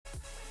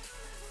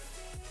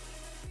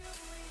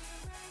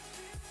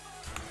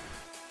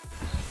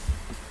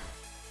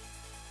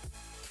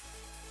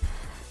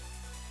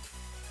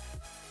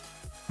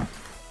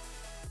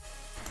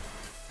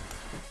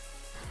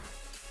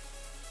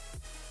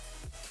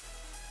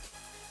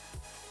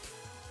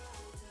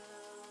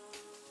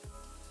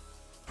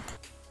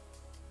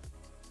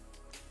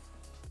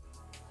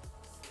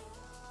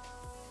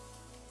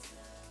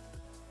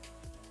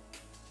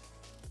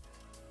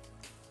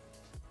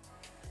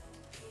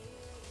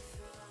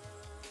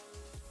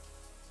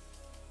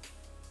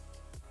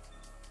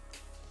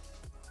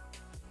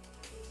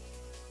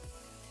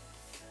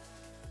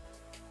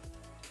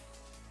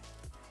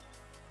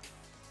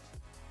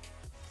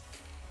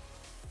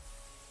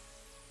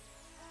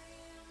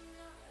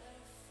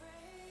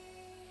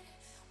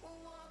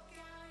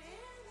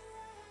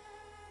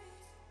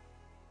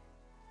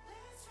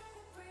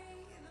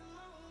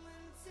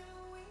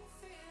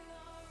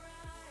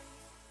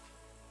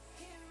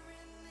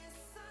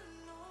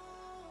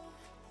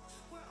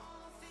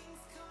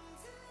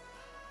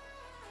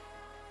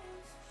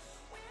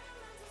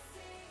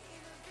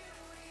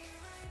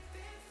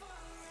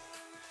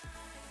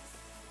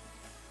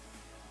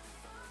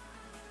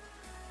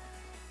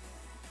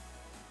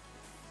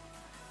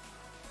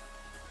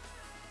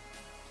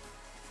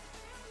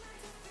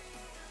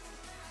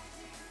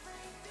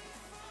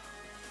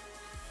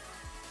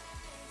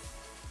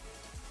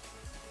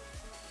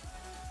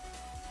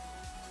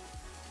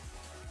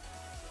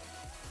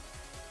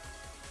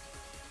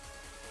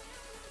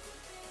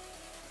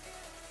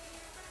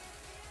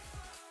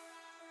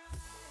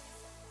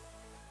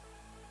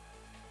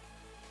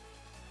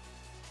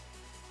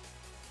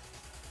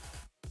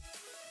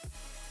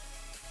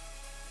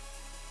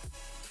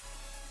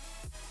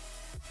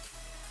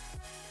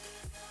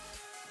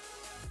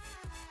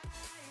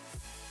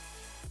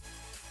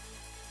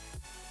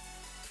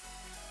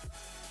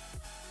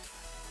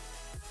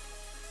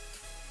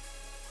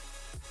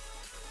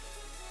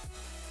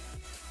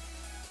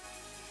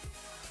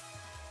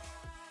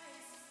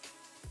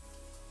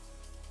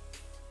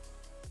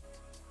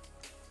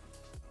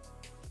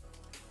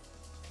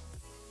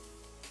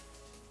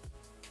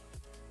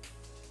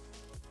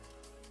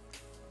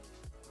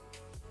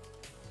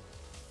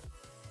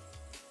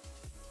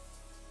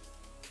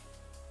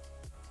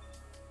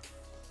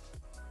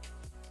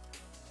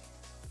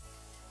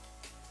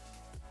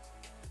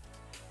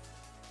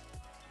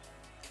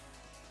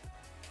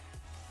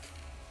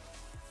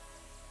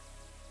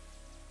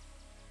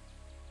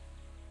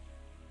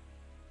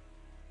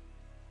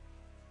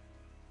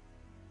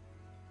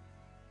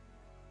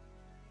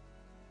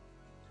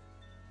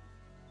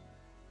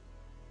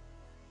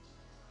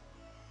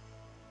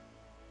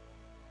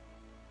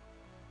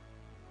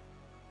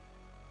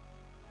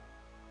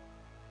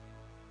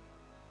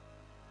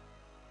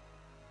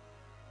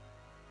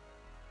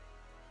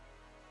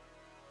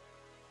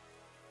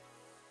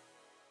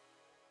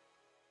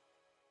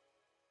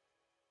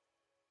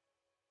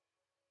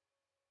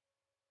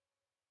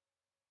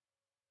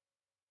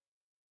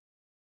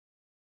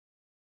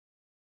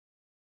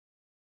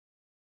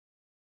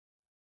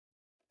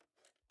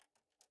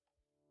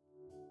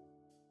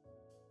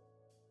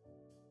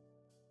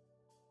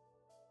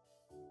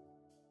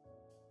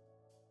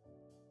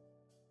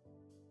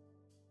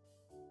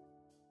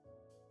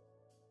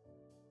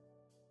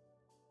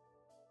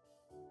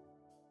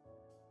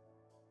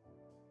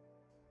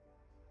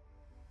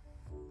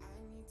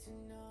to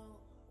know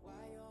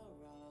why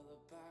you're all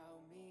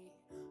about me.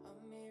 A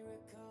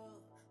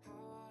miracle,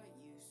 how are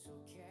you so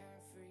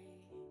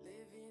carefree?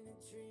 Living a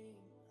dream,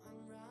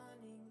 I'm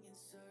running in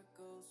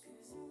circles.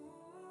 'Cause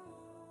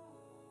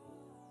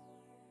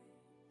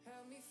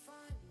help me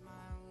find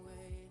my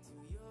way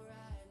through your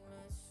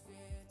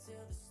atmosphere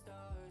till the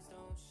stars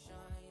don't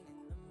shine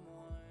in the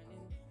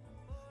morning.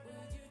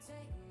 Would you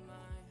take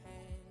my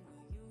hand?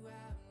 Will you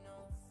have no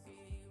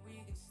fear?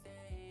 We can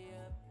stay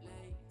up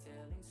late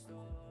telling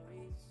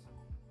stories.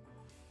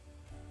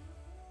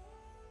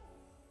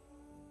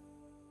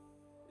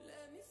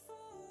 Let me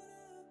fall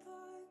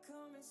apart,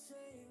 come and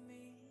save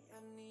me. I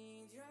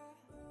need ya.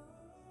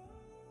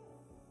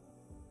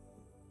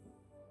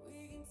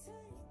 We can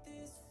take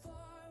this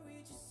far,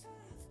 we just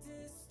have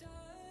to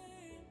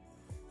start.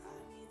 I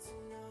need to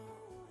know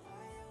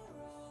why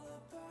you're all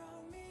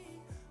about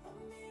me. A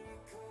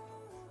miracle,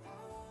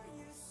 how are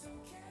you so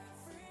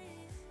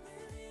carefree?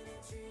 Living a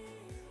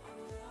dream,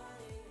 I'm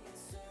running in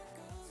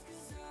circles.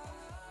 'Cause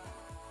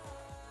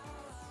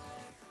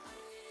I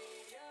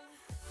need ya.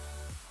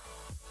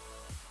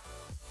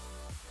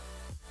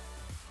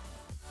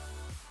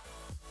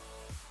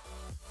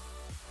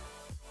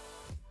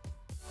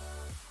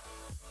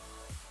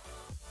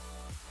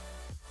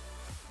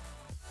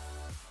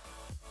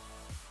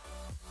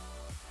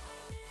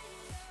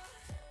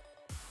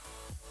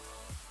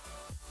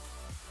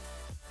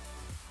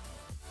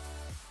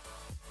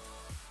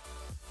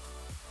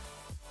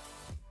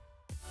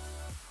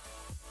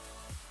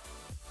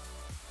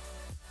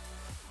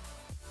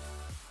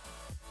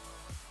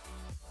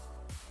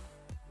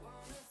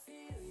 Wanna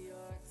feel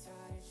your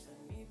touch,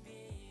 let me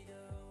be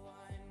the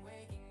one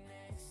waking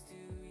next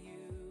to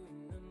you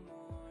in the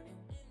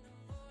morning.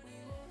 We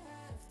won't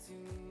have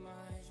too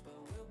much, but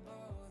we'll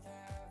both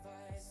have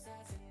us.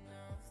 That's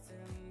enough to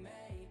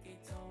make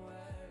it, don't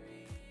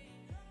worry.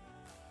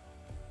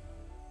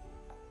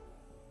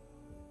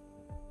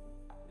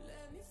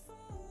 Let me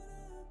fall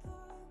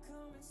apart,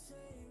 come and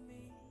save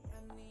me. I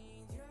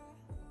need ya.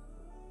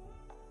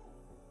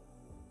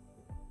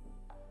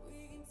 We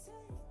can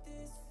take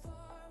this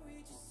far, we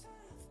just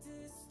have to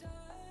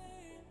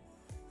start.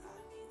 I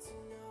need to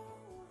know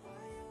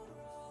why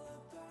you're all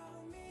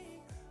about me.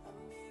 A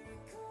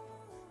miracle,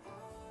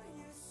 how are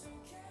you so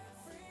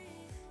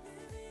carefree?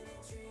 Living a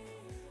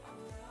dream,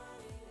 I'm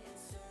running in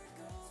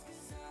circles.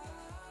 'Cause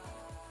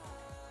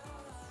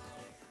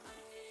I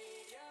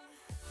need ya.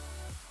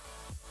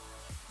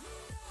 You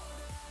know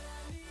that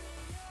I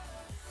need ya.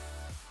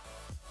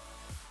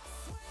 I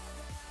swear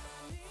that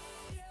I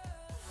need ya.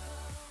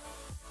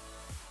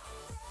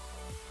 I'm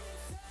running in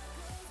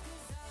circles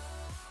 'cause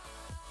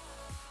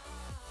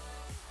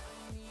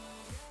I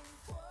need ya.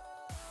 Whoa,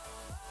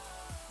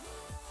 you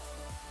know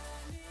that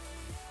I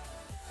need ya.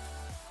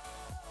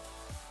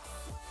 I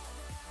swear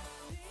that I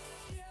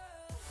need ya.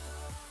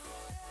 I'm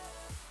running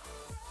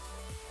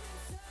in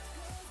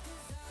circles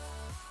 'cause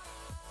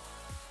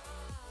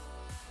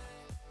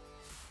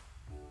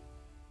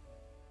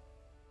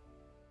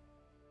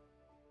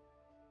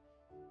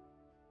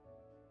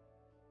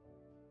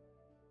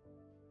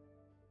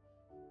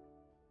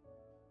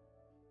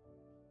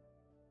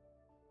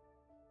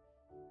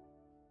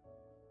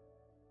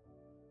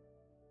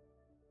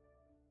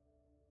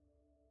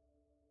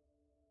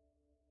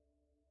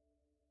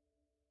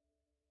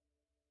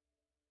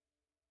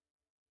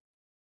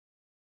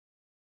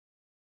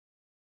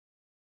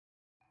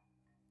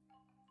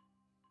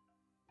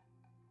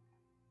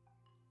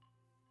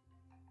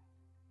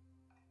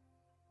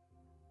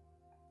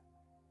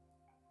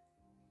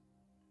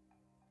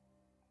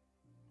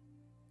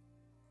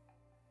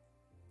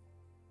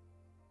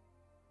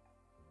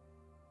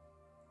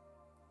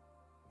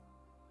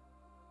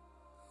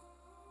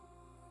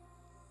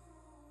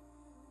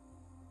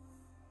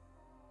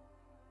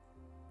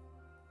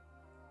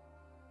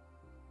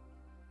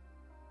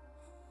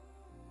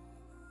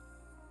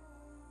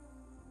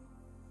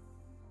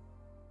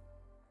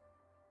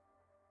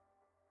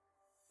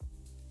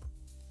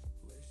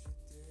wish it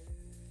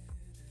didn't.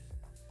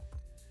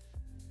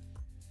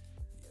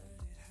 Yet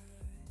it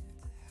had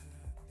to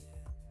happen.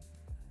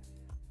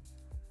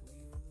 We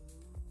were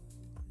losing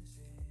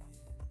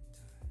touch.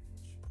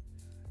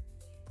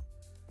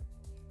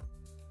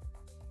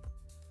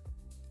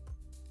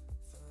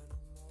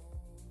 Final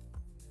moments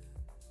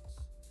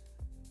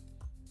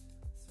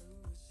threw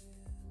us in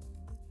the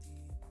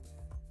deep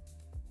end,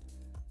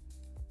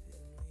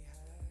 and we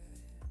had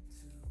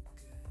to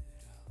get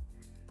out.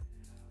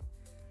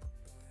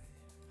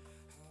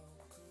 But how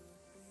could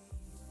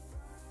we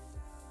find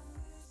out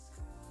this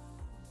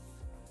comfort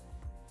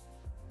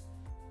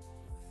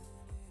when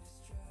it is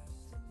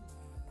just a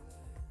moment?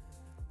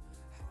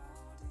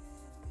 How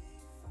did we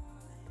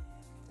find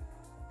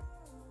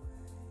our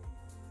way?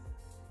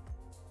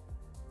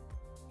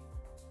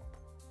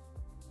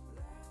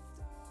 Left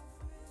off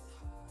with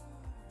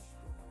harsh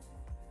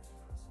words,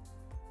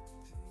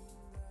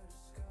 pain that is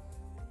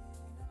scarred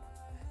in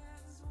our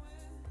hands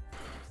when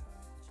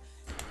touch.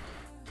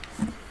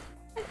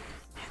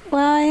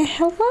 Why,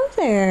 hello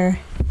there.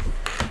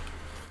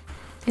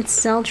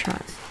 It's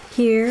Zeltron.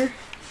 Here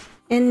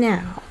and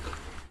now.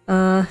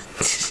 I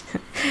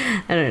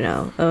don't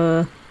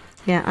know.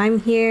 Yeah, I'm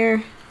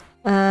here.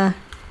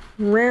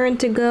 Raring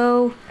to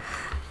go.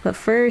 But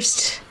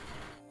first,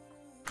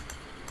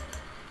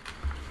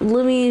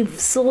 let me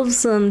solve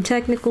some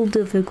technical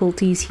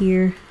difficulties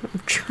here.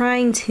 I'm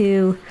trying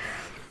to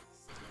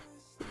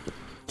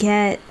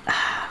get...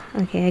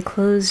 Okay, I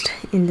closed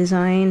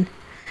InDesign.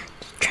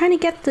 Trying to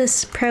get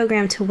this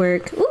program to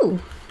work. Ooh,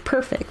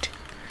 perfect.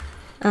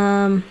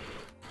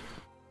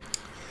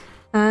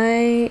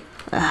 I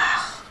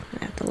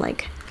have to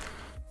like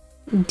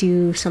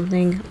do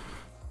something.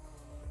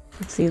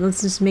 Let's see,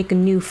 let's just make a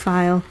new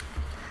file.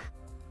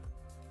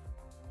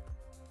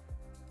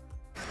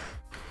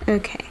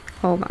 Okay,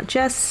 hold on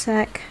just a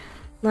sec.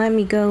 Let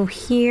me go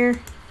here.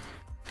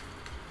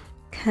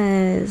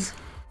 Cause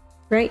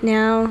right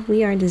now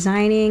we are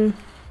designing,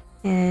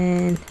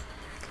 and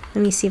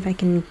let me see if I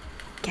can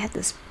get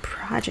this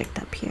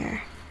project up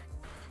here.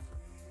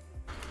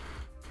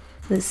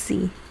 Let's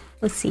see.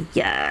 Let's see.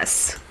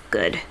 Yes!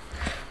 Good.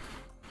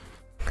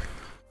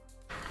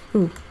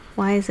 Ooh,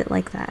 why is it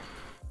like that?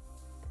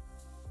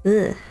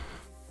 Ugh.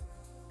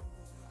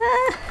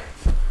 Ah.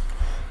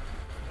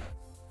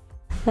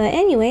 But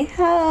anyway,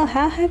 how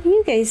have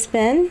you guys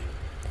been?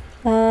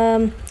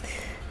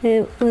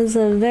 It was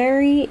a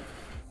very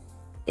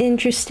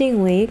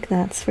interesting week,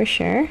 that's for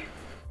sure.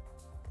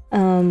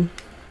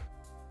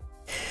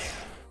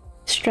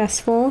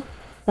 Stressful,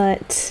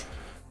 but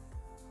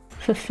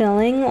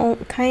fulfilling,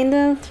 kind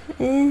of.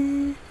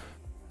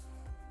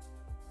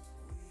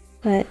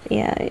 But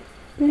yeah,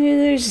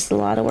 there's just a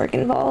lot of work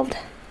involved.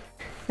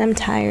 I'm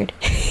tired.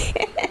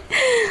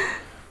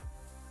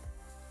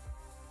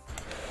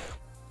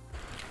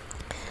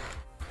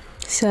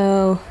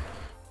 So,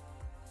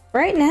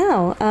 right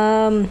now,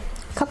 a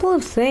couple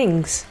of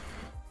things.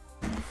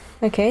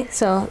 Okay,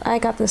 so I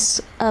got this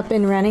up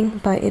and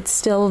running, but it's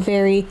still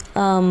very,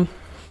 oh,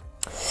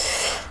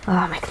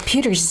 my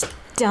computer's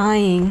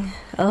dying.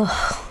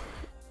 Ugh.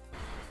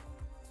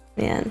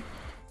 Man.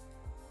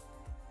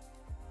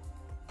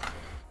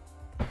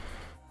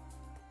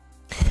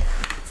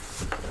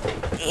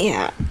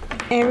 Yeah,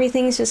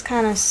 everything's just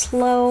kind of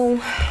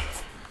slow.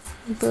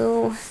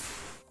 Boo.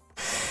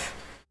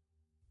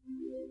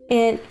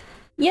 And,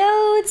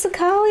 yo, it's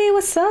Akali,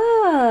 what's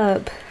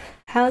up?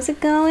 How's it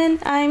going?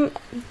 I'm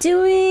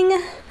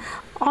doing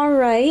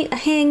alright,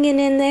 hanging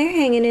in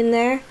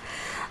there.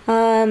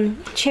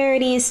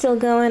 Charity is still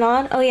going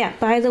on. Oh yeah,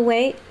 by the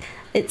way,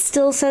 it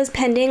still says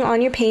pending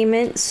on your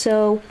payment,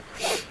 so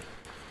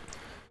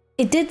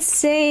it did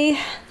say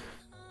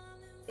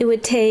it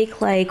would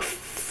take like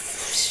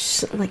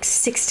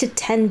 6 to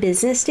 10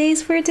 business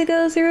days for it to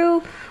go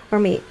through, or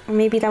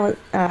maybe that was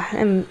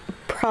I'm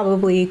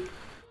probably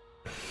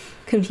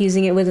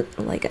confusing it with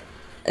like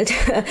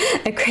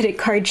a credit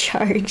card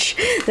charge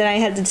that I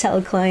had to tell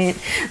a client.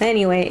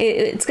 Anyway,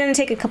 it's gonna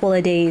take a couple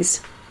of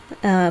days,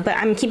 but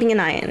I'm keeping an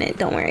eye on it,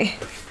 don't worry.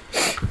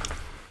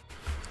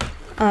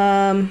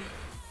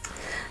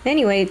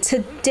 Anyway,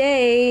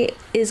 today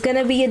is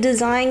gonna be a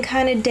design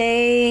kind of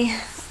day.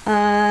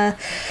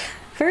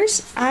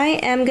 First, I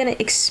am gonna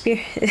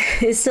experience.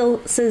 It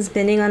still says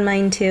bending on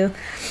mine too.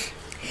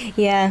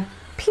 Yeah,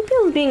 people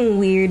are being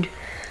weird,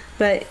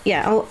 but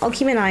yeah, I'll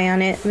keep an eye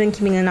on it. I've been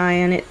keeping an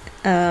eye on it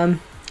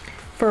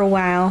for a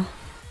while.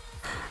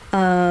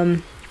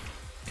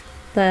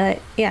 But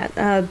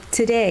yeah,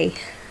 today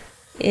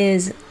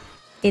is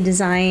a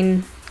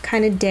design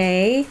kind of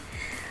day.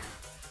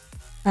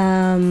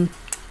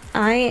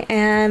 I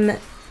am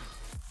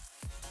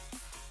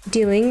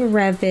doing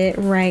Revit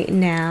right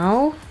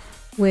now,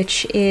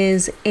 which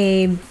is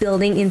a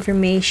building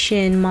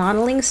information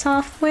modeling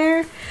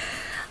software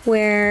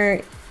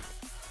where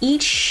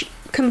each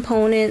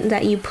component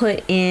that you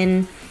put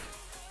in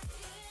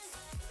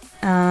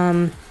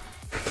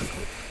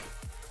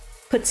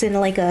puts in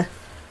like it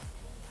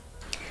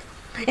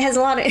has a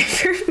lot of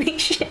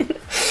information.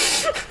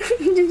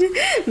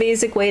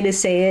 Basic way to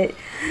say it.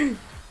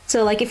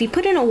 So like if you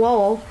put in a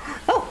wall,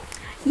 oh,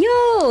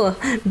 yo,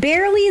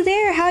 barely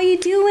there, how you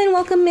doing?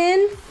 Welcome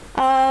in.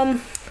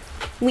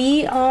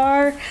 We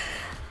are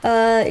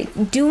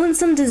doing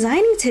some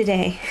designing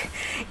today,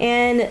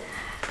 and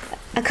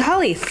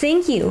Akali,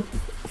 thank you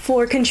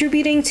for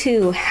contributing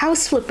to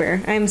House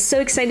Flipper. I'm so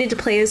excited to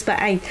play this, but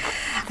I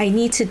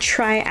need to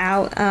try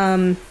out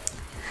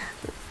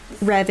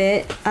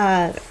Revit.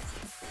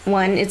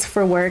 One, it's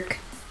for work.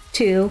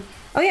 Two,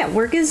 oh yeah,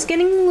 work is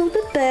getting a little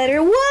bit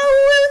better. Whoa!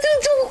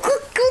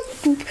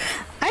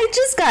 I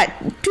just got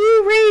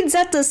 2 raids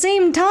at the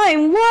same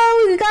time.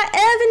 Whoa, we got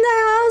Ev in the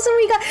house, and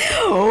we got...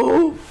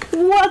 Oh,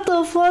 what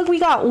the fuck? We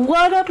got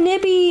What Up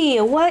Nippy?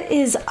 What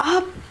is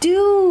up,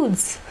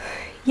 dudes?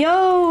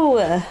 Yo!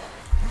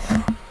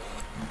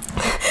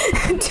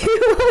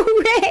 Duo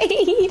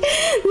raid!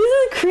 This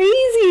is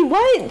crazy.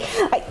 What?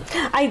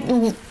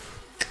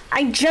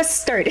 I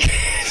just started.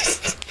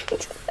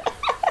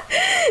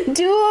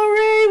 Duo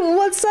raid,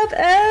 what's up,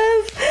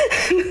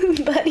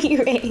 Ev? Buddy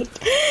raid.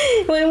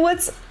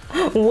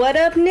 What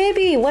up,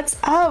 Nibby? What's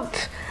up?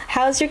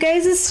 How's your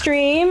guys'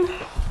 stream?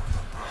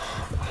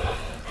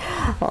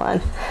 Hold on.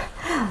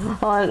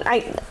 Hold on.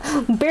 I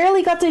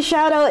barely got to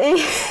shout out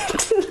any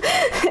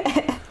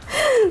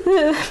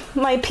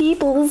my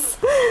peoples.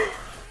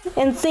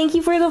 And thank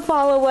you for the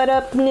follow. What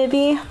up,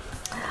 Nibby?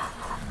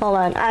 Hold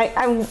on.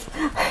 I'm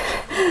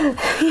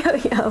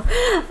yo.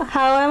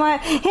 How am I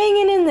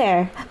hanging in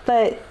there?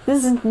 But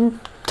this is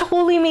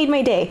totally made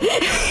my day.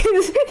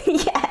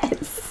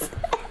 Yes.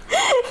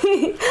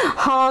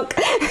 Honk.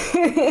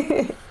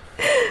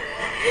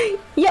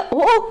 Yeah.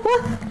 Whoa.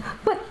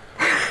 What?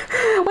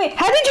 Wait.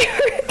 How did you?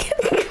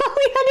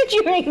 How did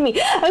you rank me?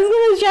 I was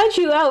gonna shout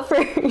you out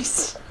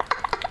first.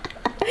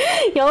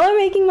 Y'all are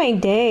making my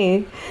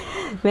day,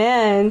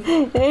 man.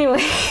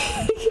 Anyway.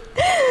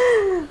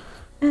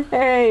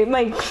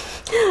 Alright,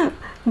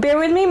 bear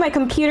with me, my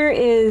computer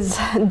is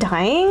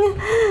dying.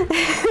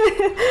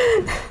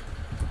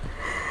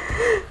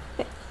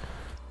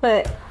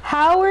 But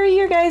how were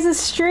your guys'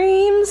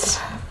 streams?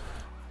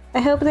 I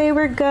hope they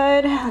were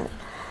good.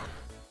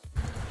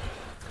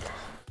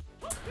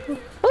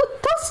 Oh,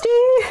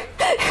 Toasty!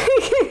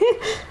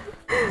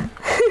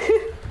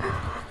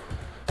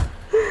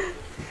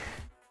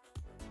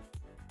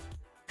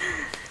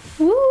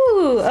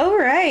 Woo,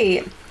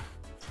 alright.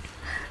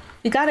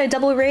 We got a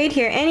double raid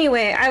here.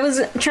 Anyway, I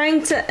was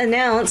trying to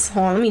announce.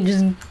 Hold on, let me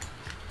just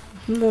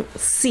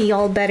see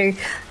y'all better.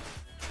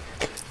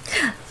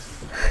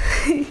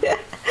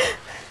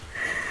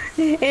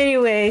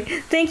 Anyway,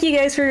 thank you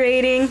guys for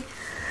raiding.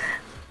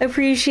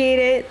 Appreciate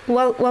it.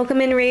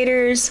 Welcome in,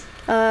 raiders.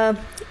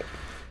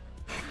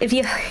 If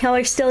y'all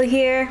are still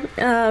here,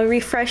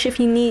 refresh if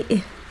you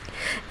need.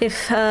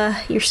 If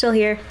you're still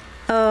here.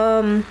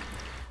 Yeah,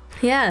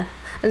 I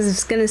was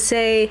just gonna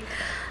say.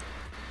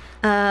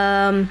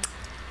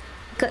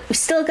 We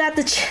still got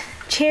the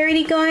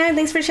charity going on.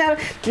 Thanks for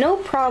shouting. No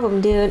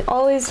problem, dude.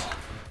 Always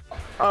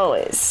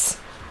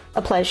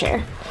a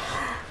pleasure.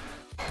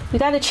 We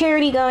got a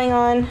charity going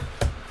on.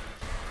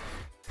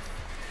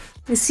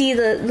 You see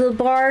the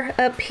bar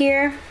up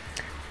here?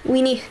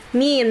 We need,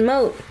 me and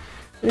Moat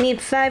need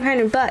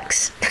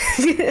 $500.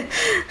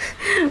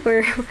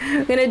 We're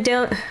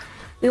gonna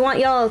we want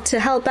y'all to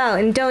help out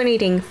in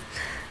donating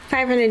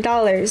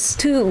 $500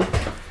 to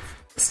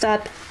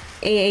Stop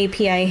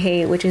AAPI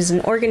Hate, which is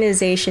an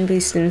organization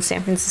based in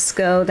San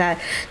Francisco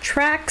that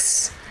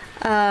tracks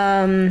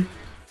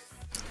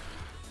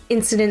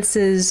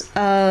incidences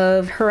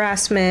of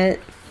harassment,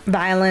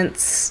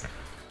 violence,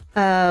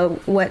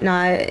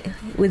 whatnot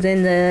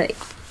within the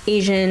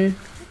Asian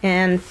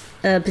and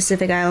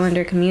Pacific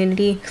Islander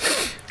community.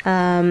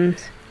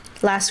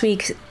 Last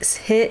week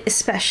hit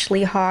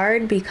especially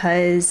hard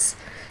because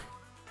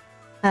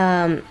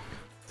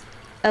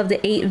of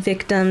the 8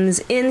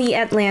 victims in the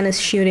Atlanta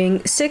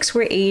shooting, 6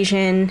 were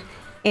Asian,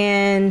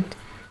 and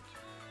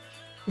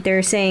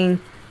they're saying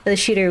the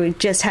shooter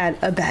just had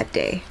a bad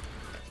day.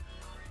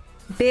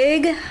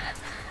 Big.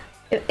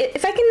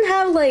 If I can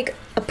have like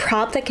a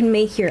prop that can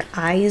make your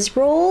eyes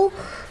roll,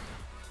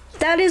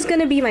 that is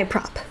gonna be my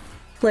prop.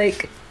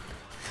 Like,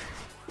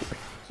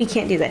 you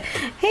can't do that.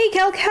 Hey,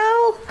 Cal,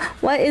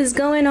 what is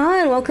going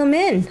on? Welcome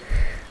in.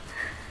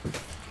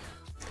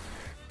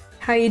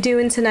 How you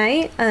doing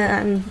tonight?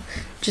 I'm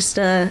just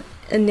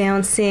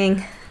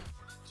announcing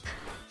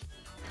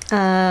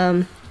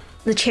the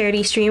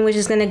charity stream, which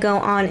is going to go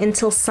on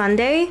until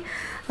Sunday.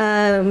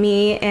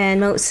 Me and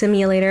Moat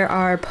Simulator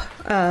are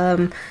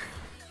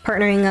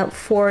partnering up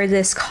for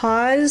this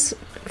cause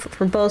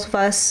for both of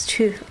us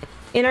to,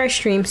 in our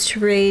streams, to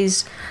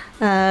raise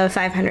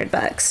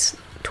 $500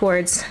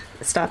 towards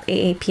Stop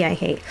AAPI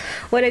Hate.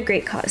 What a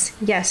great cause.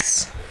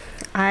 Yes,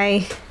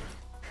 I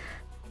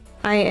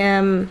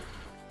am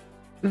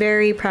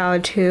very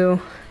proud to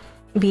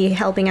be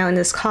helping out in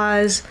this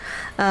cause.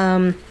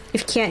 If you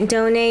can't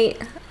donate,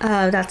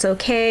 that's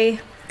okay.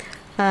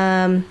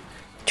 Try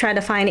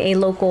to find a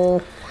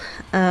local,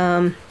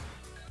 I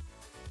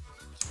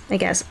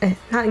guess,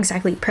 not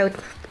exactly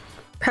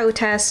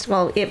protest.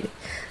 Well,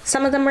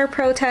 some of them are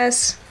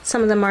protests,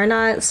 some of them are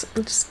not.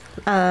 Just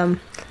like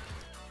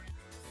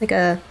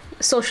a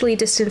socially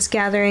distanced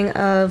gathering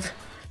of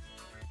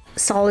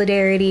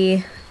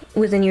solidarity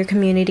within your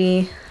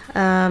community.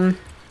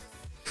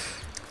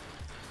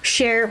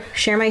 Share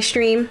my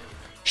stream,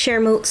 share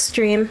Moat's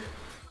stream.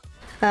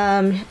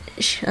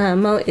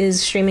 Moat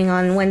is streaming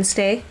on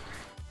Wednesday.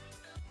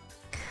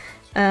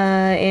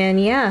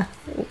 And yeah,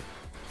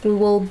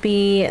 we'll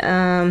be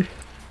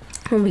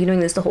doing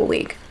this the whole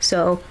week.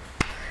 So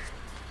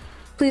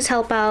please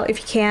help out if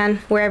you can,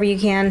 wherever you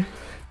can.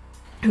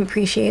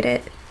 Appreciate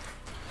it.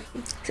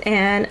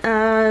 And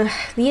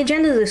the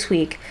agenda this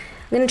week,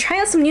 I'm gonna try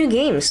out some new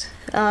games.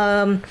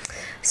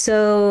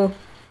 So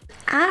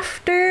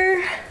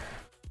after.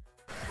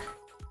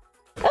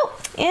 Oh,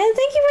 and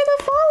thank you for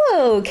the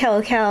follow,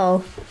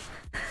 Kel.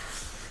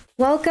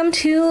 Welcome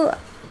to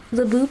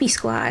the Boopy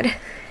Squad,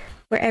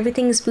 where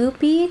everything's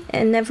boopy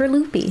and never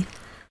loopy.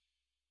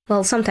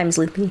 Well, sometimes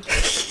loopy.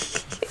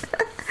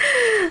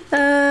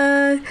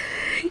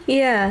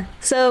 Yeah,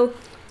 so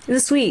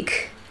this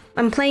week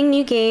I'm playing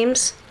new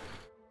games.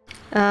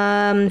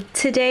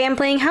 Today I'm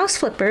playing House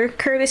Flipper,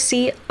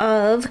 courtesy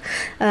of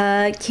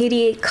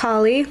Katie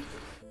Colley.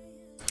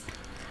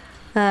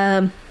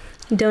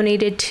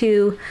 Donated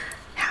to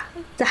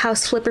the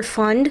House Flipper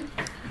Fund,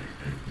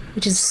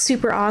 which is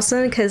super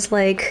awesome because,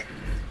 like,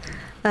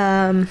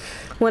 one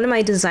of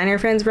my designer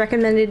friends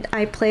recommended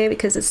I play it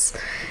because it's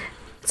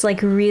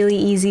like really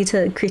easy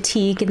to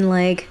critique, and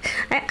like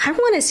I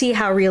want to see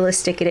how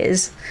realistic it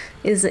is.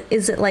 Is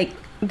it like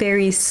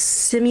very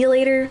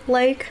simulator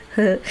like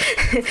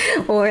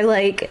or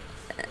like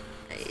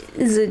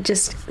is it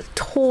just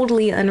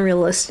totally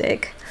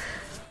unrealistic?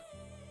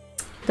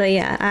 But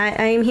yeah,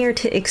 I'm here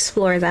to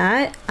explore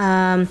that.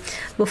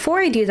 Before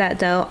I do that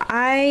though,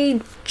 I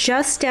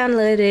just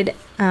downloaded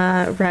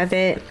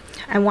Revit.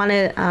 I want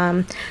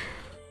to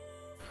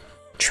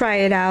try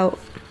it out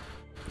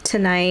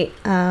tonight.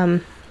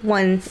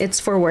 One,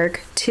 it's for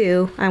work.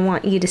 Two, I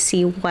want you to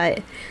see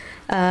what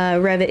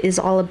Revit is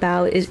all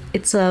about.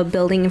 It's a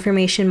building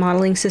information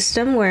modeling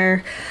system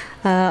where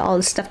all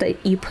the stuff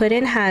that you put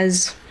in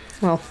has,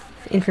 well,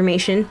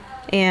 information,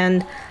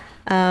 and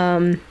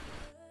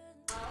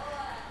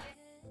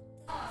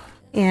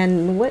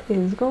what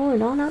is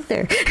going on out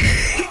there?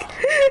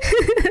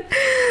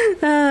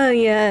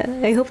 Yeah,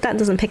 I hope that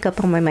doesn't pick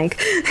up on my mic.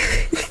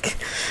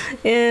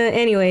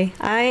 Anyway,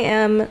 I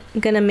am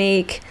gonna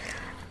make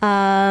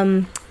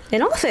an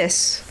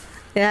office,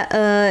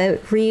 a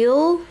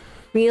real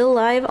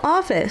live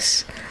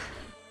office.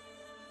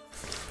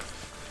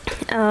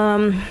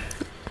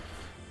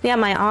 Yeah,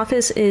 my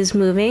office is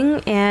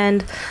moving,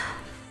 and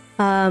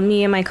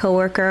me and my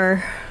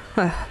coworker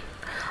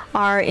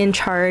are in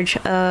charge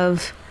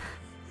of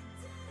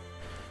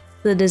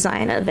the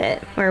design of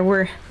it. Where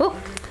we're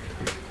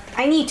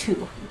I need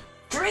to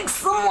drink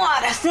some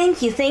water.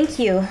 Thank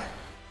you.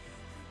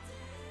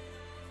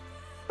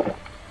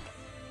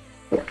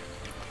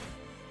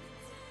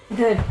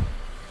 Good.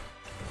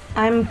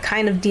 I'm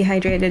kind of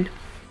dehydrated.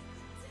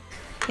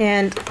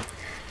 And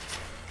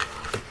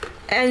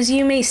as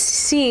you may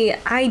see,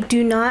 I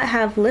do not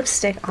have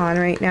lipstick on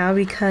right now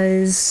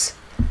because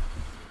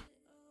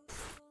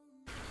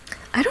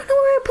I don't know where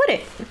I put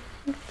it.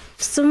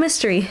 It's a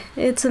mystery.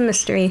 It's a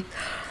mystery.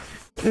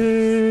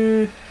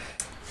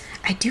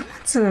 I do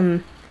want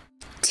some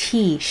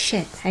tea.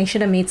 Shit, I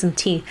should have made some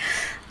tea.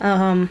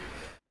 What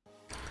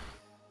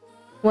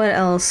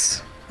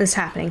else is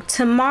happening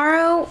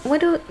tomorrow? What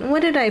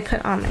did I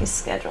put on my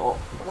schedule?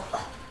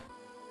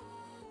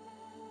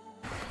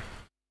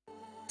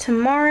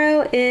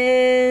 Tomorrow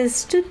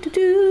is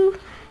Don't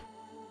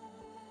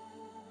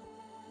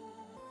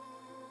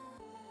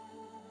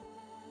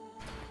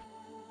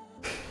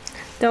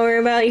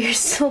worry about it, you're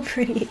still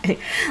pretty.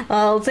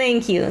 Oh,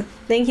 thank you.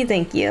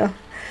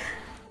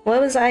 What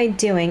was I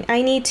doing?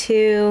 I need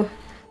to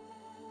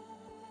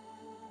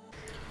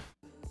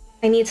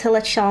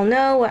let y'all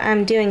know what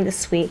I'm doing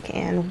this week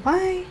and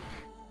why.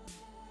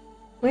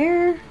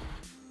 Where?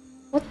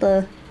 What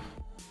the?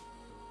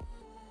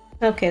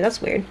 Okay, that's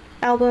weird.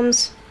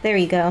 Albums. There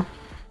you go.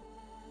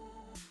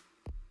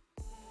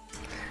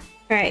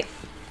 Alright.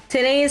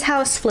 Today is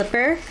House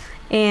Flipper,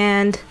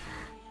 and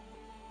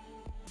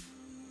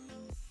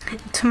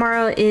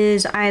tomorrow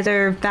is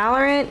either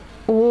Valorant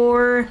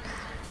or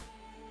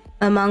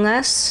Among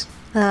Us.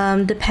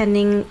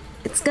 Depending,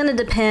 it's gonna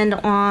depend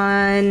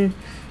on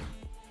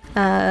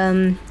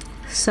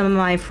some of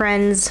my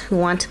friends who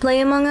want to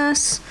play Among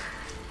Us,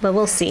 but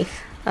we'll see.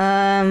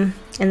 And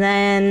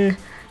then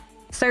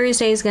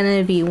Thursday is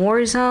gonna be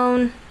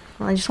Warzone.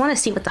 Well, I just want to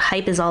see what the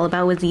hype is all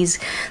about with these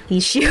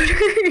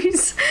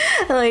shooters.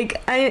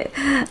 Like I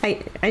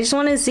just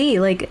want to see,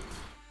 like,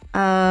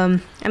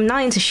 I'm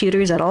not into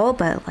shooters at all,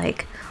 but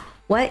like,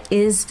 what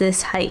is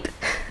this hype?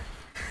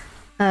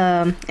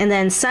 And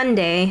then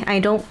Sunday, I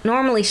don't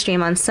normally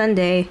stream on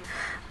Sunday,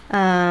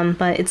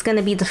 but it's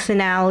gonna be the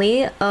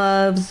finale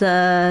of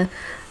the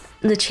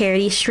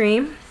charity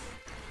stream,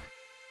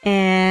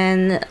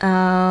 and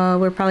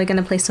we're probably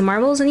gonna play some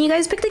marbles, and you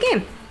guys pick the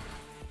game.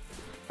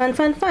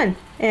 Fun.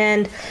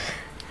 And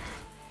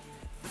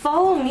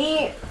follow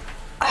me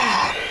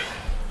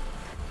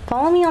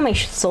on my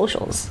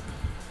socials.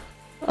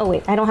 Oh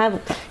wait, I don't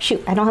have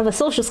a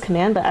socials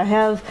command, but I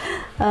have,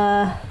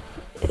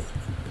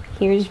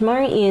 here's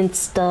my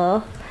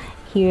Insta,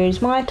 here's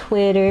my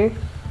Twitter.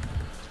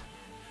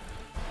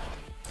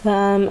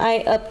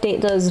 I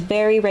update those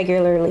very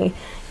regularly.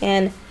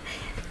 And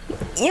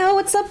yo,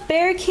 what's up,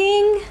 Bear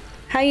King?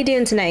 How you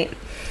doing tonight?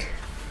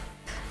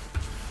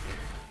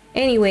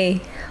 Anyway,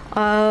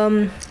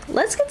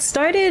 let's get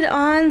started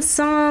on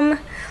some...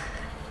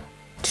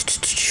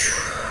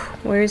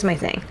 Where's my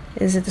thing?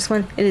 Is it this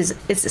one? It's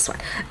this one.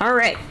 All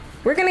right,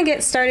 we're gonna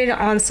get started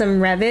on some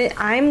Revit.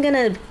 I'm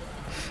gonna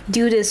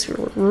do this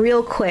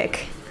real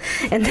quick,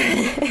 and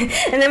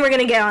then we're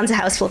gonna get on to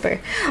House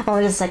Flipper.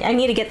 Oh, just like, I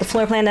need to get the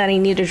floor plan that I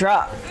need to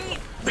draw.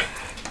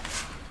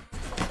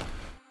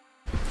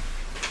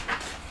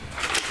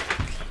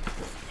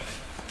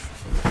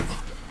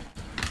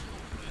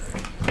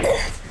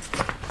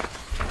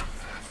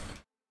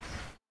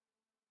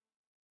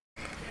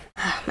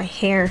 My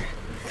hair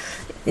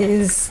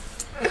is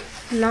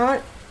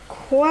not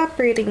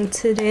cooperating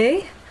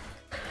today.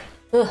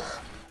 Ugh.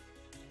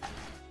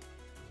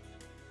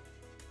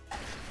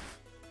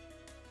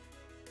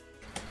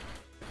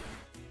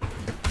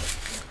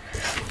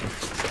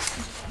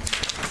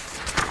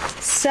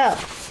 So,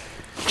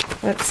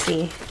 let's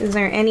see. Is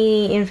there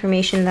any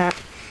information that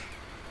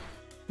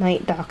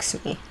might dox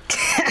me?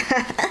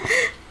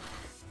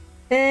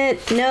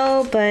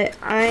 No, but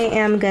I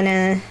am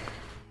gonna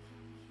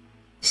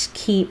just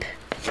keep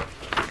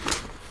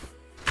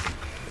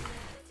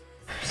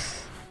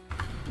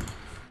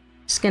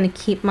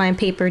my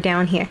paper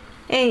down here.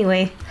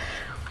 Anyway,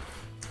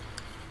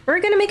 we're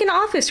gonna make an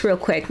office real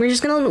quick. We're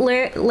just gonna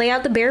lay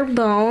out the bare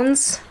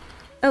bones.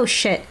 Oh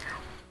shit.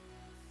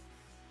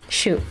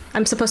 Shoot,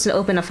 I'm supposed to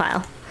open a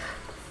file.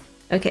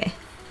 Okay.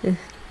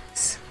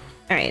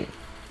 Alright,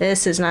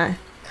 this is not...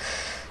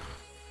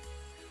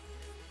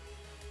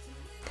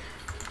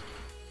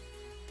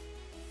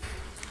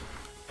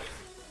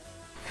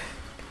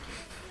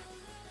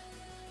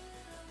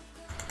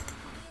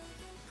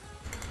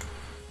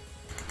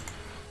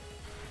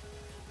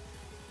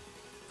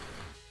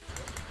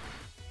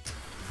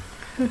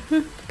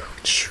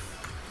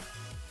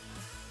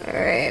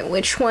 Alright,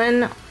 which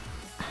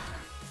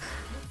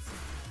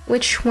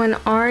one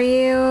are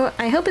you?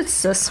 I hope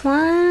it's this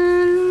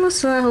one.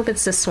 So I hope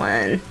it's this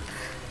one.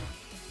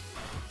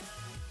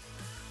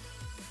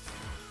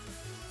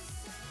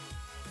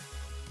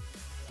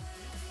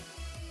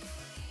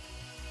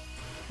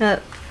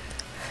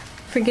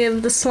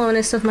 Forgive the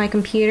slowness of my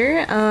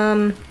computer.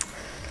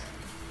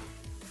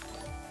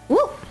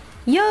 Woo!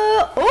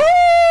 Yo!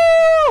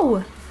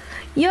 Oh!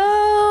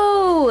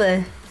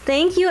 Yo!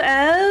 Thank you,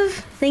 Ev.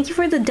 Thank you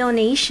for the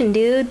donation,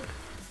 dude.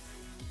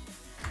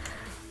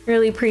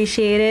 Really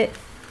appreciate it.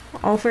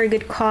 All for a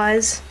good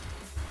cause.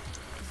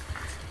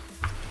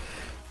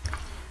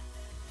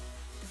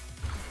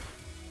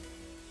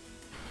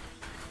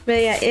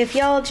 But yeah, if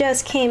y'all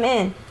just came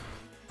in,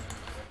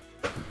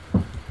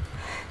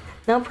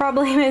 no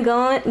problem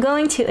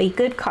going to a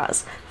good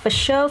cause. For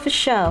show, for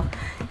show.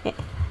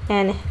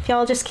 And if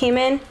y'all just came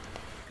in,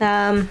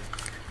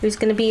 there's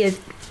gonna be a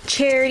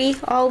charity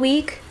all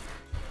week.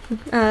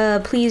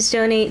 Please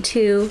donate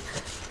to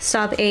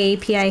Stop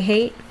AAPI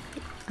Hate.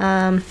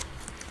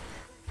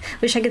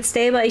 Wish I could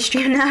stay, but I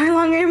streamed an hour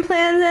longer than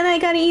planned, then I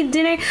gotta eat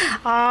dinner.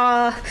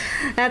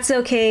 That's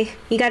okay.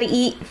 You gotta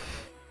eat.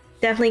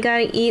 Definitely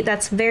gotta eat.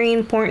 That's very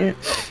important.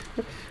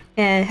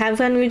 And have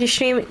fun with your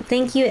stream.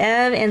 Thank you,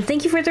 Ev, and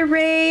thank you for the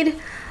raid.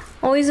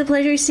 Always a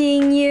pleasure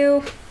seeing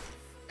you.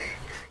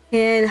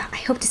 And I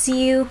hope to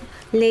see you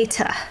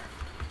later.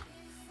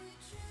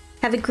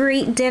 Have a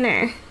great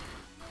dinner.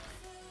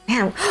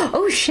 Man,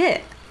 oh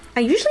shit.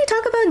 I usually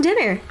talk about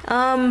dinner.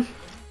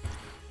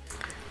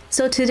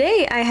 So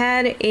today I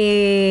had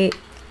a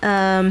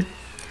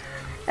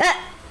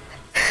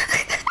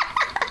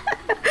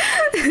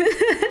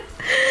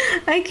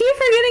I keep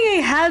forgetting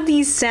I have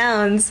these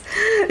sounds.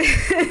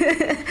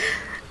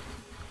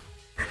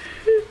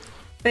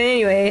 But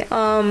anyway,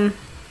 cool.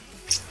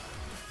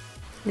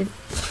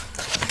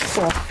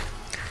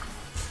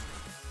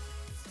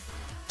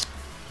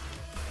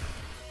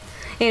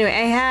 Anyway,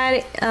 I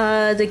had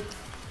the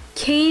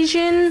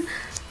Cajun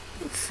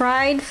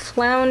fried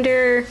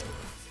flounder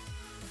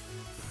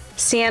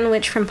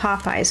sandwich from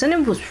Popeyes, and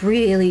it was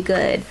really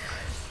good.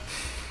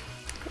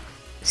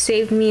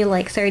 Saved me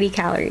like 30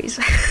 calories.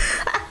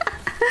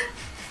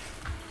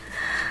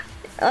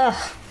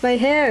 Ugh, my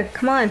hair,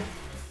 come on.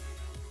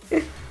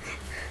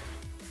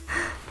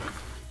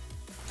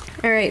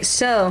 Alright,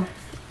 so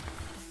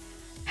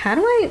how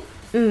do I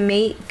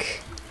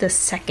make the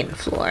second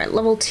floor?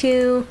 Level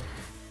 2.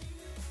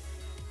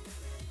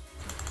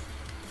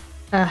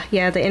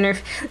 Yeah, the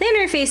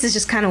interface is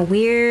just kind of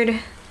weird.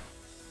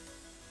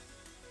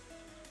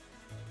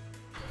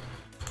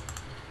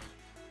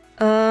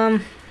 How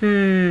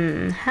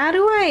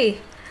do I...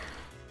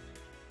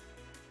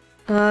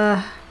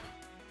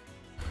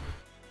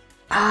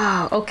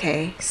 Oh,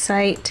 okay.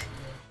 Site.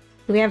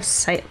 Do we have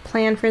site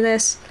plan for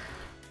this?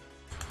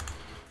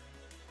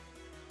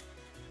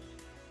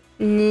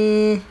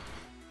 Nah.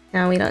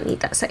 No, we don't need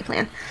that site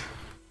plan.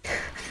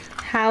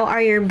 How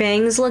are your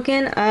bangs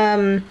looking?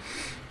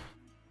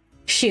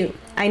 Shoot.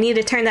 I need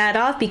to turn that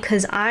off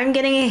because I'm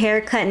getting a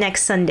haircut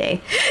next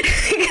Sunday.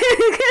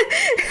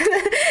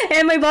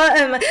 And my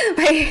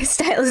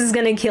stylist is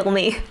gonna kill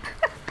me.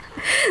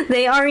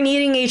 They are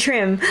needing a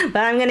trim,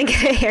 but I'm gonna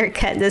get a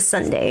haircut this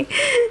Sunday.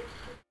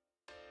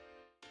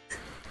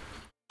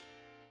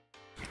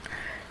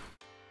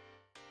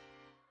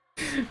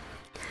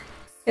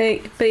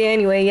 But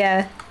anyway,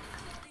 yeah.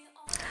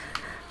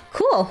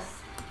 Cool.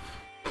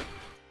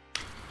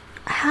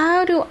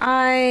 How do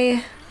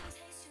I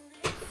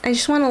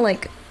just want to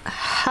like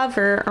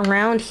hover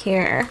around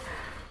here.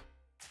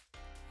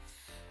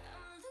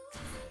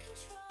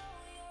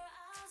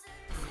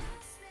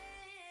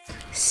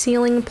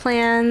 Ceiling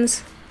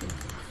plans.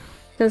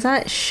 Does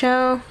that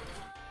show?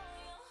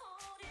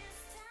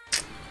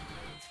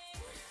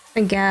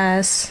 I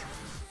guess.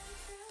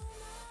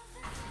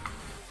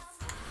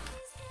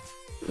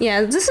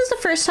 Yeah, this is the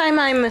first time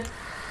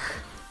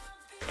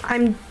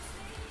I'm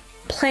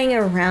playing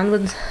around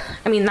with,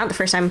 I mean, not the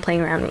first time I'm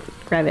playing around with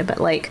Revit, but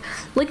like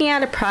looking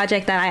at a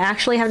project that I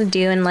actually have to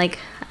do and like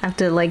have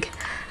to like,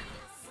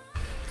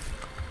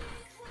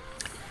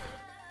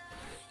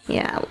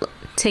 yeah,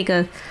 take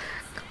a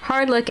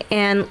hard look.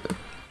 And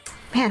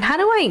man, how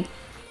do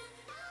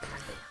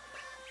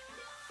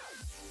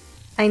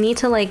I need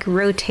to like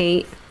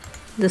rotate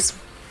this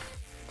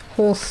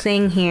whole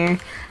thing here.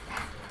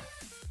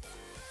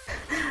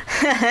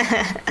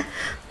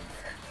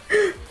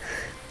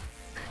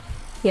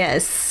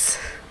 Yes.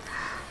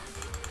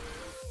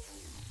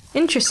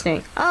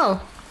 Interesting.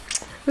 Oh,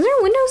 is there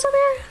windows up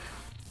there?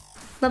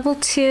 Level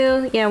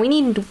 2. Yeah, we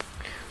need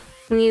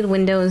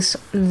windows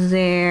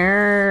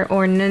there.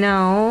 Or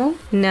no.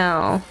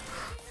 No.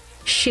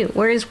 Shoot,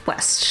 where is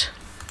west?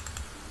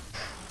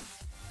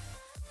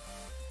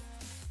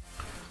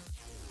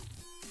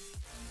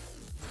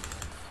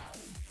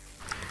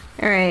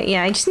 Alright,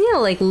 yeah, I just need to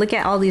like look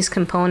at all these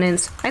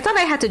components. I thought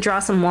I had to draw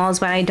some walls,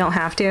 but I don't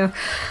have to.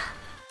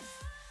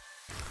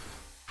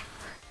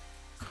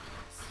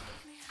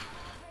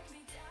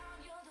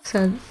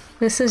 So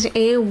this is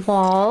a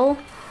wall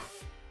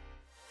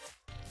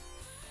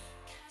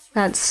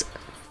that's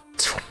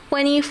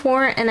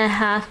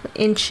 24.5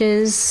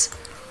 inches.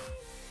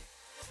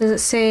 Does it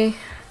say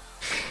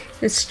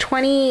it's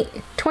 20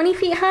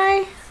 feet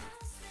high?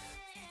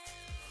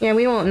 Yeah,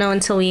 we won't know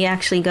until we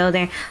actually go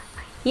there.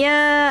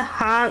 Yeah,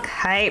 honk,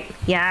 hype,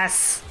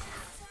 yes.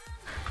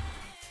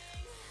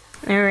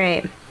 All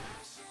right.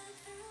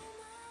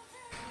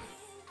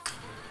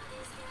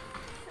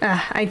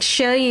 I'd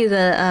show you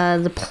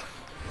the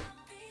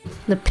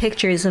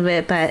pictures of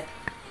it, but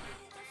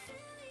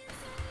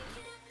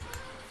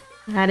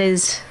that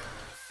is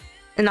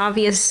an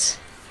obvious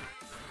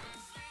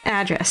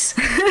address.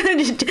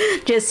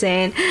 Just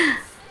saying.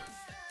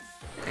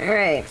 All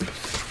right.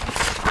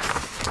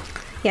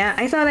 Yeah,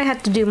 I thought I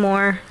had to do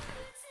more.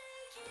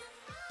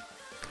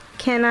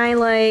 Can I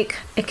like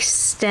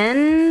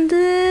extend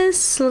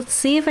this? Let's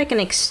see if I can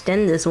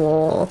extend this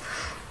wall.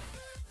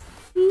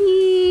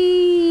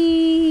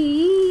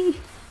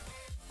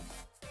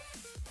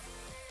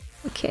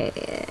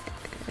 Okay.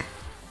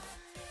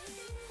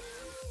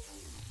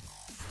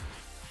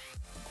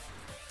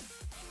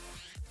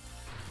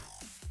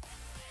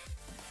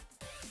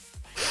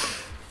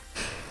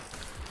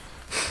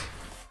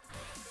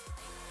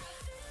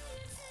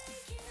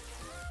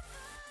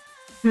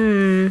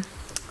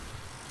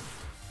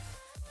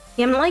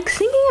 Yeah, I'm like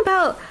thinking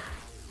about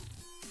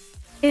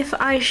if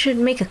I should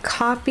make a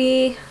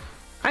copy.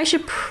 I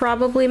should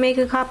probably make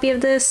a copy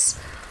of this.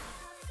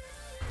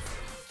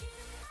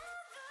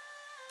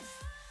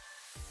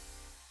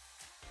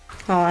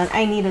 Hold on,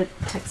 I need to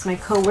text my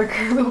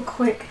coworker real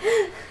quick.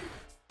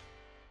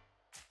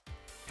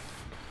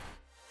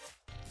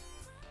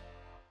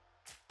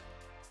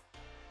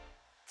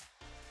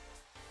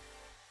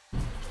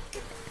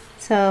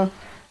 So,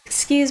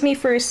 excuse me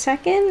for a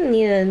second. I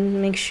need to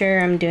make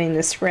sure I'm doing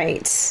this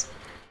right.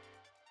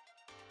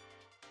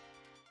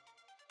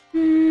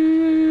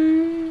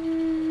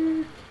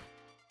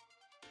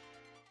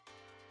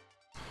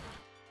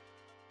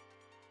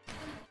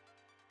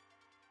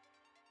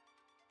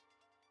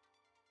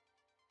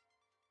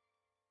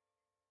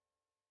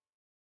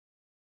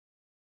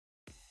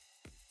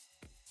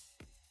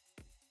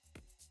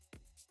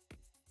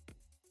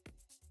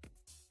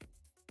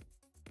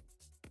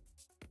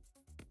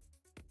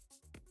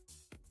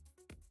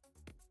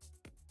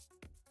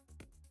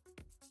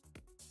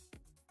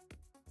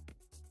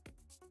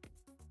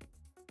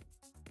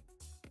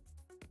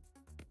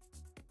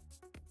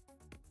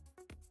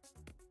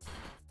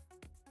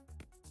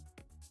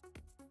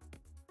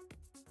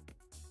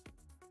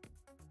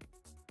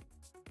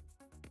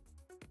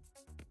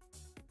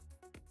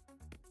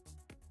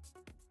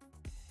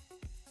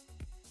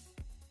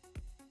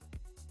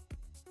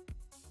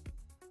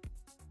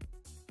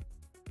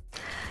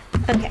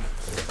 Okay,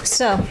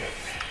 so I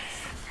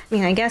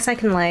mean, I guess I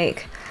can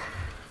like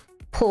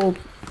pull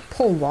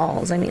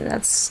walls. I mean,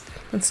 that's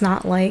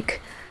not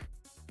like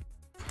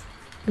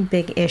a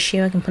big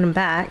issue. I can put them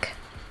back.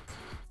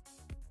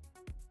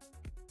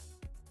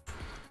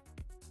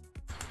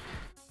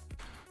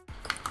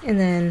 And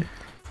then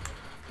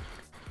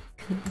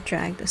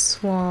drag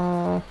this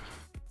wall.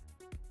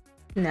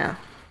 No.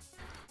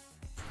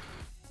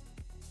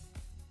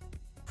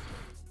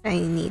 I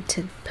need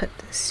to put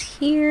this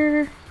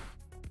here.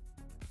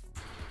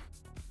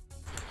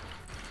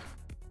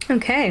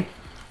 Okay.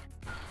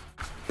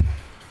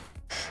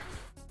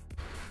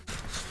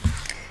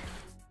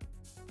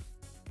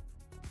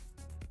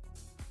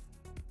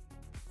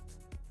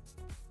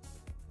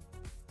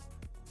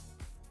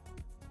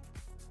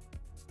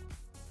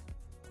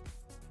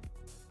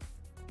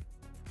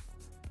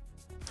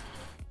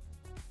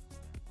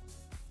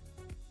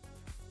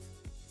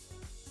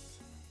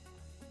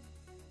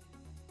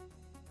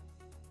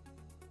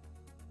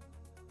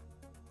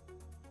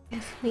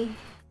 If we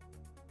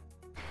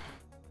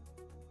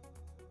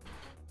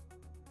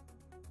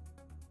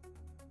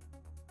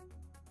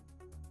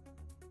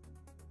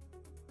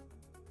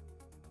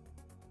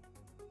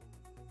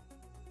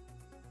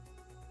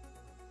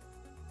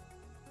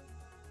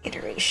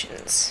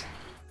iterations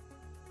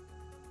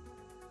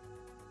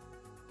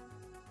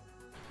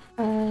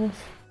of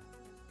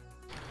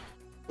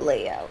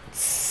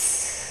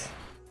layouts.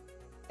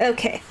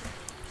 Okay.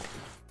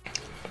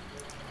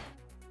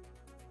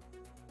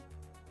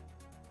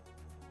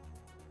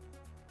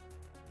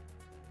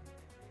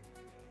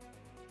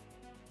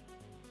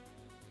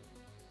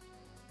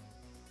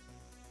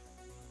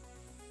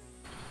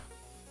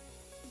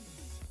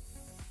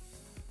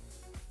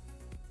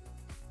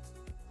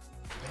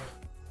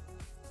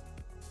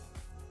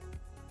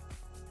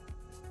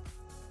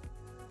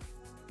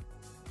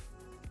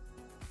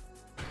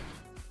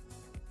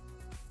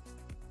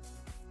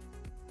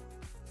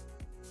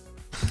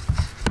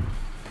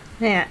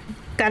 Yeah,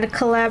 gotta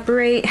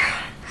collaborate.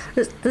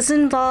 This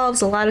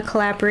involves a lot of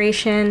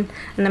collaboration,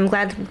 and I'm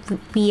glad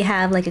we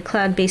have like a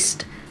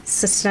cloud-based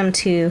system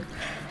to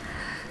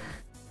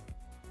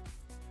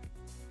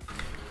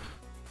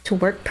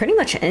work pretty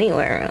much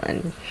anywhere.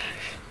 And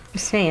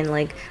just saying,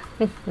 like,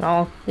 we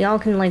all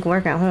can like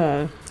work at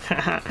home.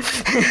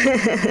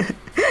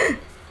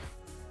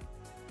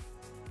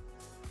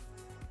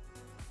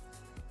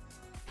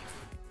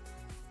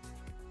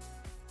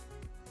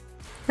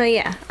 Oh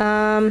yeah,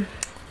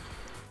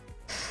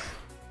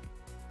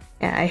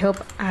 yeah, I hope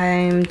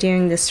I'm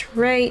doing this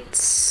right.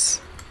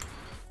 Let's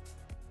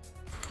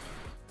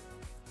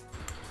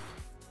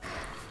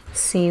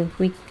see if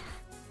we...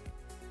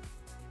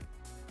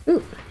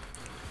 Ooh,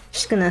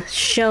 just gonna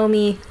show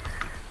me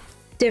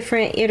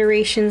different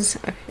iterations,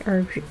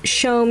 or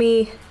show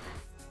me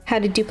how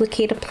to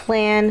duplicate a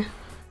plan,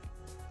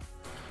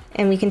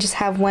 and we can just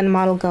have one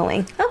model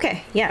going.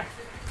 Okay, yeah.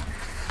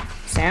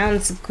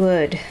 Sounds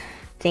good.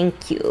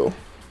 Thank you.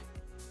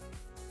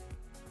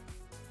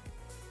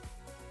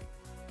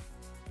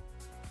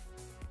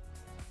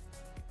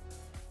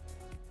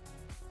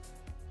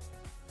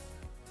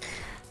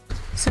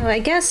 So I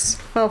guess,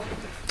 well,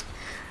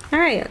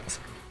 alright.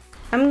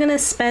 I'm gonna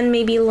spend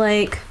maybe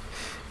like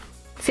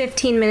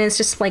 15 minutes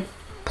just like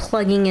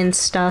plugging in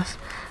stuff.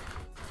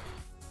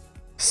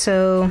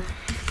 So,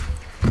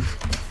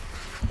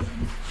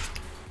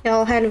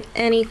 y'all have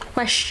any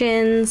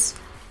questions?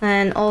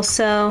 And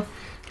also,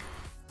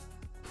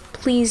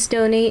 please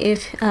donate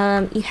if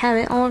you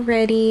haven't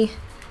already.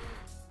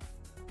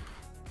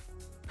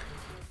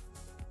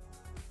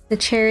 The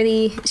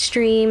charity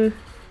stream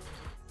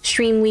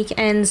week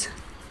ends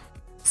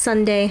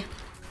Sunday.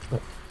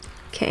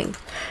 Okay.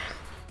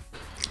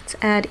 Let's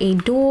add a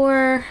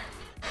door.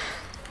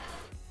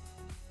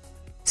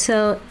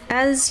 So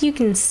as you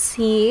can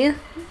see,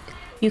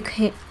 you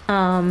can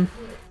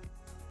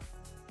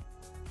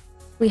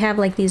we have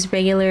like these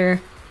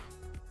regular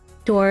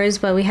doors,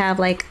 but we have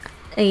like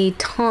a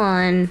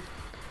ton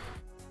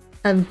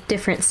of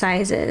different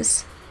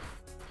sizes.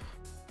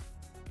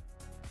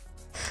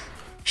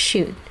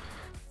 Shoot.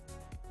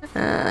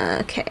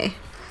 Okay.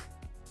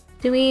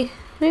 Do we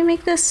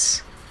make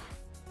this?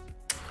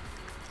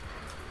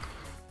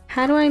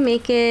 How do I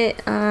make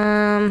it?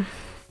 I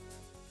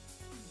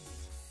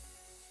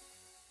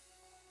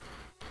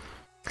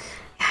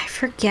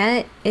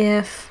forget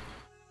if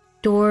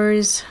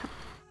doors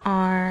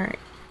are...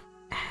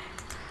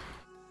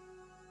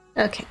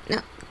 Okay, no.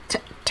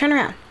 Turn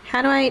around.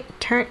 How do I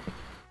turn?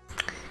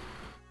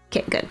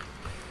 Okay, good.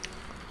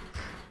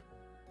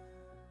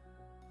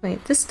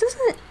 Wait, this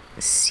doesn't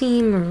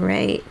seem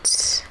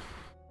right.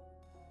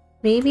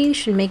 Maybe you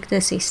should make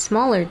this a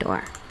smaller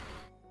door.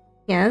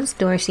 Yeah, this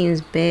door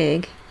seems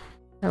big.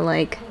 But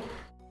like,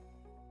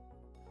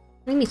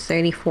 maybe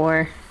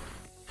 34.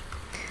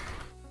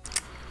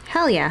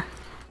 Hell yeah.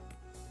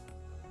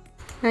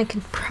 I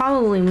could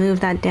probably move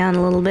that down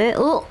a little bit.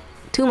 Oh,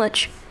 too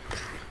much.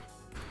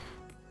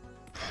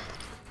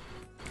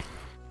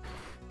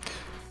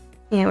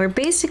 Yeah, we're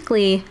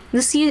basically,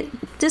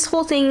 this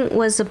whole thing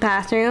was a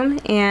bathroom,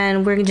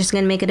 and we're just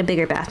gonna make it a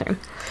bigger bathroom.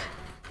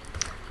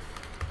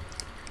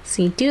 Let's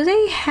see, do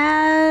they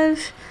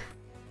have...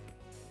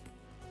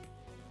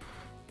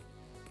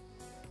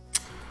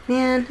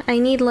 Man, I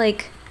need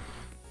like...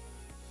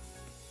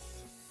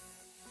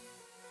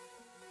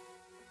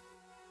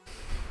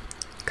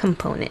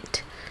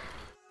 Component.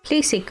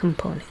 Place a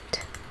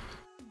component.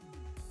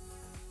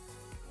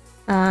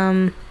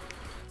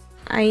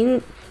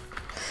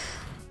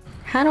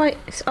 How do I...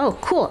 Oh,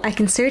 cool. I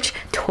can search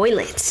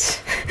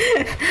toilets.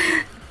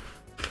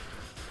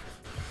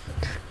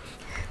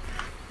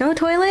 No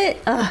toilet?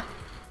 Ugh.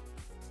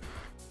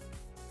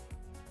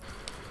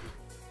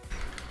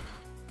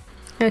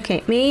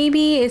 Okay,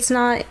 maybe it's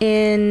not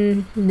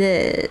in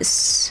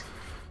this.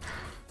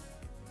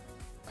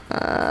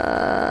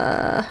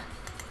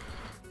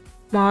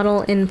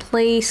 Model in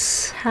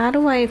place. How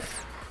do I...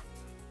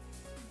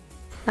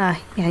 yeah,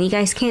 you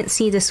guys can't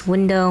see this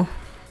window.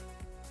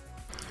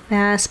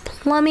 As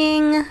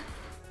plumbing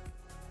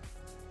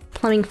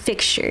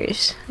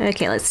fixtures.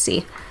 Okay, let's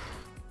see.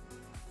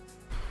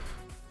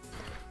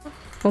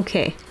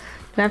 Okay, do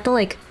I have to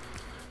like...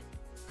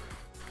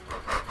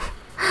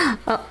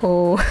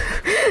 Uh-oh.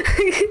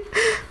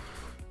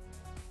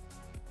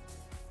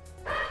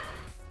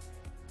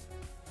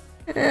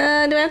 Do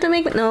I have to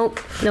make... Nope.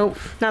 Nope.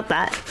 Not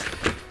that.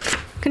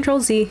 Control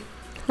Z.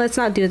 Let's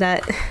not do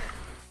that.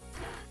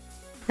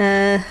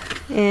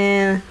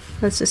 And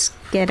let's just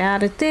get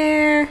out of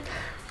there.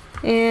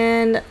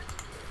 And...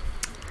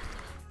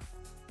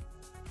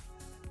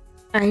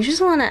 I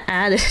just want to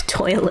add a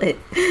toilet.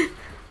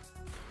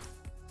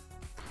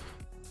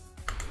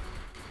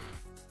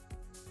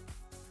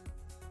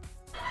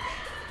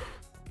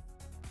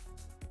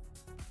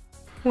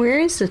 Where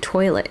is the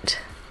toilet?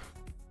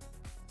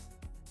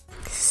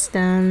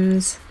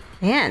 Systems.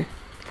 Man,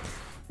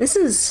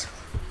 this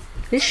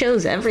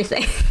shows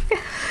everything.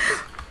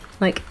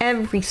 Like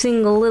every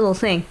single little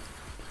thing.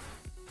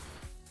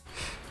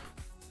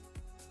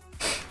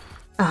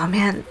 Oh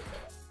man.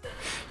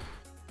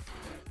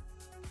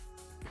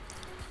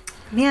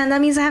 Man,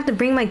 that means I have to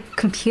bring my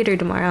computer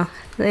tomorrow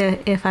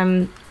if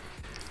I'm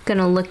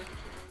gonna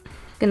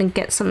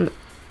get some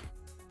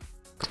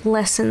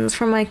lessons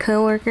from my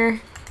coworker.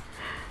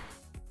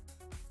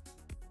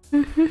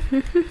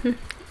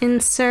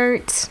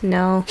 Insert.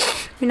 No,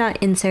 you're not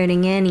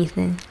inserting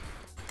anything.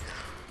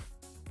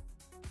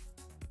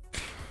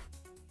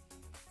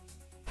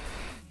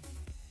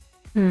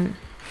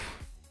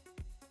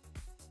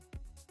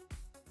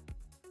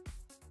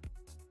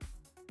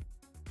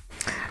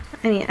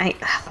 I mean,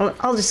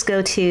 I'll just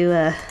go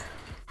to,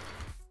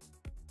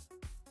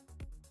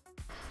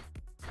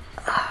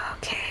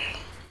 okay.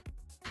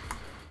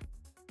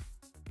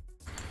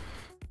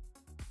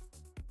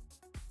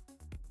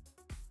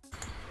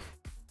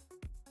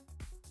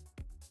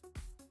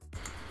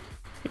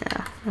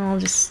 Yeah, I'll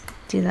just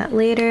do that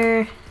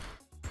later.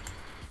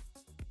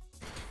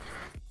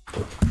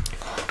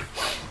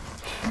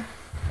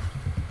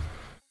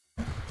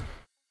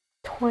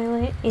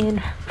 Toilet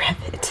in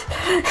Revit.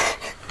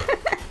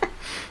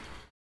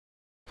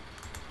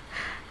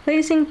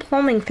 Placing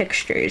plumbing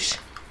fixtures.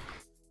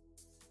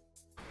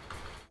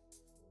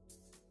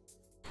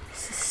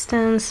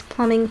 Systems,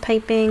 plumbing,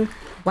 piping.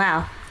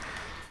 Wow.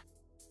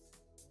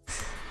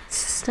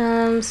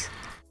 Systems.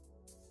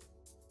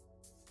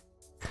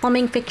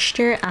 Plumbing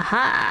fixture.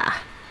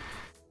 Aha!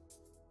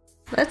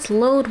 Let's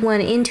load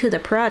one into the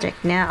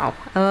project now.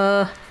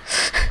 Oh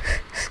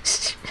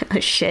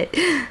shit.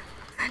 I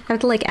have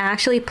to like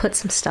actually put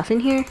some stuff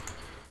in here.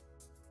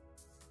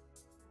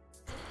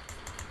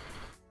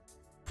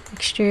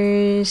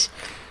 Fixtures.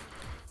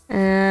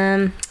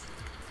 I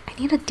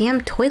need a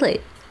damn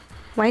toilet.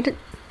 Why did...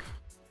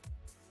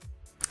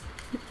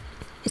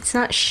 It's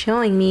not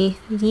showing me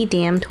the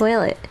damn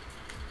toilet.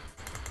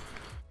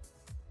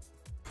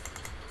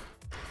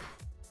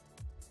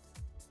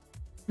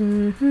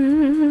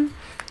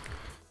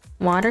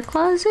 Water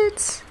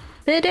closets?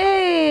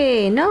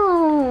 Bidet!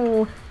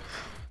 No!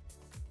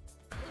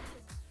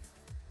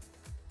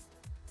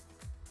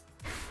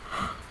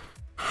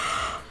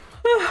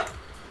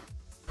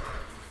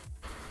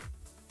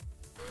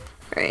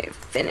 Alright,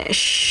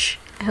 finish.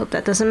 I hope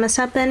that doesn't mess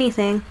up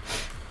anything.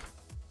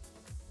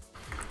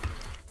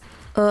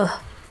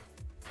 Ugh.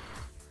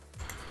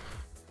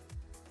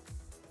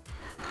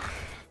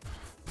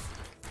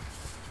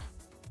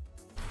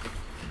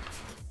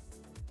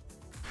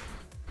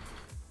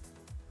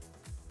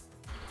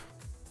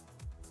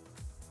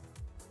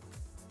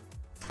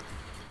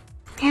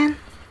 Man,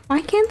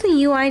 why can't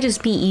the UI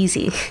just be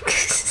easy?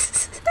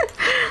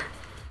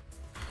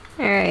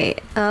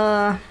 Alright,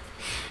 yeah,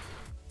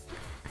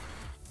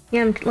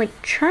 I'm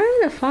like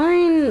trying to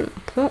find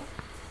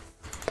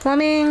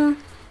plumbing,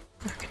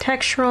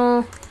 architectural,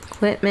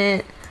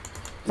 equipment,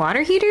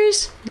 water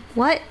heaters?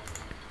 What?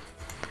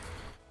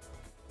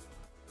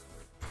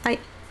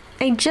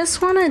 I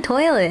just want a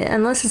toilet,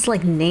 unless it's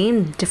like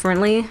named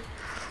differently.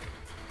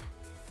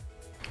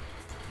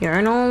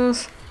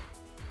 Urinals?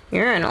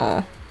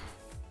 Urinal.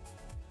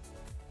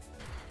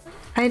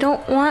 I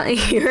don't want a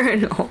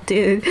urinal,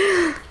 dude.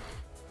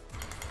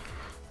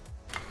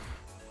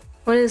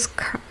 What is...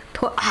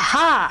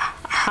 Aha!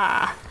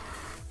 Aha!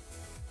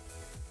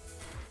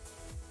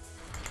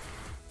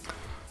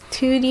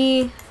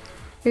 2D,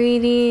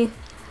 3D.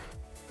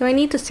 Do I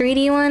need the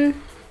 3D one?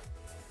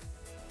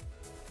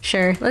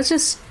 Sure, let's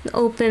just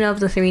open up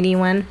the 3D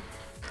one.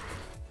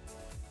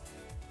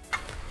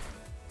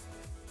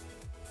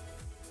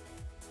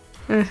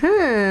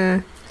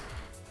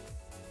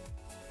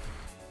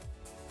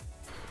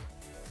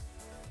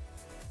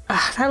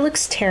 Ah, that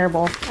looks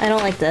terrible. I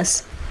don't like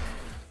this.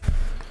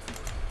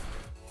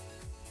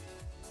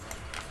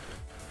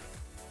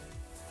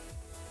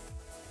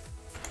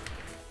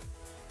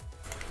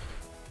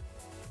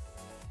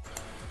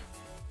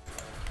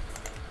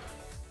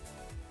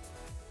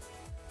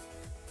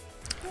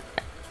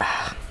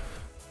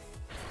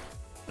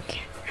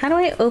 How do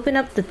I open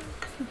up the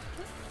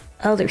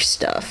other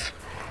stuff?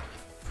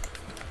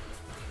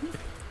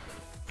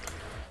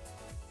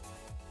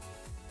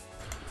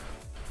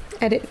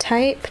 Edit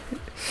type?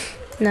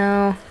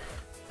 No.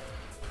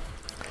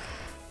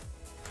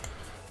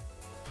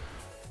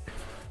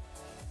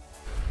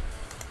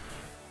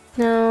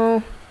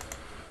 No.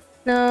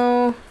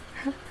 No.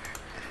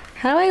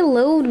 How do I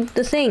load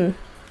the thing?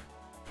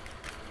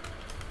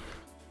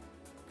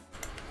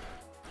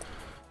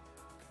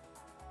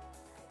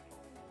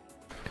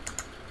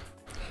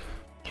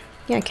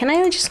 Yeah, can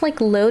I just like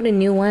load a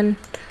new one?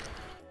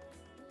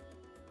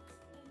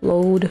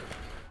 Load.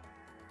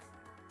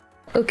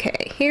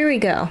 Okay, here we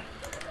go.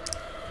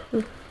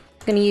 I'm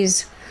gonna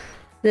use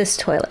this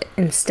toilet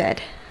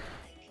instead.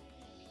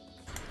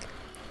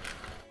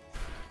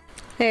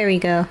 There we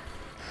go.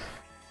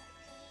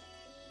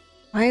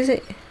 Why is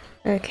it?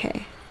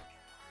 Okay.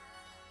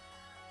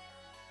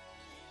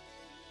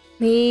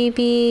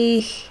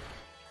 Maybe...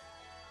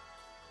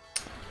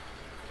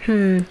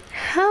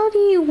 How do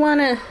you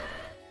wanna...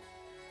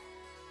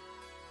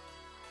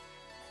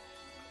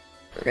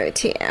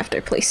 rotate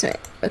after placement?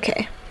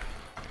 Okay.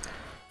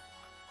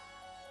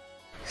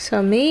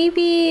 So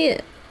maybe...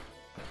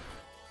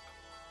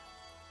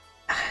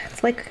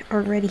 It's like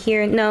already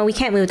here. No, we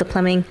can't move the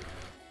plumbing.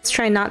 Let's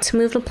try not to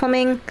move the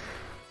plumbing.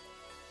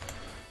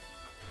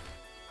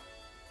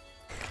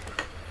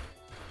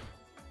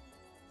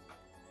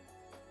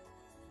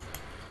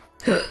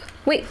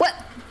 Wait, what?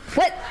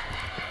 What?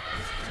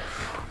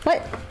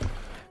 What?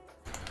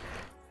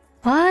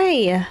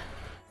 Why?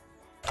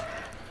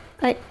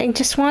 I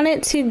just want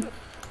it to...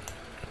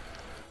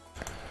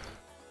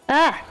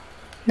 Ah!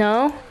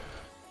 No?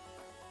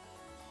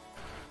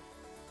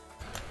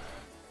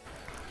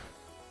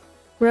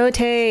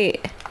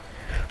 Rotate.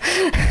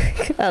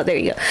 Oh, there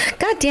you go.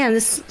 God damn,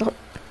 this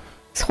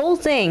whole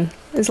thing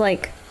is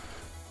like...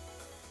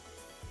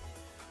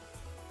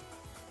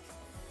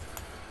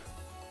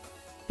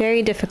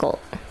 very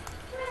difficult.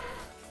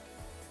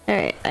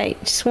 Alright, I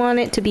just want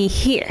it to be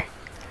here.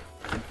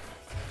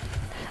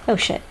 Oh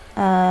shit.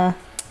 Not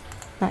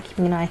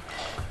keeping an eye.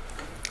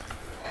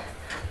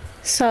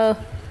 So,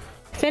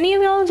 if any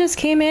of y'all just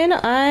came in,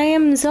 I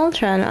am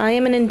Zeltron. I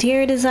am an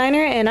interior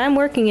designer and I'm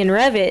working in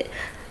Revit.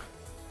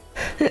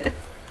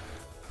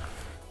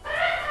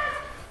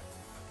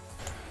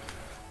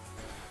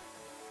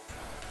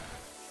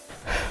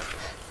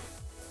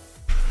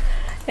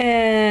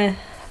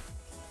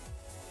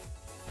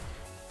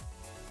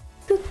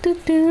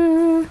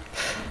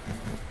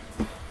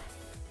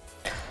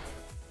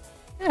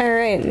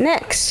 Alright,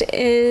 next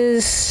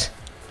is...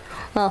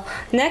 well,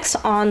 next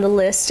on the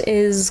list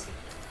is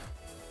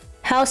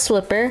House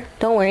Flipper.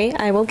 Don't worry,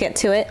 I will get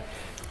to it.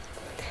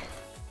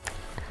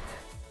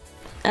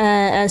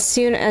 As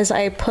soon as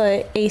I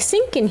put a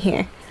sink in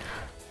here.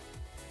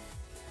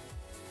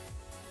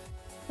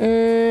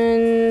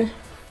 And...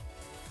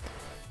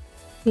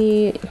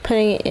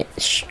 putting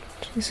it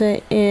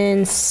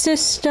in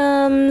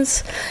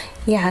systems.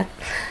 Yeah.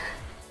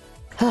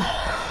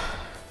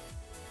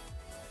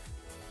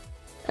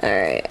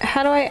 Alright,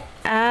 how do I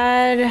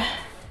add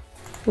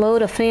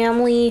load a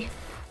family?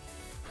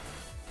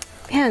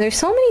 Yeah, there's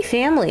so many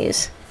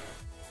families.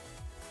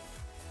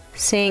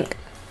 Sink.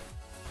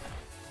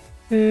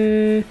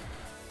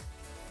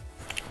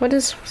 What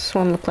does this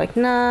one look like?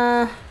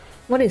 Nah.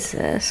 What is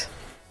this?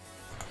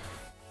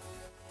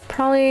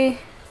 Probably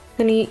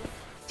gonna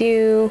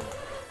do...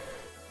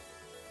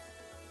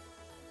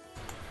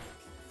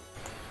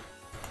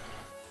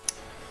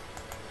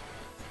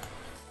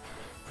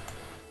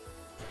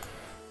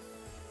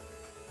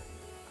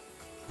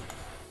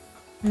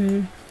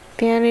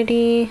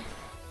 vanity.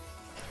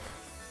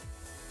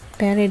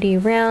 Vanity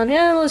round.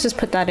 Yeah, let's just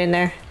put that in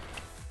there.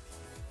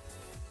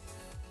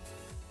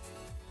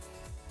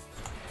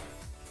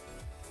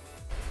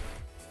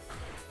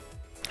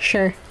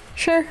 Sure.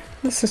 Sure.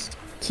 Let's just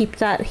keep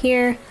that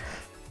here.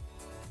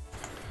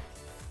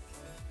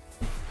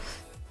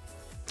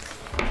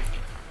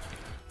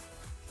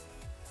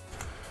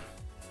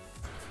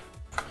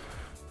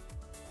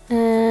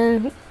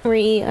 And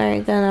we are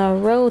gonna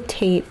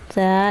rotate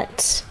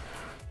that.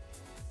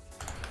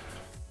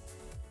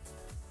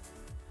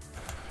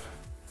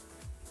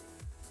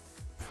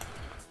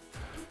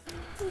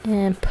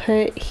 And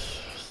put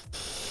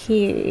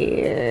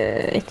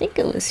here. I think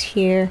it was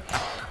here.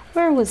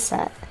 Where was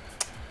that?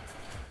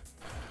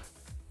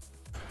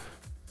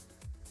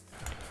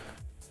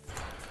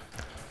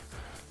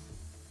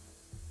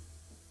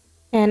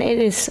 And it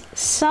is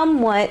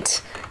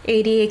somewhat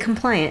ADA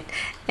compliant.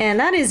 And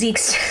that is the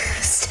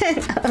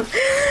extent of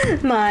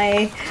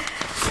my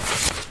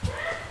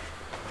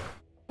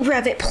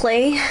Revit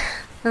play.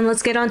 And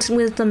let's get on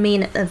with the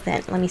main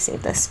event. Let me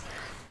save this.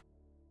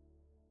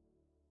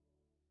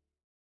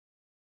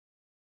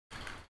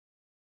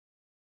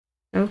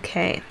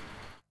 Okay.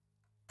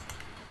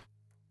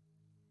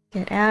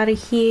 Get out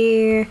of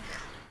here.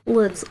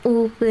 Let's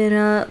open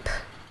up.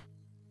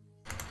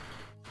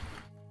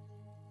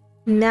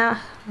 Now,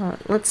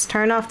 let's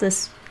turn off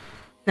this.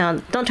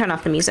 No, don't turn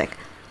off the music.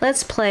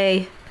 Let's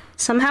play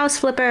some House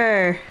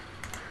Flipper.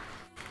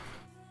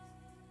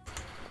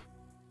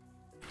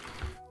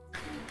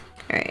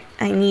 Alright,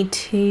 I need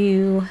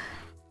to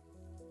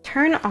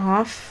turn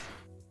off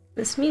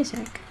this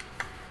music.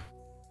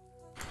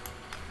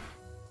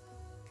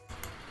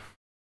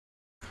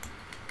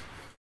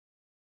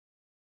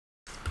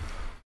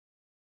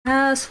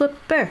 House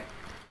Flipper!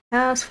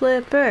 House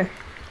Flipper!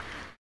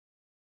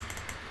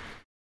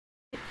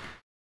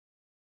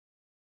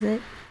 Is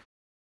it?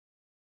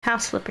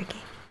 House Flipper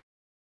game.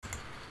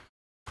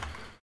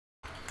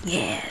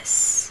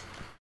 Yes.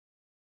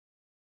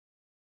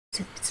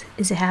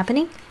 Is it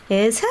happening?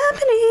 It's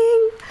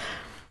happening!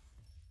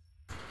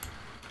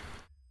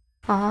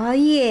 Aw,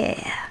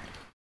 yeah.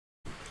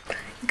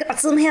 Got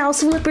some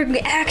house flipper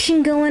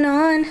action going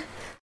on.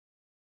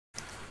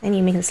 I need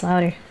to make this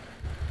louder.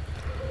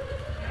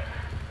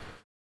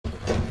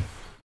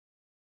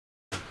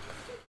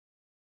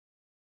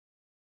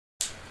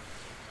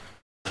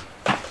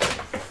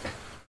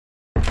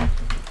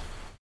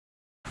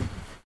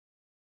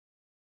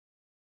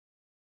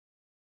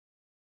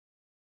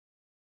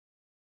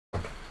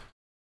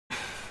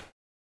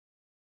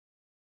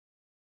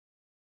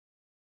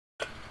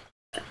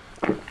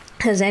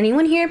 Has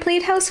anyone here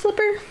played House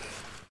Flipper?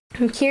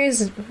 I'm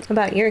curious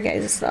about your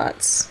guys'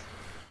 thoughts.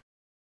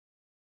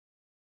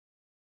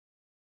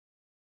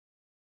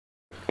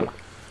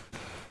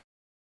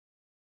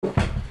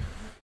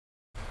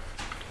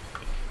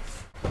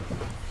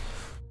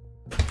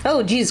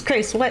 Oh, Jesus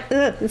Christ, what?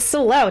 Ugh, it's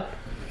so loud.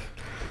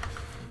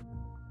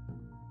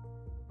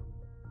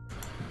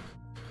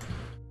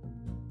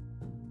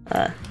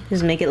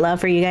 Just make it loud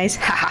for you guys.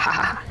 Ha ha ha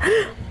ha.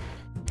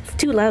 It's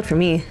too loud for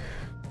me.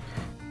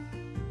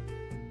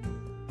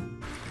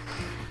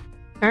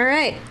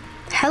 Alright.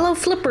 Hello,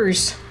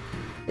 Flippers.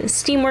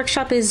 Steam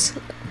Workshop is...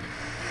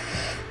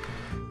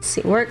 Let's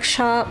see,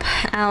 Workshop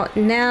out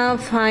now.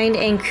 Find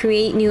and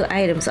create new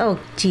items. Oh,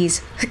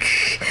 geez.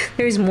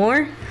 There's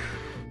more?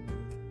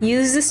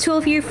 Use this tool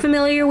if you're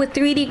familiar with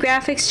 3D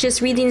graphics.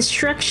 Just read the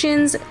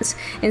instructions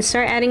and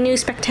start adding new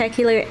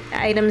spectacular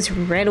items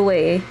right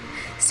away.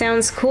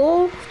 Sounds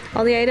cool?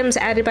 All the items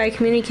added by a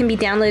community can be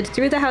downloaded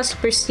through the House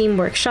Flipper Steam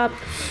Workshop.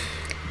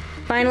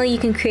 Finally, you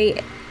can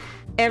create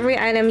every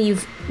item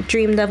you've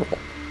dreamed of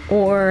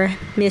or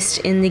missed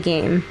in the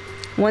game.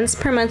 Once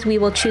per month, we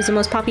will choose the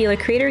most popular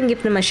creator and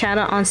give them a shout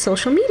out on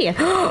social media.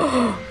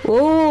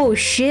 Oh,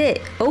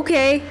 shit.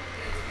 Okay.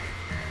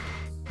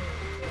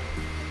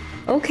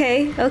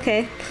 Okay,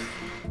 okay.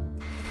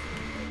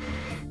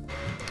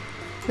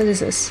 What is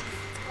this?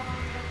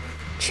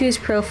 Choose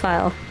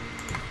profile.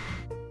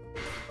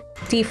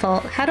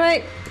 Default. How do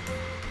I...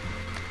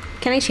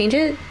 Can I change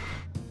it?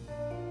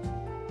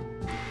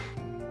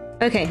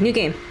 Okay, new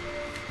game.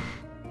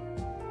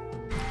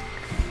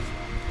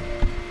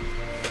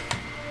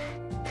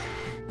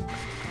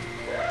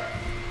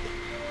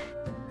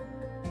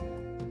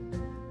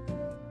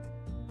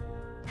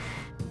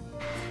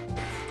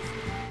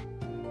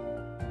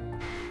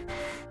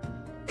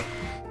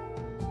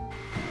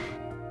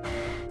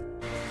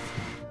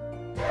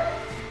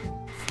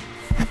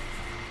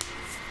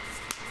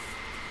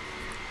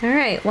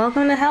 Alright,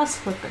 welcome to House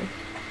Flipper.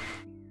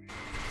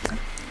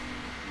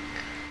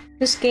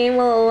 This game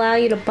will allow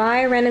you to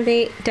buy,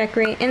 renovate,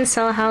 decorate, and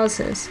sell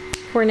houses.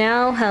 For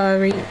now,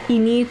 however, you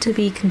need to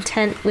be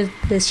content with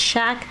this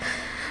shack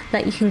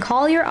that you can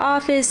call your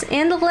office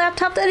and the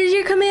laptop that is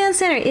your command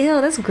center.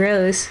 Ew, that's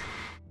gross.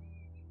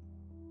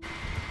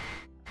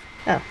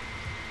 Oh.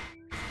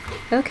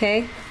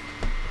 Okay.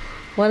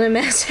 What a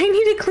mess. I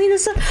need to clean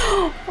this up.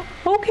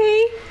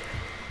 Okay.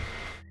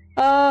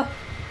 Oh,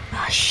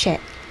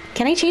 shit.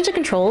 Can I change the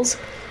controls?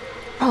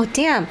 Oh,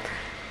 damn.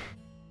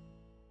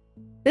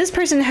 This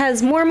person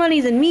has more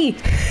money than me.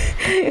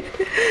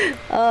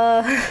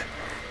 What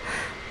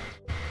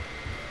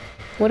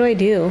do I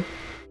do?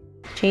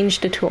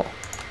 Change the tool.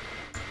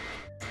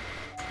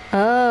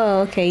 Oh,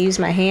 okay. Use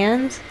my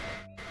hands.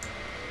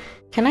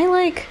 Can I,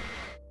 like...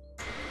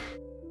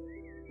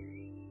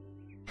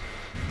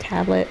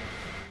 Tablet.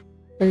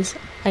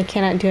 I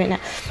cannot do it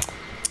now.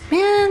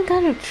 Man,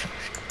 gotta...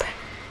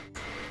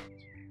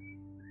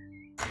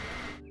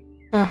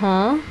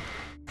 Uh-huh.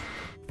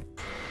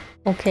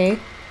 Okay.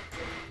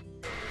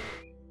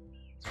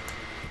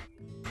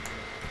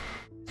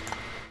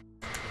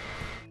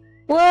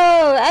 Whoa!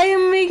 I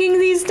am making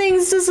these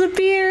things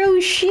disappear!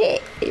 Oh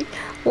shit!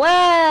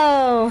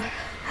 Wow!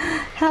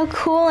 How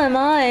cool am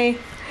I?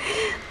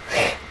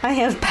 I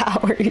have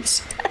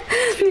powers.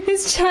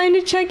 It's trying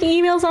to check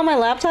emails on my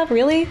laptop,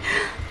 really?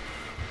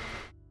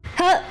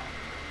 Huh?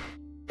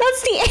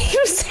 That's the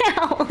aim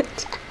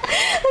sound!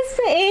 That's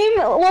the aim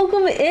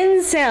welcome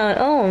in sound.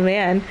 Oh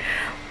man.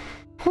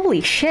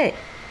 Holy shit.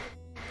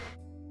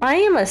 I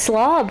am a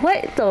slob.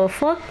 What the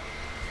fuck?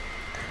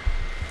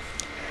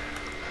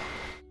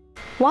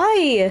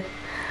 Why?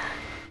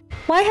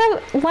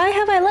 Why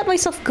have I let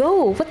myself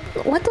go?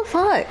 What the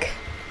fuck?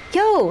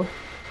 Yo.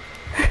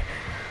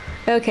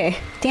 Okay,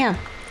 damn.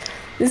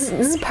 This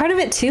is part of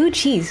it too?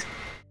 Jeez.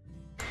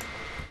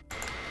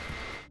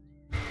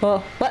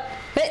 Oh, what?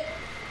 Hey.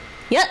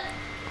 Yep.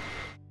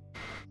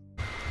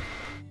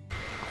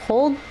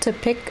 Hold to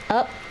pick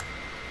up.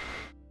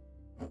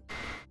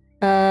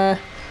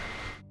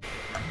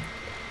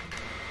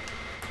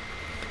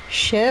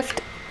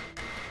 Shift.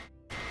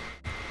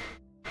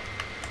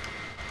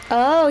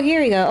 Oh,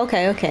 here we go.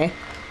 Okay, okay.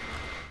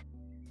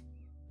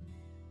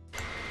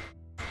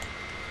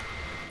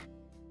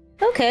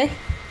 Okay.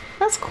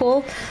 That's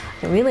cool.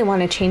 I really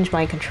want to change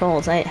my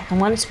controls. I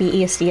want it to be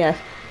ESDF.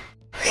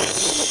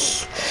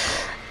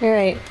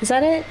 Alright, is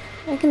that it?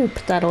 I can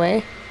put that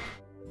away.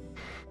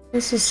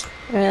 This is,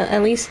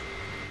 at least...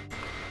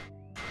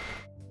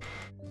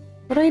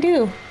 What do I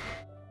do?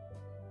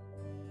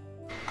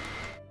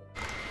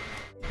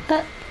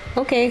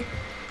 Okay.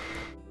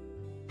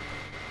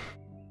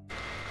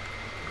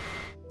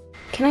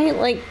 Can I,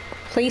 like,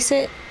 place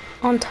it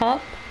on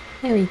top?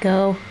 There we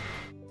go.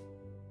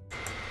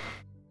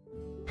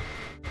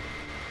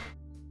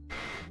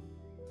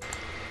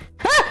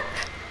 Ah!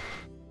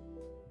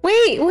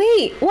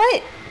 Wait,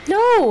 what?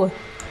 No!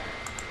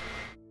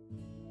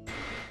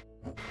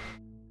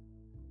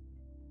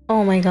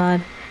 Oh my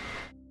god.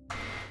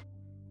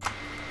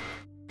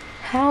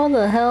 How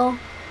the hell?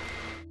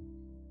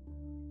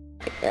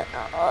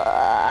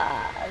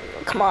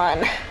 Come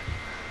on.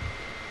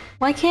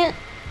 Why can't...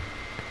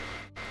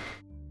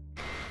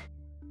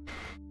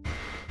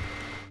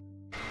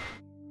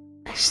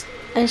 I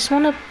just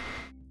want to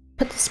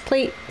put this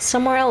plate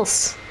somewhere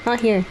else. Not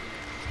here.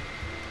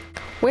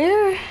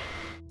 Where?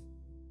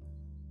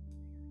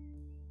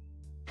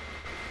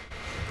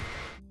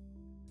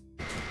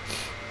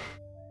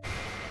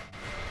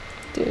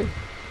 Dude.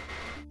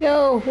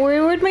 Yo,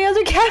 where'd my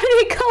other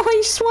cabinet go? I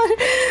just want...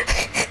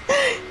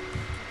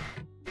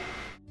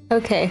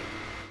 Okay.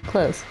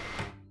 Close.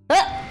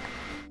 Ah!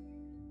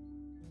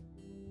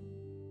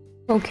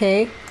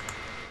 Okay.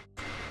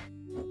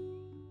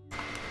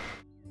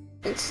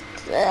 It's...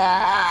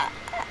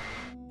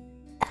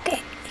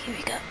 Okay, here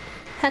we go.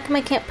 How come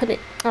I can't put it...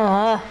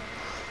 Ah.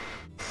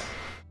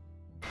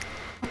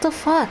 What the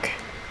fuck?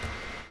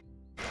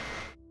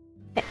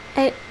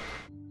 I...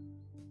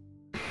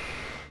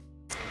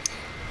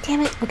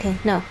 Damn it. Okay,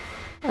 no.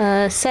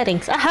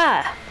 Settings.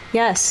 Aha!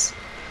 Yes.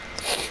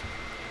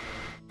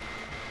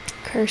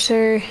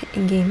 Cursor,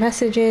 in-game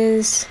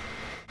messages.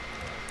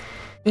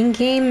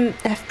 In-game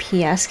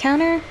FPS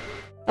counter?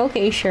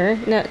 Okay, sure.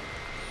 No.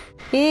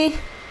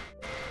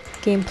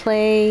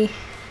 Gameplay.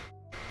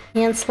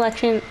 Hand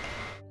selection.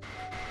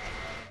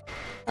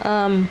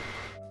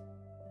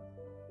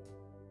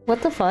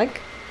 What the fuck?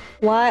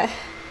 Why?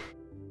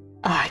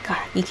 Oh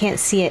god, you can't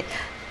see it.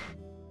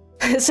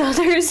 So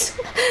there's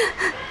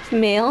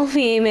male,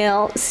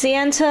 female,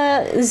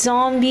 Santa,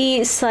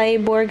 zombie,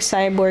 cyborg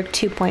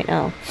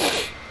 2.0.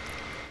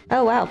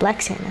 Oh wow,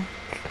 Black Santa.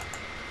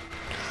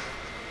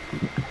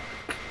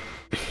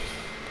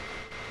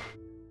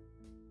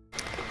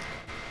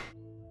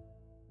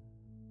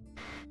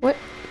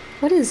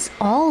 What is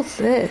all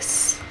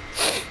this?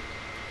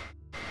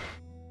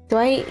 Do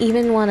I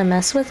even want to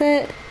mess with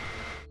it?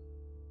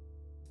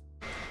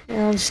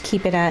 I'll just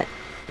keep it at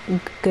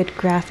good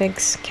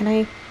graphics.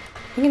 I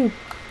can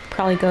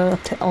probably go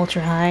up to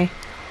ultra high.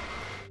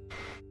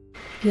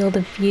 Field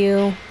of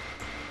view.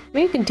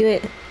 Maybe you can do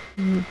it,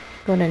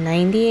 go to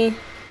 90.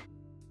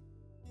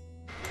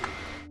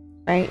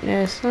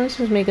 Brightness. Let's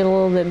just make it a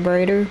little bit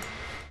brighter.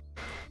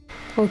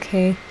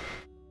 Okay.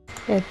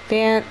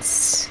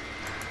 Advanced.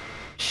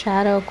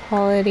 Shadow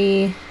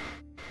quality.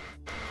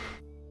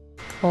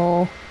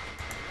 Full.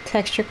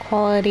 Texture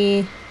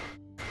quality.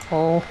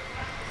 Full.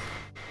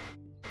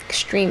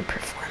 Extreme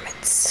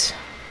performance.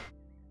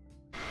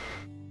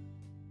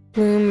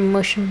 Bloom,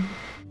 motion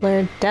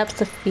blur,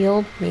 depth of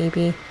field,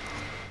 maybe.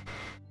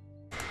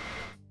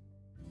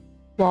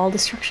 Wall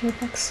destruction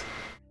effects.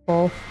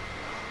 Full.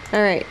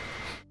 Alright.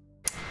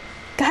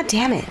 God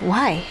damn it,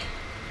 why?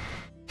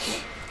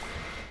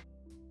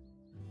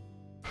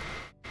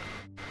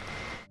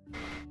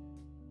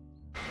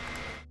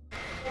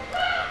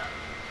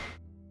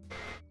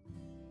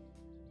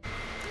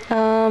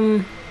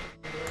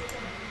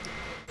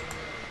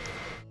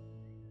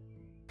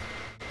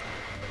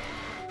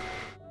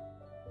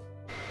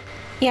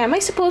 Yeah, am I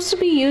supposed to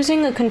be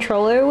using a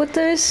controller with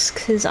this?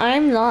 Because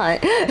I'm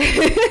not.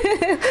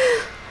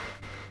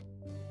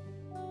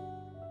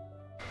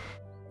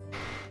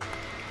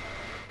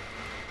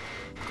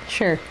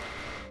 Sure.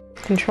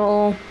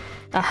 Control.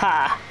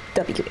 Aha!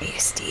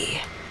 WASD.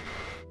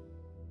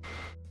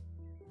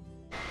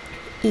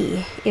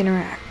 E.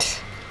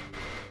 Interact.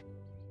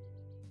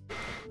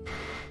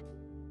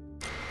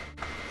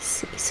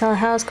 C. Sell a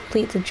house,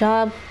 complete the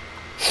job.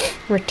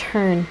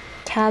 Return.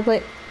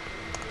 Tablet.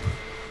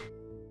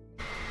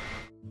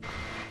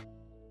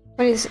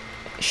 What is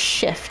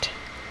shift?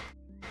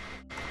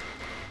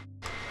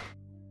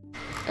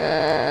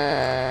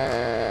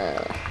 Yeah,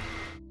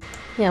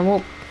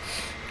 well,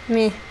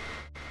 me.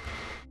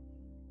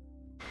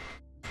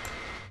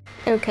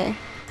 Okay.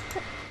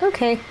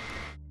 Okay.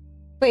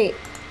 Wait.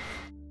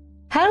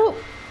 How?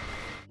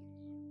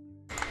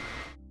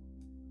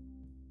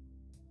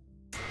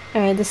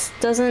 Alright, this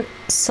doesn't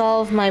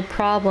solve my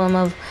problem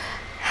of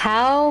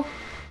how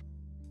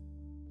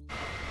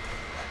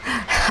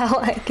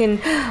I can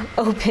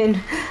open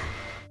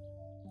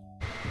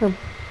or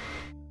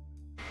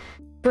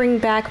bring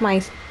back my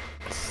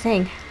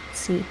thing. Let's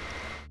see.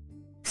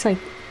 It's like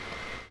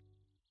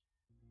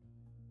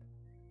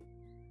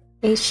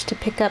H to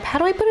pick up. How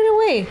do I put it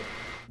away?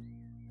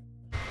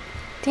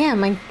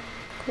 Damn,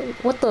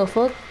 what the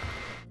fuck?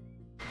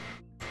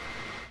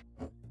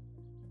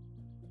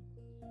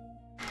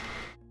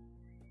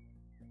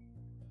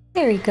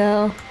 There we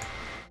go.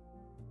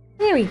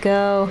 There we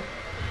go.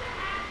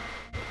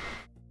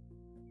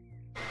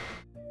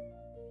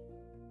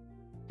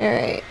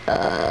 Alright,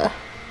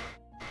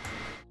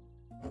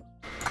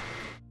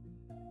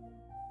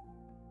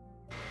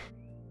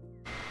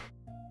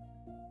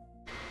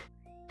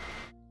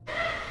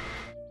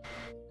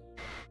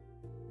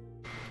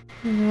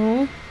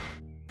 no.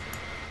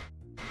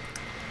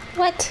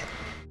 What?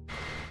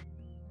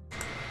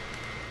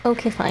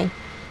 Okay, fine.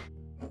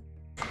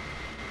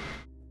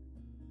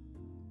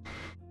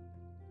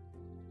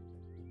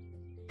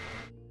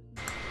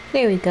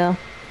 There we go.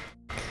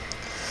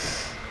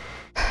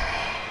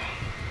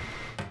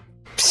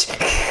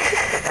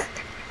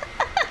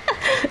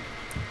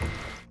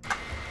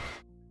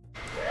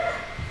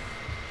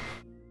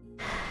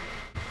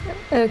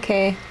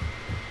 Okay.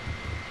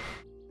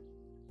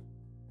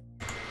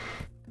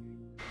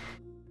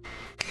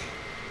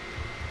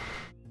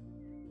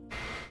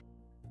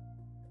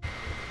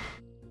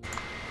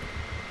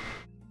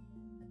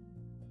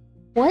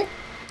 What?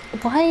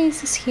 Why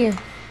is this here?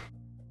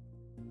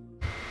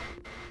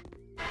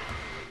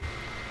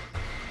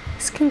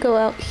 This can go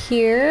out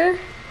here.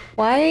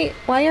 Why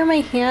are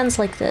my hands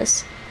like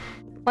this?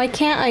 Why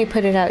can't I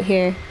put it out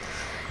here?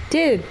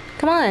 Dude,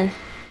 come on.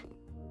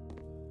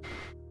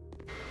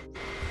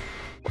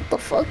 What the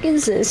fuck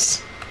is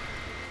this?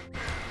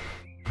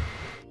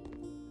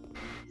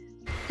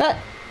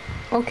 Ah!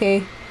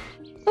 Okay.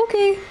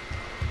 Okay.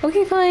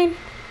 Okay, fine.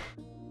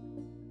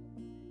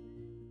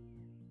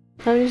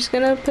 I'm just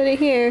gonna put it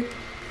here.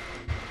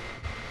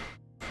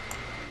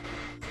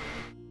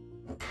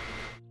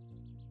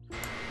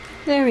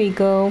 There we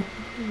go.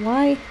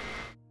 Why?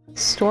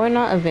 Store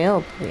not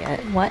available yet.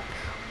 What?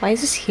 Why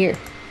is this here?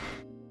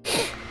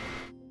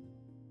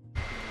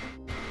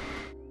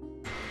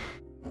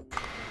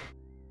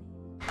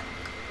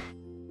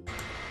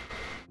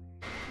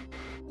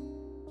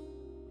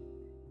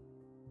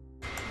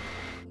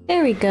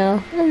 There we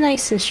go. A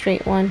nice and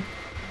straight one.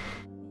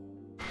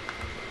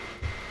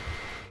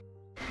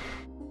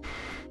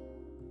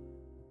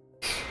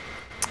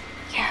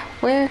 Yeah,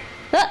 where?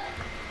 Ah!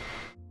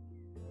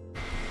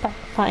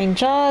 Find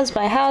jobs,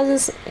 buy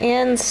houses,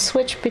 and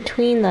switch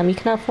between them. You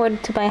cannot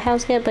afford to buy a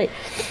house yet, but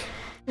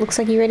looks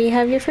like you already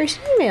have your first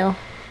email.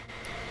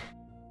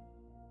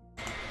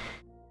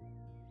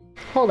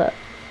 Hold up.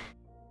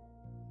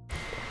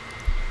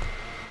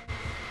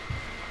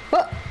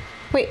 Oh!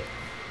 Wait.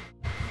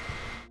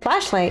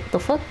 Flashlight? The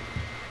fuck?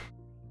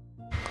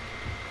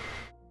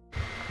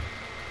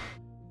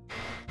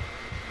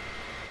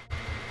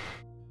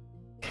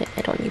 Okay,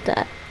 I don't need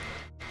that.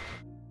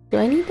 Do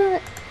I need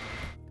that?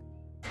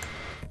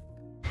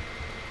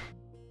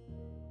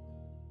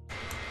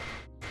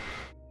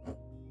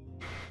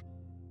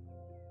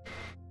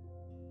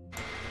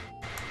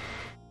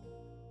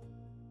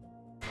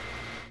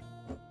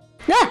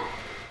 Ah!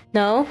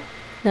 No.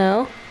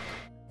 No.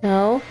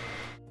 No.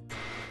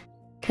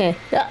 Okay.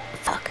 Ah,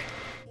 fuck.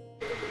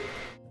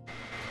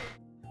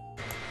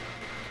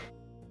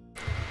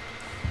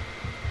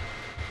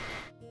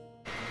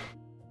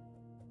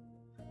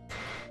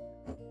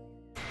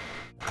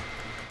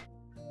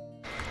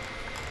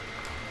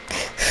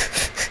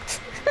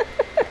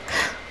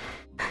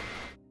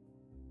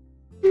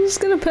 I'm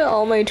just gonna put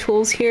all my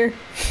tools here.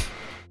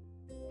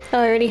 Oh,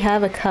 I already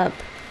have a cup.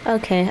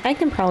 Okay, I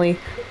can probably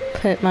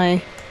put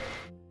my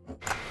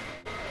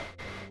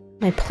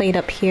plate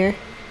up here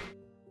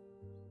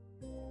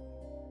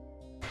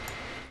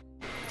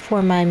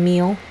for my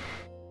meal.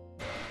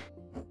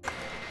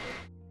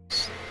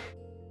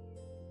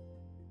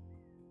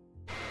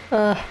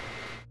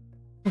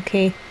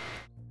 Okay.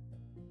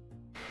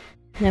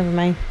 Never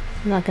mind.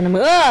 I'm not gonna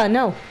move. Ah,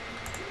 no!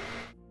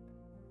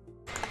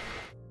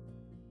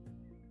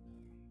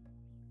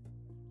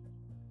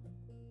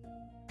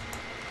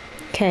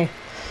 Okay.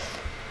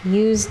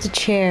 Use the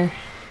chair.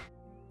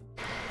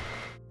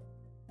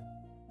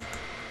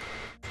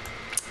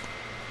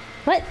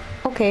 What?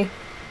 Okay.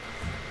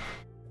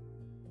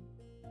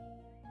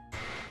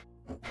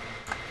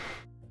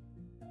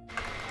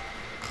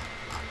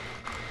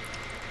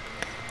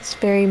 It's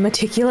very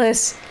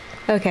meticulous.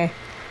 Okay.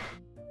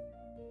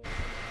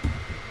 Do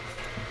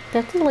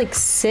I have to, like,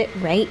 sit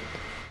right?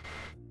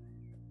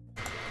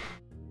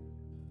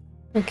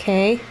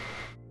 Okay.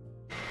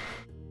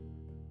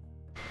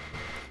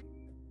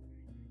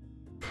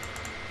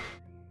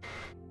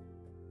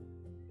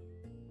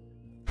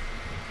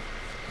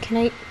 Can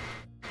I...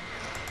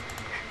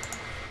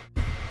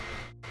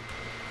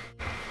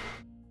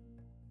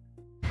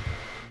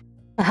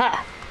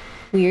 Aha!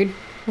 Weird.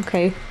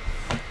 Okay.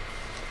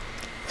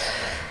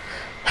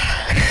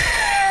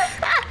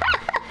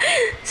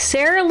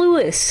 Sarah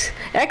Lewis.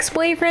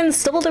 Ex-boyfriend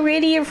stole the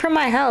radio from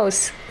my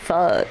house.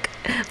 Fuck.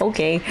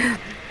 Okay.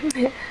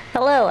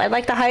 Hello, I'd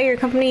like to hire your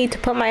company to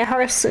put my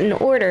house in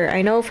order.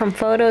 I know from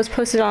photos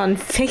posted on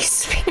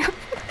Facebook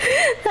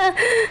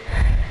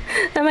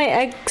that my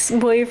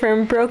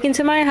ex-boyfriend broke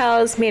into my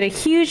house, made a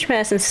huge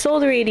mess, and stole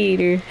the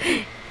radiator.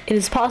 It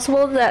is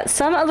possible that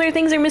some other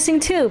things are missing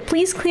too.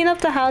 Please clean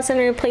up the house and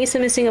replace the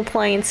missing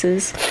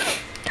appliances.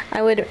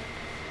 I would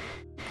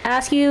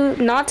ask you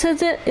not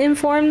to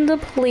inform the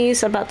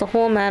police about the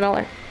whole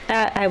matter.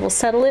 I will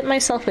settle it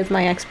myself with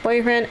my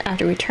ex-boyfriend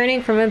after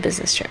returning from a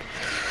business trip.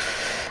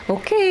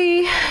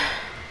 Okay.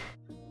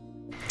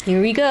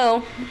 Here we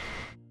go.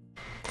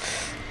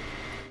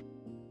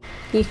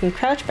 You can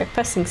crouch by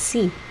pressing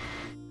C.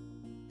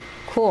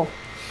 Cool.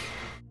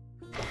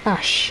 Ah,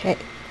 shit.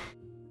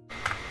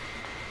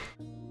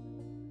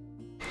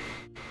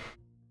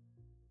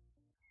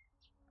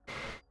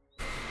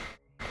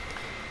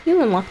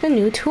 You unlocked a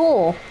new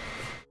tool.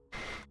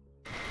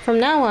 From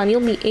now on,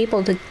 you'll be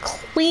able to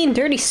clean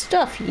dirty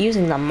stuff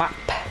using the mop.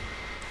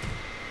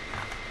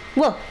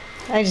 Whoa!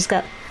 I just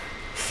got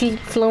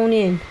flown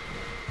in.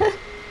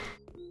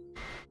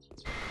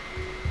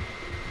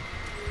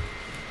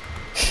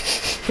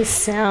 The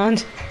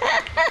sound.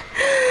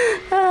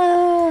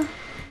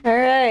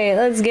 Alright,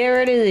 let's get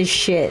rid of this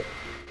shit.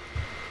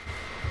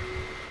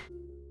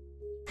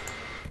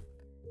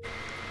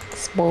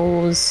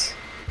 Dispose.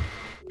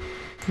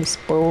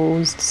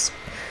 Disposed.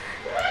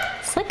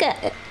 It's like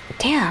a...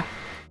 Damn.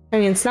 I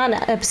mean, it's not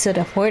an episode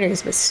of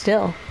Hoarders, but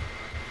still.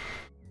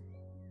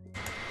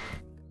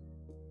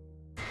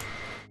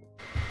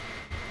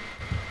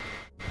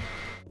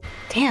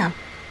 Damn.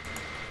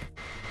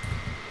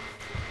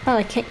 Oh,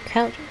 I can't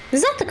crouch.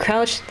 Is that the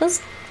crouch?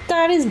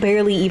 That is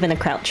barely even a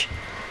crouch.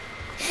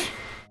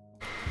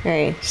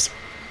 Alright, just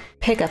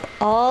pick up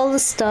all the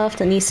stuff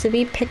that needs to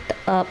be picked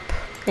up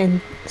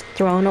and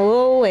thrown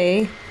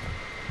away.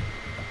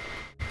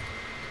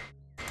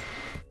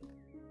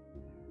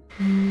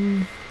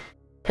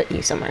 Put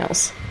you somewhere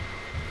else.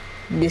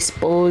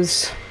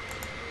 Dispose.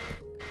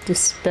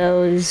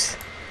 Dispose.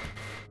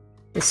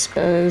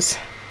 Dispose.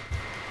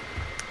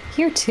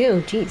 Here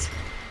too, jeez.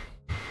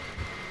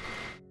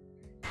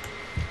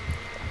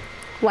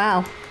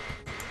 Wow.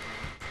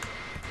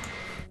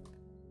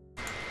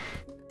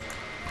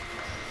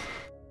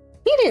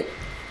 You didn't.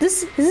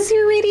 Is this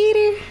your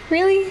radiator?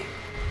 Really?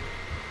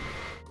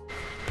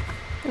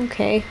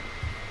 Okay.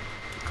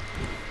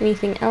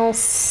 Anything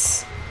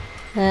else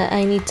that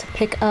I need to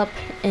pick up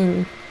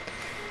and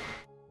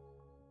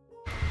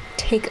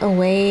take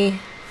away?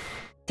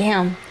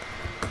 Damn.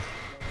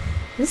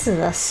 This is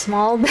a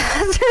small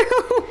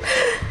bathroom.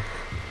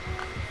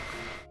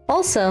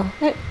 Also,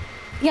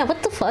 yeah,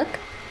 what the fuck?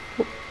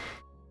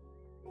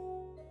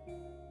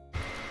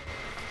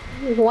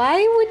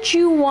 Why would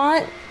you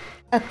want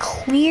a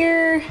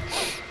clear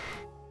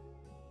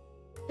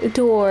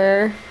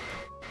door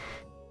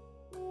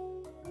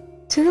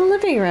to the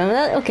living room?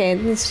 Okay,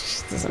 this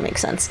just doesn't make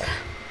sense.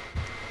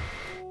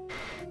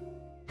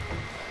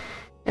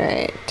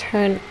 Alright,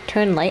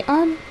 turn light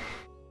on?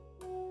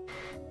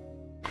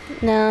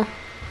 No.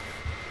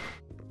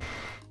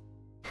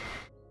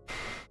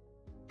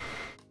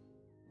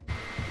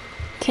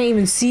 Can't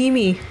even see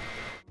me.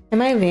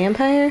 Am I a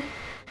vampire?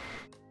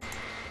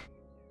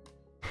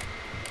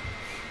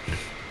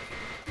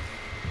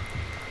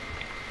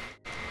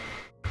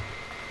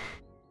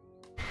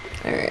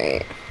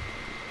 Alright.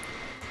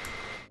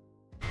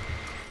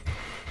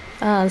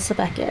 Oh, it's the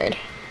backyard.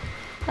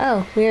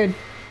 Oh, weird.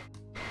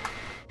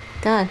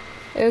 God.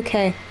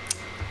 Okay.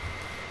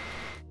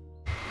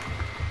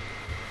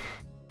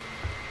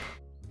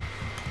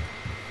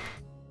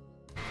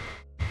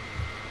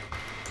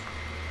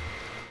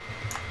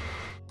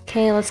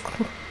 Okay, let's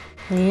clean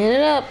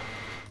it up.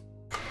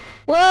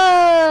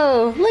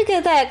 Whoa! Look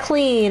at that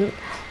clean!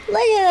 Look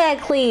at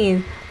that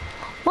clean!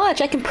 Watch,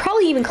 I can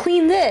probably even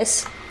clean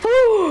this.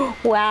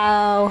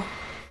 Wow.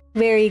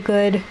 Very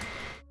good.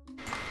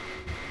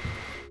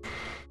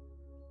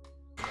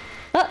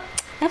 Oh,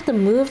 I have to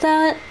move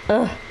that?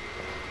 Ugh.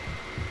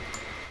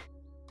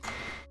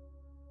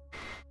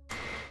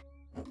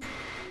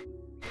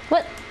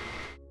 What?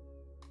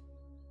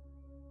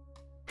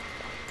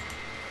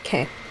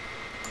 Okay.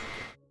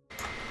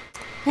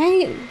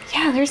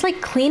 Yeah, there's like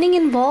cleaning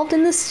involved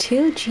in this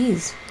too?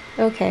 Jeez.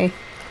 Okay.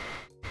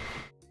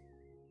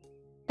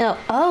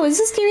 Oh, is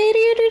this the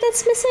radiator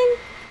that's missing?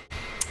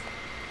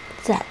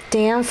 That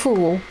damn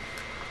fool.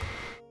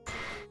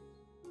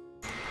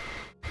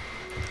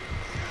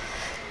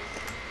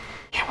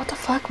 Yeah, what the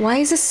fuck? Why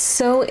is this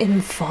so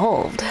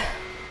involved?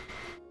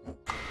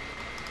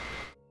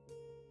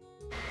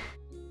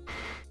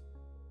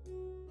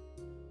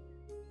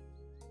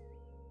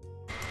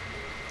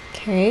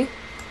 Okay.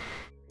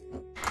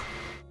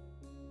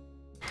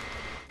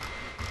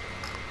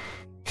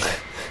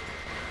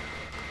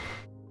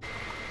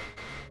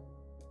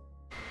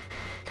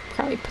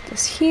 Probably put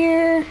this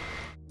here.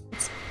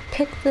 Let's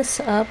pick this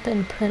up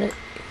and put it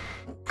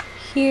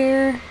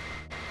here.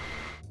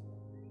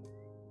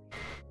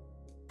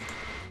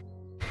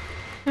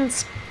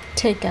 Let's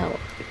take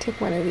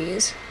one of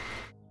these.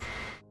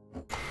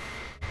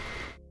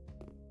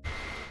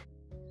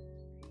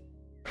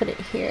 Put it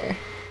here.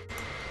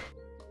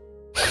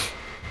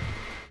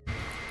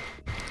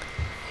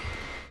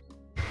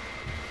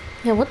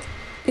 Yeah, what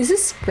is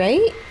this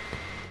right?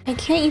 I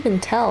can't even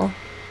tell.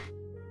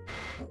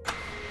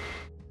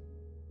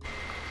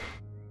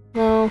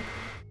 No.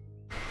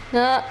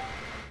 No.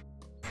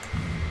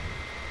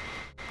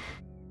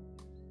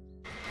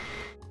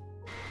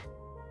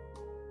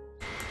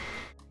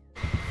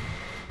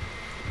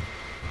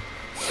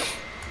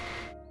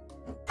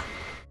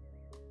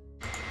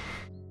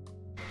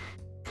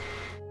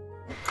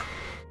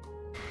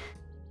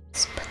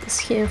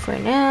 here for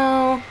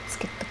now. Let's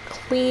get the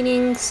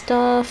cleaning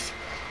stuff.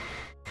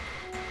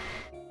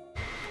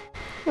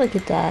 Look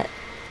at that.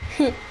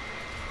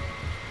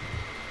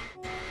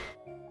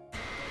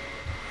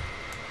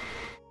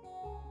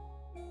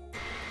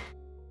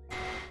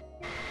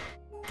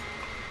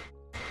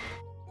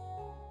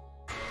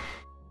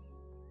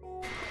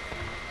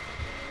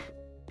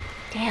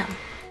 Damn.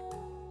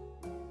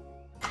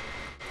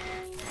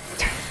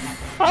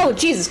 Oh,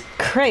 Jesus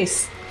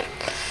Christ.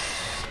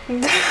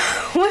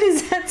 What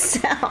is that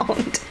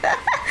sound?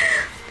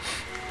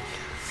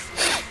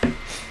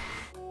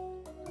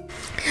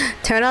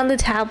 Turn on the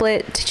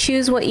tablet to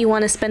choose what you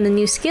want to spend the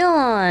new skill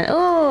on.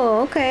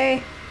 Oh,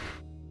 okay.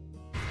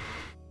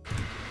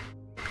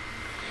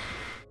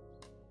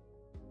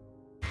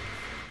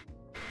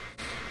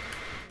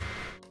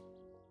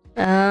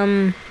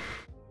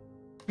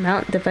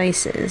 Mount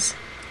devices.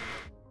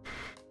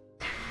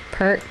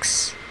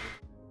 Perks.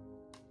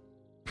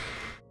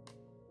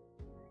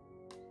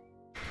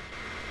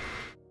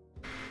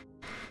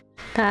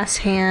 Fast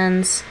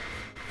hands.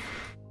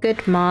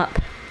 Good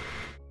mop.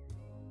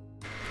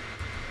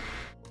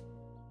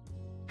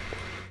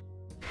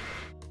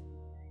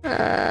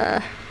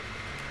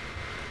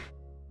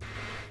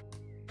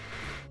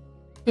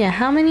 Yeah,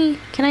 how many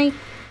can I?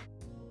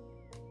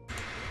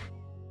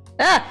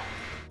 Ah!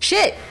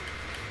 Shit!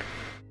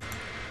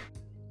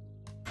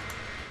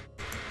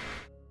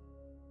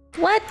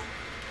 What?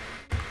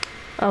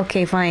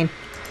 Okay, fine.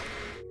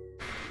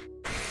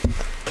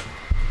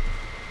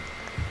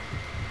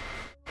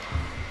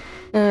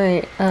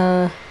 Alright,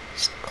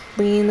 just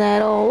clean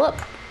that all up.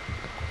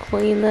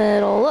 Clean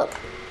that all up.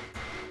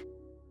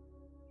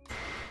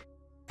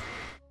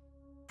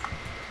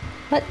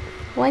 What?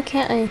 Why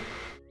can't I?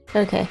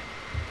 Okay.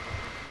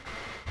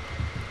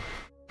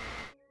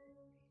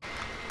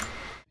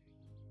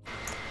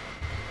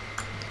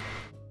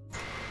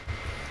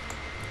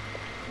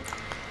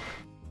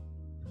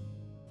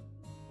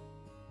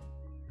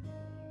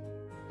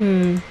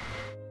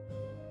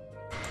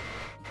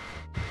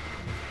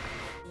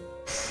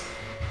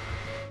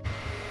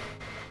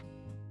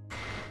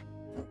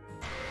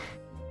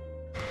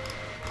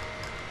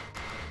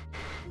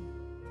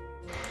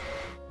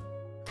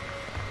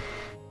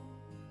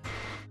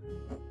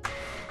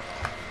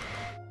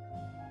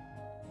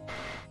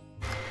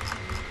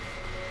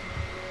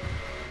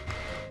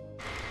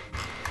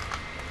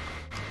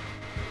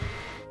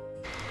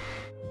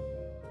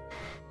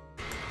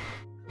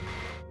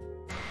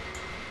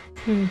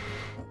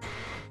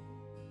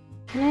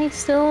 Can I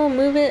still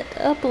move it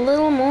up a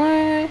little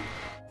more?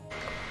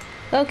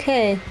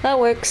 Okay, that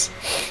works.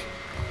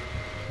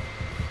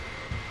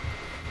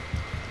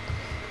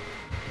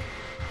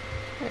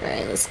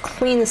 Alright, let's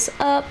clean this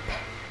up.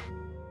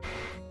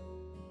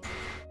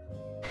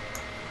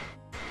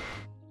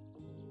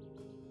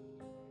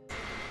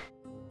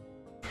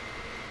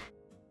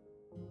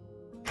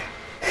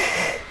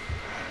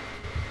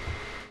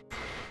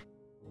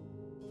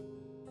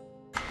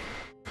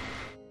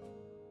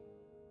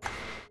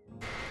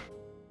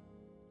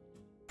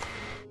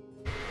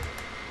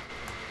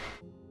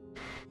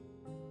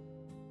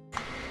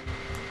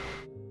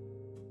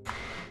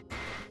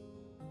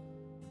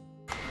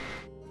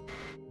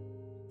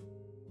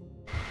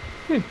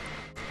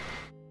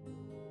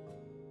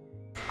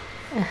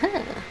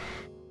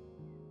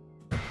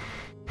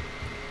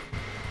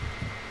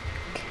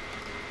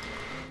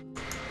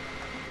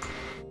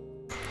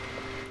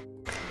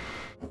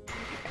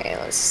 Okay,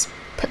 let's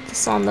put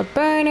this on the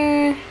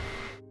burner.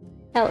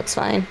 That looks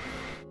fine.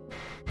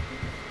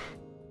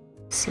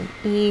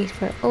 C-E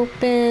for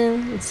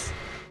open.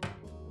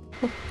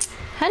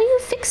 How do you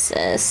fix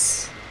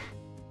this?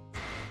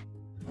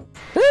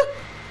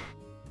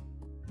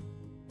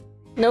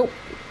 Nope.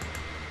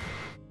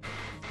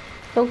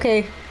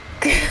 Okay.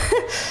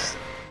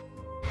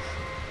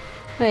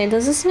 Wait,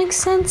 does this make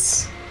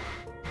sense?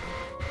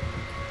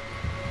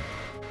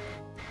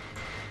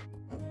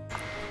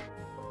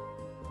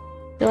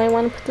 Do I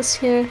want to put this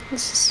here?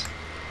 This is...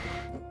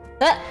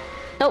 Ah!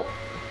 Nope.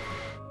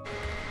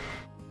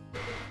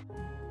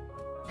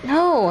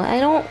 No, I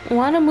don't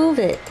want to move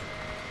it.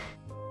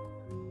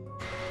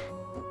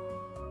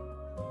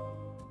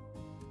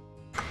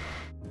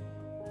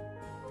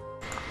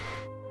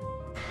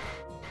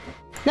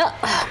 No!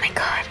 Oh my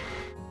god.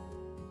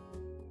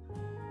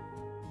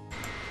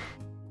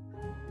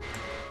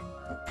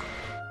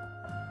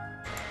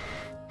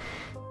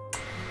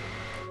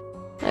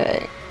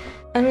 Alright.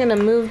 I'm gonna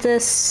move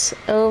this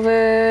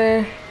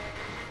over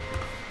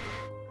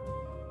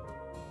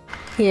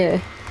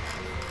here.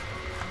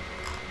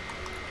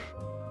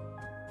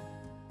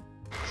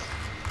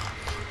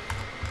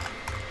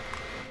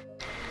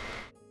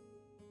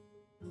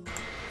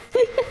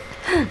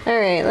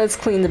 Alright, let's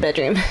clean the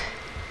bedroom.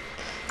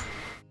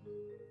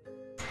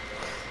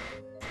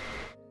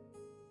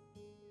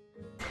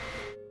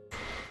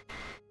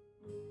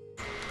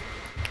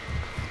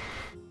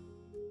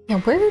 Yeah,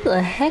 where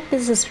the heck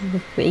is this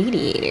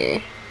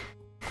radiator?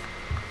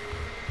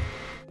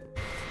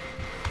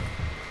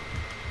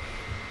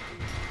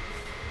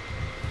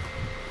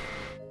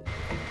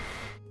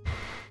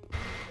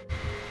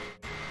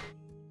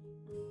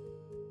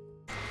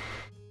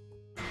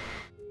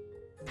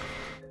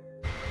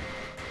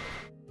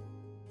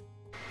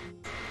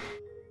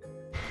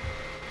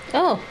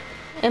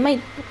 Am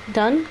I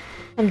done?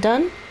 I'm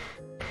done?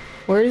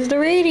 Where's the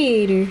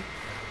radiator?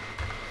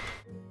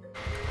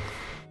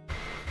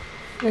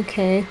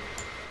 Okay.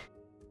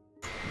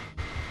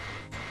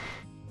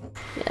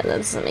 Yeah, that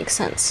doesn't make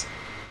sense.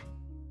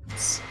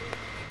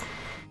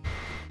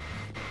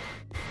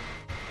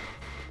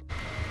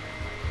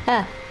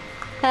 Ah.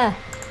 Ah.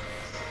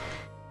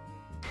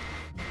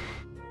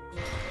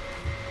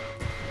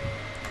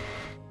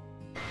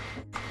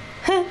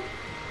 Huh.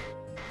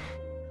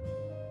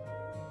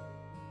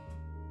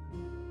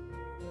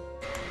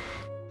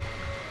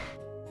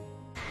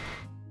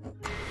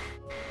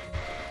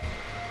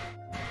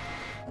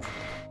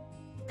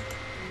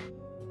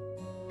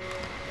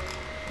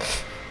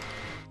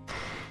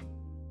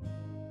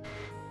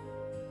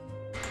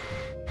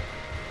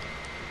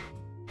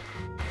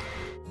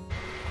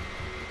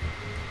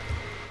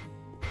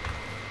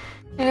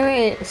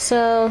 Alright,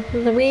 so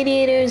the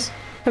radiators.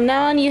 From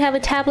now on, you have a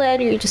tablet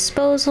at your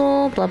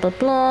disposal. Blah blah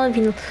blah.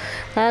 It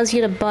allows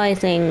you to buy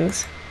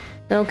things.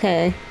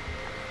 Okay.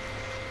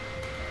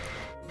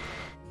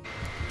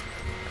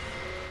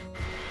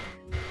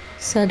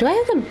 So, do I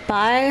have to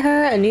buy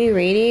her a new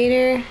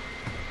radiator?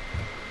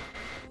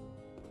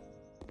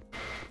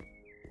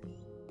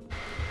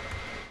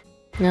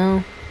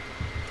 No.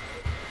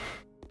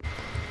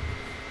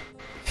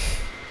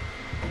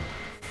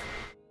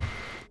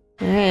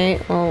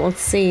 Alright, well, let's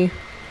see.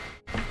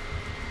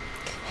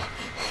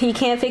 You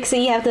can't fix it,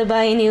 you have to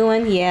buy a new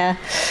one? Yeah.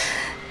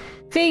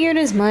 Figured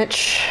as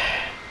much.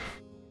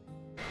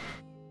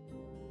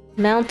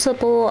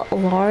 Mountable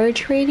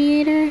large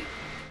radiator?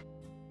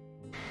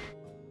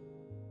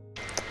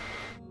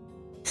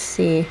 Let's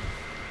see.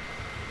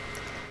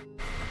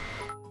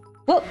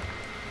 Whoa!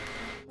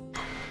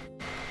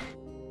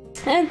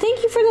 And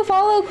thank you for the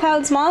follow,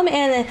 Clouds Mom,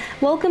 and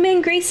welcome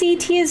in Gracie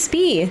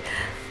TSB.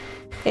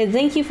 And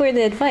thank you for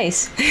the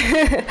advice.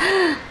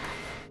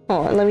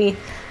 Hold on, let me...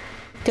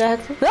 Do I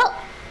have to... No!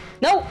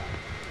 No!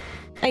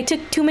 I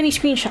took too many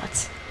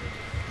screenshots.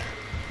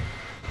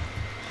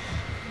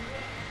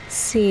 Let's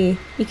see.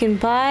 You can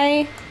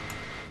buy...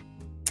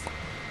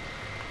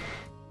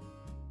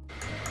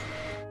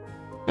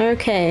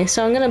 Okay,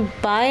 so I'm gonna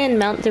buy and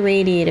mount the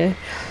radiator.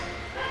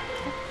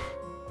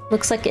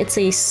 Looks like it's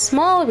a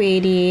small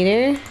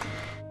radiator.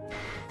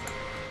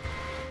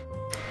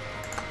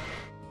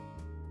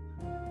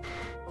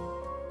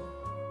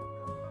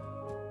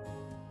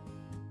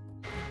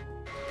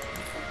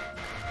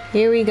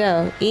 Here we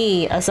go.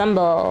 E,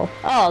 assemble.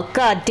 Oh,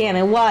 god damn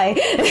it, why?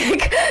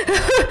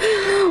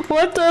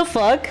 What the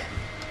fuck?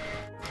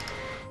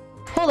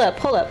 Hold up,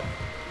 hold up.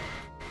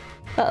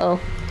 Uh-oh.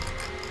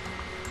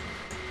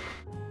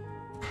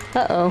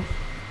 Uh-oh.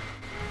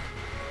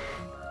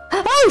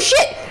 Oh,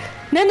 shit!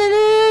 No, no, no, no,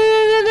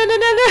 no, no, no,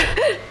 no,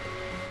 no!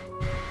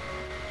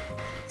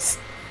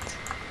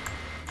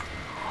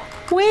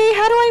 Wait,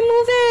 how do I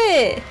move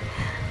it?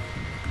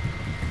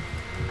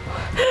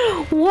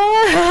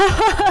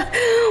 What?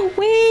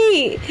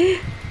 Wait.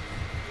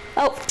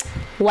 Oh,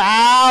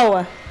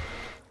 wow.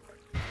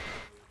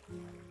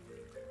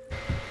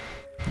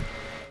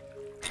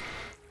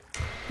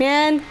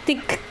 Man, they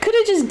could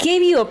have just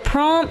gave you a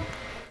prompt.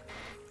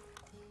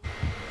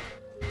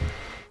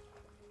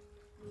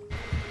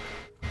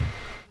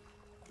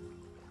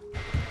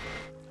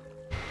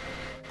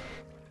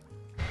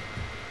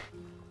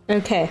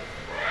 Okay.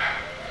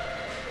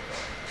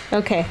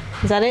 Okay,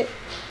 is that it?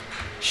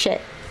 Shit.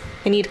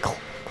 I need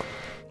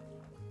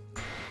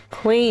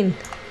clean.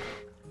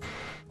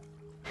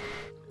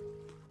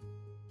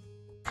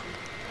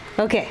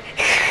 Okay.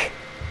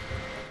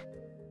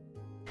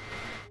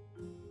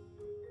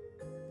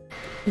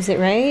 Is it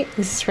right?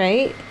 Is this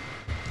right?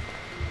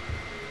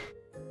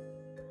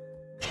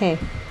 Okay.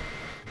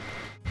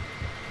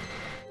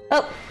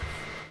 Oh!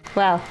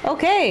 Wow.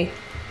 Okay!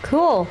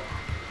 Cool.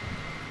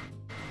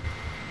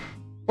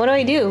 What do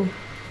I do?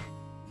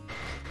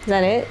 Is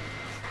that it?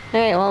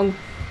 Alright, well,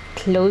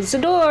 close the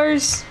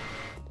doors.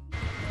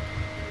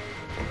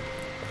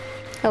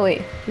 Oh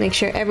wait, make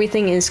sure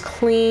everything is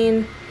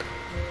clean.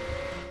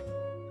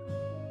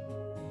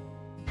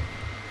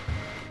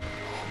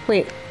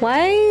 Wait,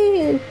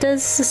 why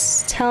does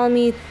this tell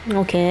me...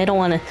 Okay, I don't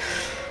want to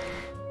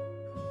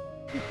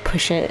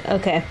push it.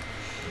 Okay.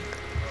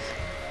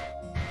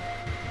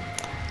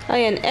 Oh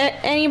yeah, and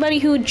anybody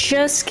who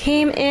just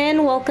came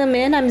in, welcome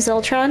in. I'm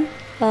Zeltron.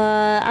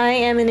 I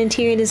am an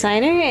interior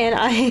designer and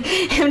I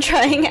am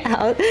trying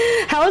out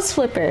House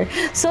Flipper.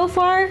 So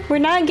far, we're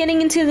not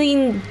getting into the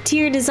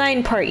interior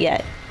design part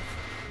yet.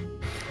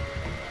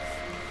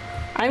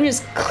 I'm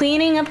just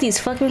cleaning up these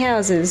fucking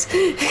houses.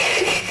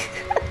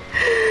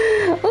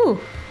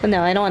 Oh,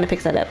 no, I don't want to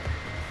pick that up.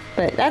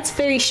 But that's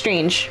very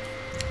strange.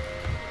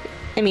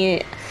 I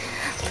mean,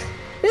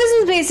 this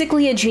is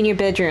basically a junior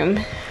bedroom.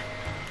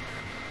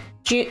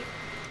 It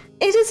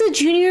is a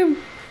junior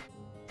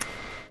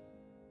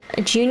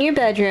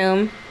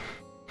bedroom,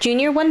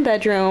 junior one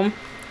bedroom,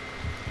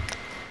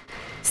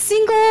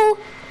 single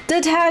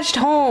detached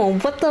home.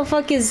 What the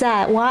fuck is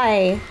that?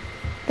 Why?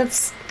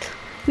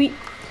 You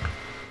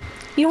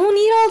don't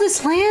need all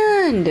this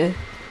land.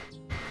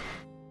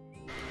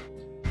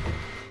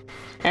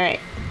 Alright.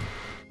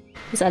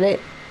 Is that it?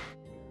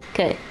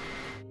 Okay.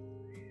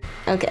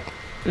 Okay.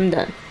 I'm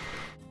done.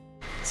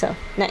 So,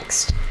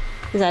 next.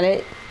 Is that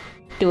it?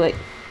 Do it.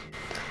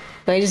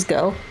 Do I just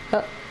go?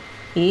 Oh.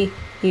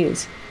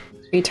 Use.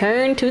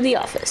 Return to the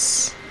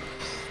office.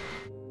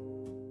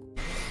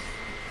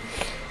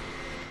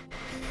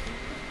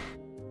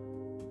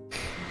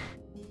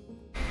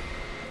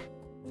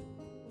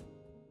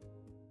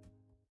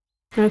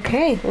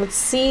 Okay, let's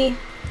see.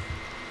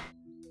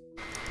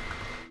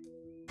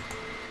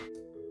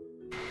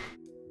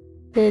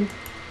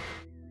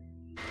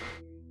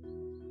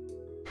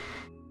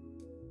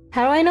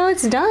 How do I know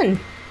it's done?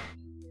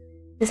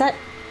 Is that...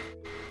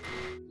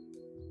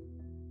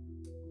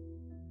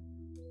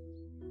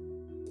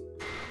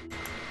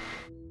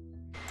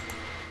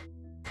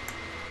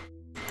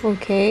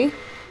 Okay.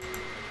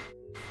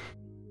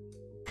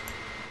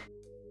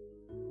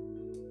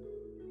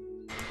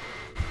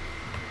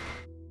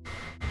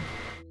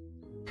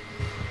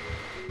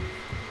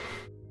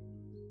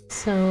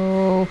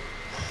 So...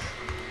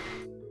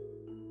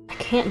 I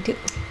can't do...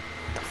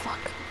 What the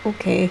fuck?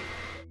 Okay.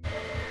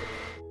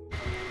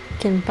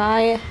 Can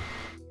buy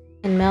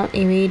and mount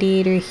a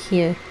radiator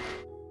here.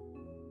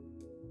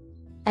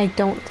 I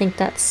don't think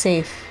that's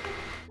safe.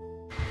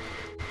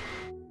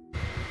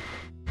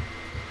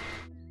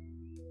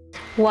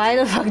 Why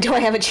the fuck do I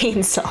have a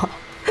chainsaw?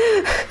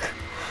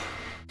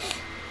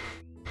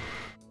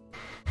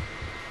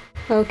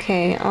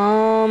 Okay,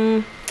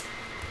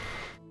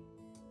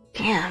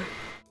 damn.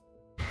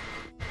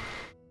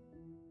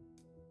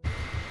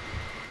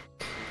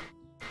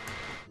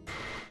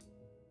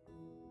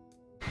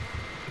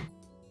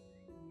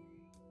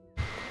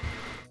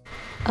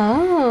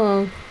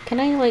 Oh, can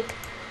I like...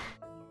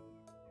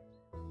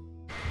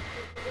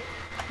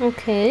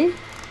 Okay,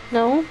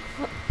 no.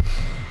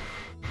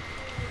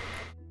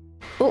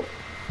 Oh.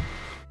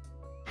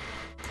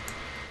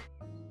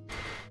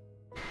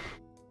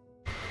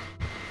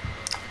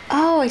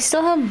 Oh, I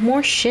still have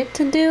more shit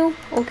to do?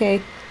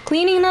 Okay.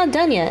 Cleaning not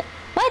done yet.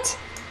 What?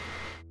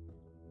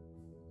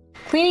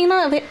 Cleaning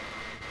not...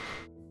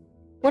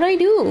 What do I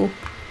do?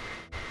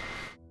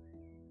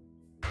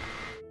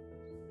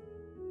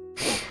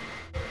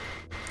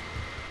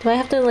 Do I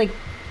have to, like...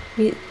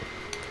 Did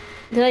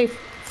I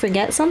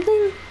forget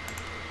something?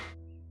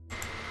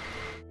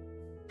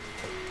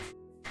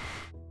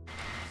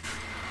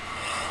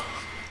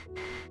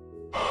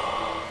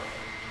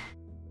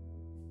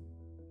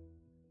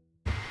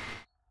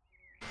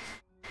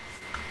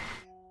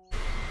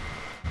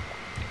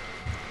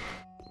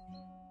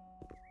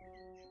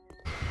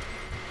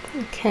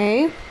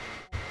 Okay.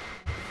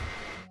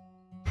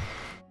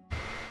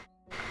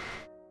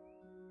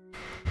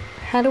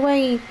 How do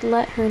I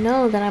let her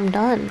know that I'm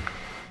done?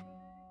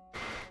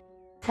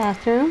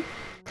 Bathroom.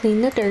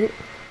 Clean the dirt.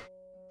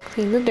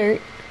 Clean the dirt.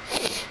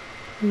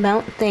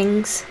 Mount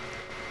things.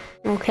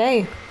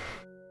 Okay.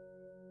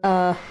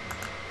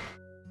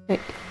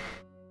 Wait.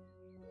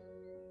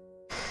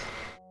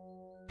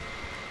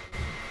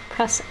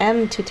 Press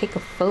M to take a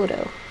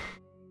photo.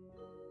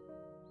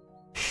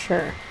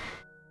 Sure.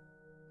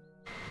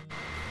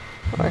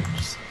 Or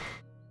just...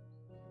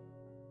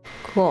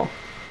 Cool.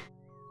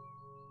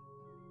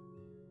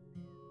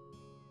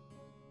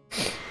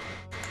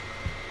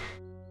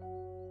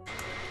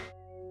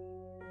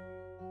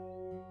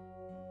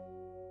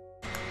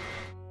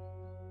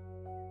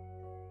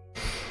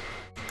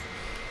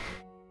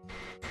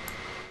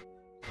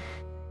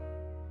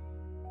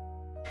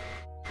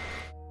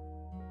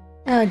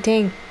 Oh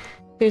dang,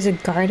 there's a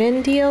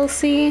garden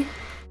DLC?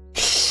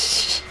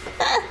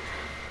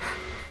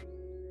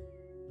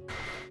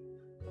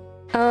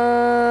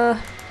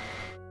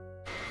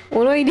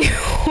 What do I do?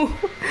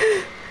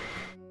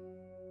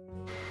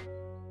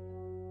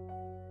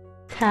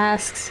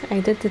 Tasks, I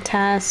did the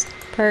task.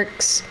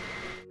 Perks.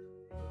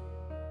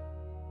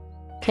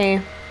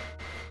 Okay.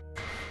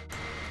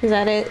 Is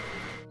that it?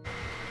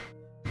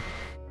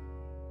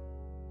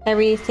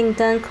 Everything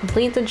done,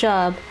 complete the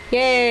job.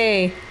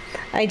 Yay!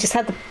 I just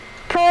had to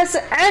press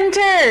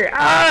enter!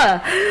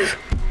 Ah!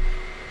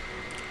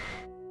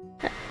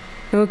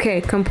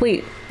 Okay,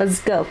 complete. Let's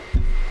go.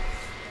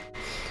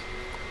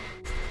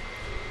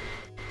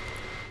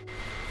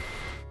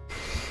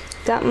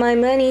 Got my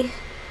money.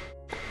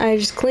 I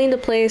just cleaned the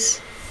place.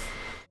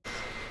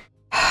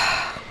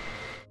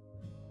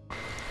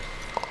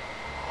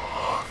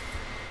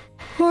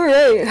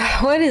 Alright,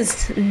 what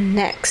is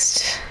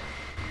next?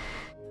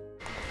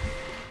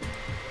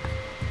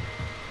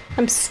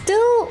 I'm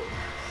still...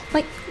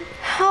 like,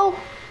 how...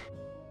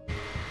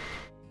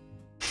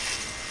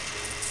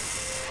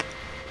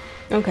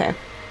 Okay.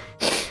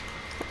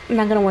 I'm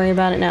not gonna worry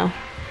about it now.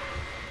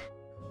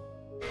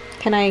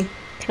 Can I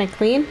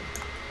clean?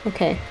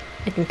 Okay,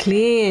 I can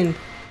clean.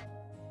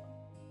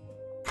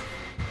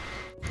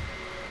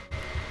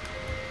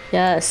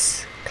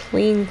 Yes,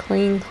 clean,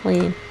 clean,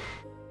 clean.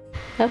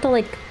 I have to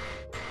like...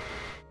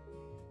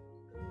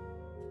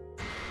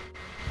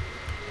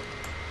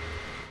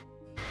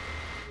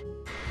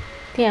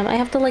 Damn, I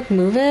have to like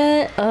move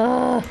it?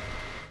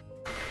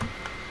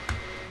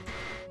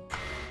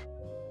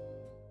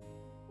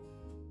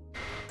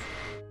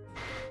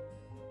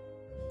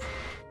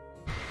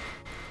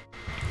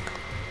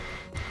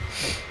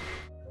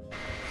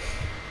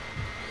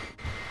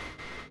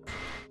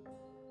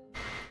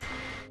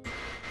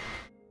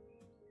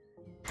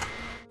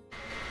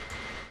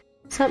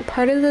 Is that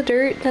part of the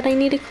dirt that I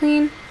need to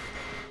clean?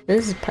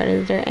 This is part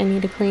of the dirt I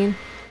need to clean.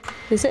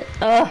 Is it?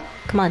 Oh,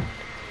 come on.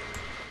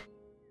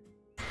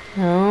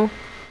 No.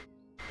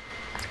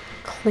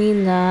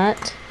 Clean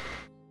that.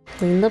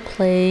 Clean the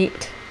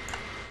plate.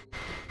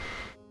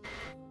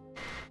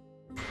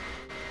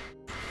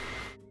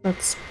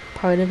 That's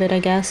part of it, I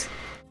guess.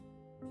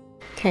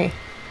 Okay.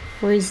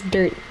 Where's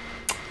dirt?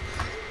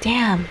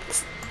 Damn.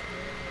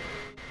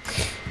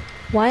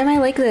 Why am I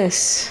like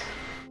this?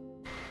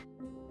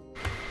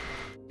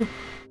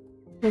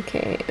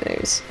 Okay,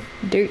 there's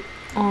dirt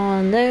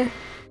on there.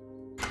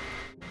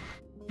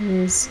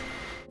 There's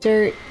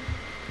dirt.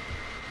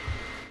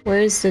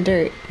 Where's the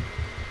dirt?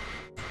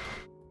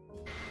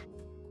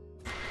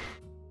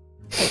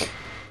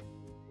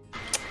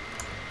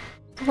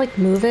 Like,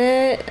 move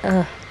it?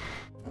 Ugh.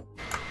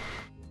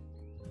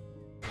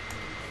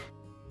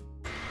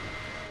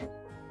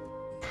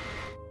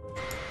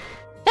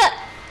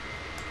 Ah!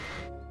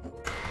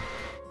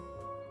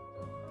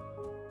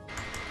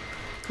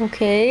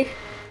 Okay.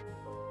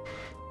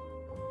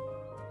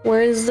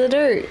 Where's the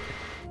dirt?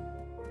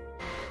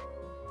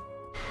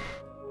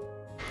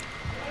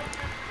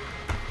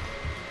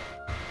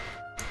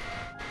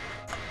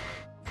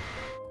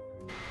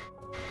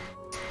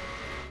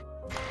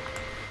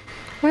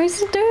 Where's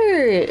the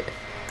dirt?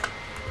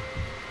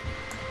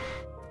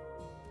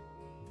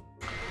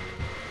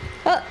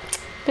 Oh,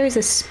 there's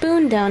a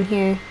spoon down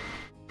here.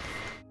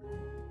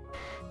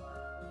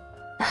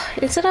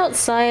 Is it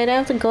outside? I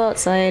have to go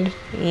outside.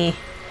 Eh.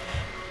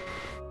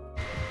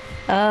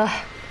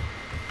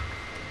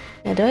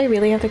 Yeah, do I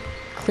really have to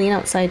clean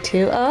outside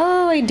too?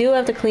 Oh, I do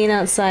have to clean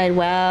outside.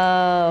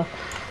 Wow.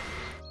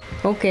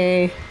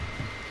 Okay.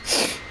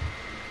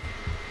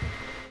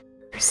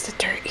 Where's the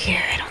dirt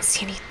here? I don't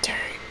see any dirt.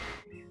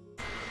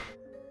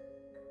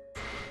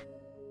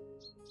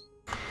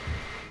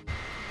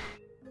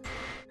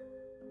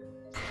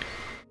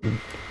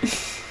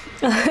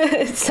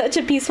 It's such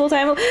a peaceful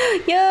time.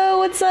 Yo,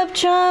 what's up,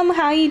 chum?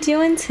 How you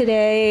doing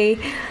today?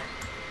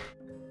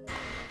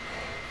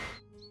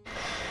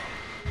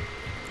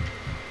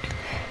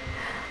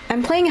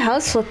 I'm playing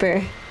House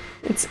Flipper.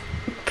 It's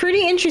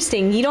pretty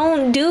interesting. You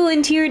don't do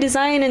interior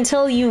design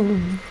until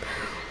you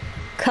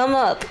come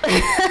up.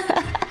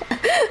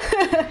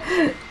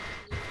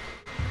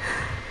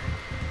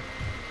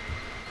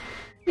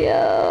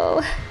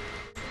 Yo.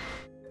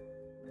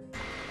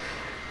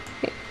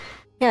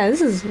 Yeah, this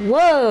is...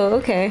 Whoa,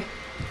 okay.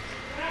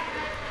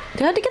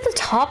 Do I have to get the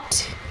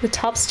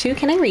tops too?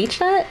 Can I reach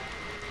that?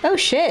 Oh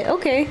shit,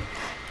 okay.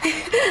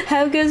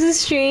 How goes the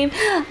stream?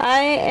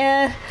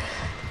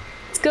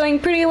 It's going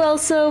pretty well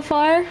so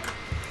far.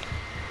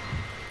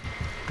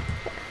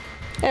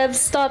 I've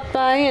stopped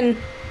by and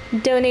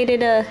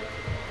donated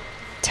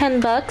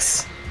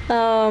 $10.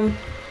 I'm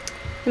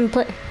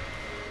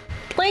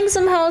playing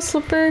some House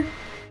Flipper.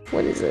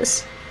 What is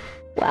this?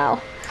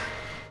 Wow.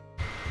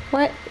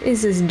 What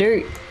is this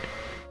dirt?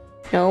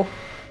 No.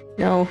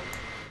 No.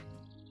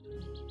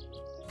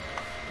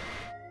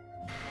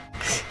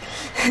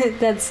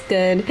 That's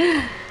good.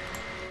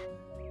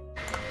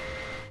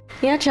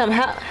 Yeah, chum,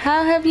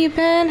 how have you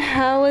been?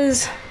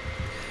 How's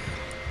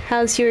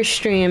your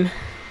stream?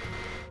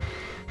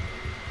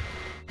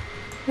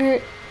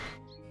 Why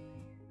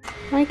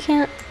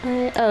can't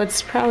I? Oh,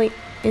 it's probably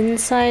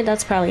inside?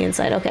 That's probably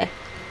inside, okay.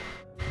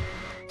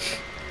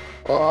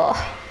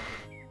 Oh.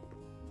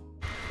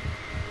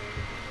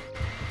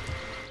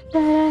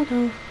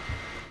 Yeah,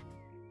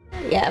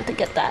 I have to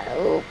get that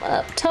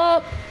up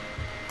top.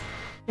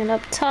 And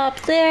up top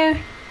there.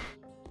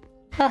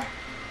 Ah.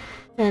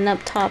 And up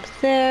top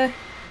there.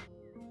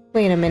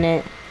 Wait a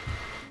minute.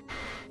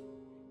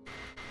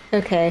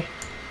 Okay.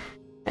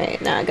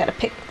 Alright, now I gotta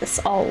pick this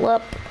all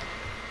up.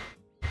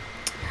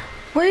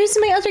 Where's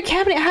my other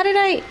cabinet? How did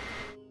I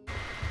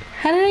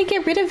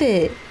get rid of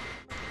it?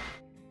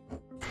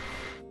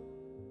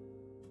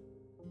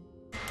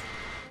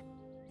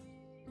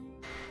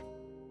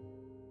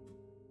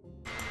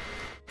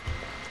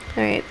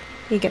 Alright,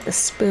 you get the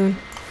spoon.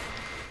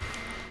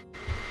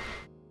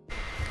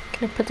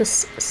 Can I put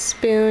this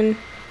spoon?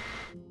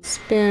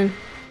 Spoon.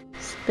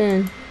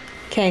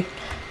 Okay.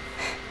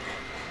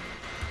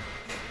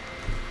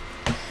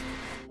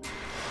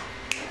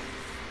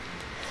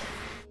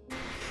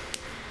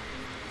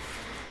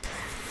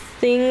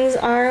 Things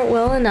aren't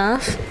well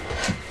enough.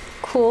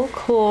 Cool,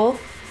 cool.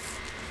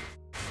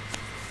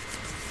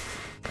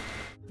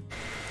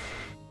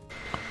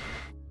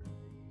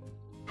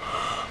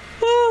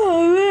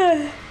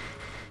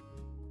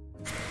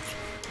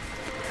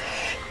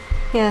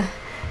 Yeah,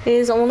 it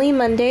is only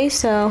Monday,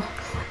 so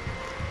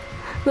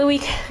the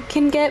week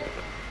can get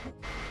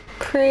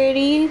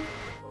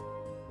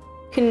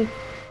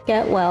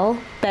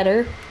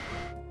better.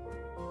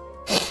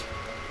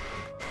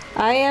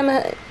 I am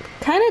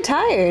kind of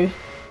tired.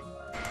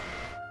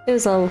 It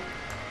was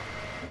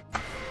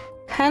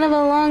kind of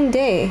a long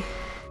day.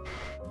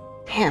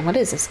 Damn, what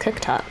is this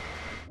cooktop?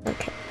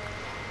 Okay.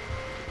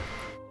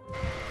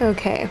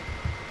 Okay.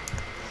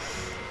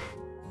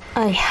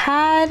 I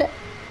had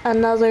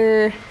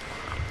another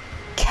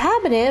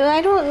cabinet.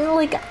 I don't,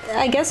 like,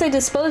 I guess I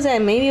disposed of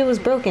it. Maybe it was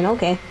broken.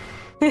 Okay.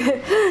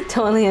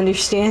 Totally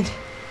understand.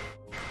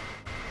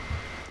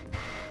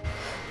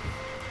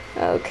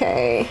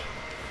 Okay.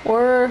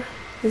 Or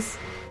do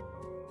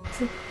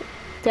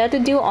I have to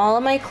do all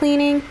of my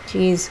cleaning?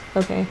 Jeez.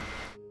 Okay.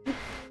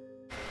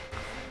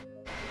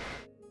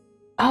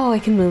 Oh, I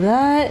can move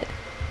that?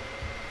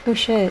 Oh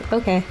shit.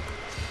 Okay.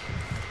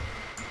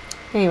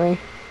 Anyway.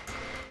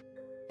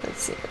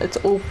 Let's see. Let's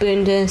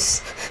open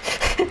this.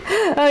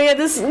 Oh yeah,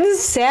 this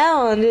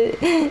sound.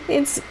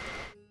 It's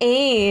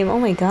AIM. Oh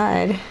my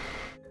god.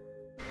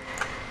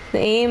 The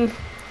AIM.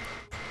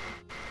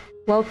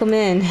 Welcome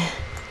in.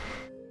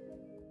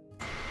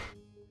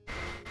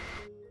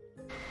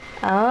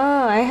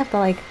 Oh, I have to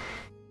like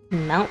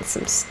mount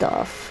some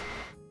stuff.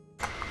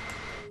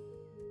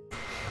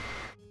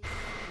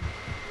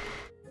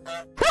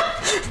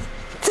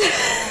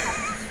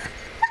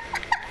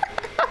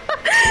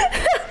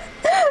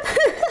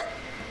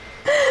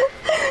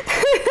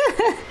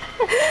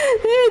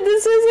 Dude,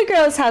 this is a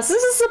girl's house.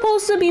 This is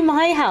supposed to be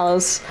my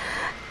house.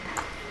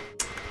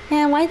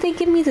 Man, why'd they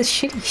give me this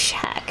shitty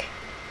shack?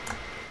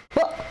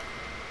 Well,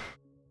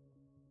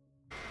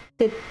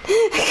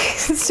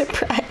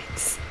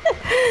 surprise.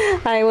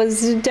 I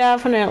was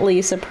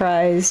definitely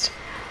surprised.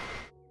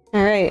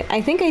 Alright,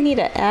 I think I need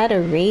to add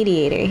a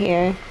radiator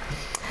here.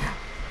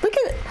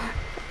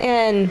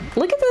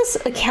 Look at this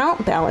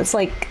account balance.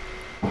 Like,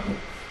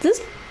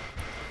 this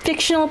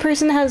fictional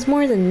person has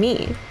more than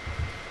me.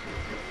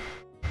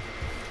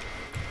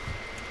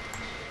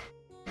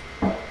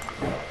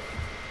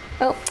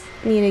 Oh,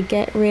 need to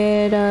get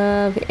rid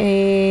of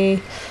a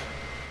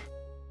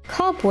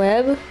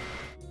cobweb,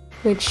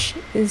 which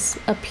is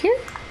up here?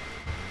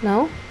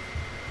 No?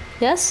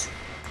 Yes?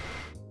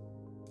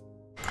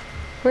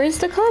 Where's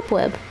the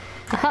cobweb?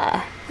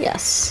 Aha,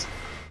 yes.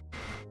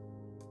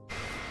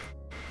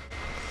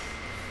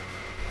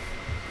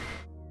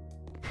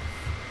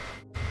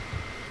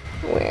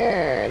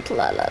 Where?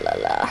 La la la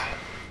la.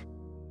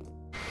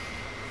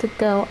 To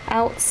go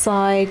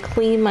outside,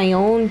 clean my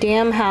own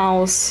damn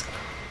house.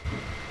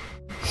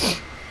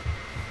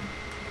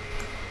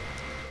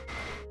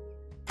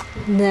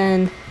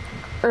 Then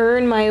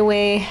earn my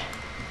way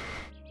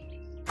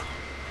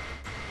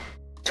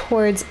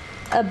towards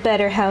a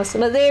better house.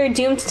 But they are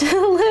doomed to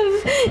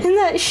live in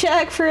that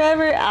shack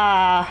forever.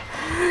 Ah.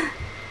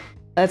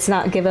 Let's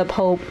not give up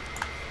hope.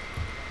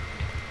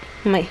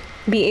 Might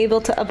be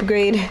able to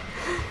upgrade.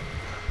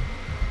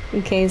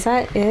 Okay, is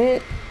that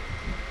it?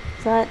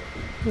 Is that...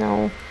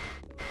 no.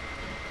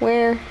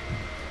 Where? Is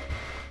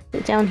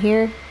it down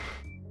here?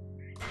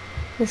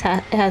 It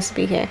has to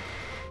be here.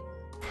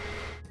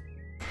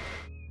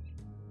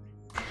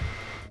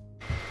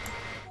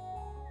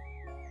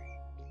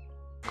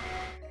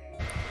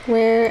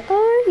 Where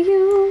are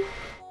you?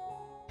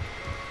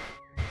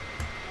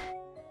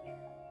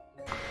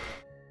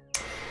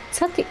 Is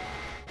that the...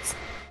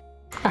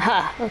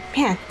 aha! Oh,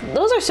 man,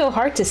 those are so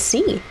hard to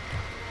see.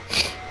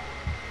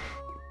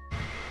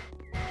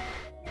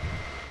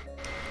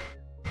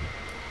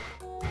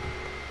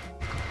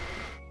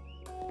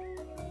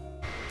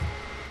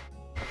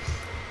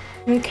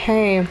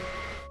 Okay.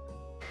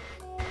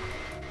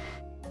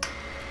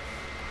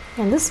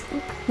 And this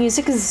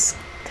music is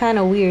kind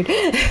of weird.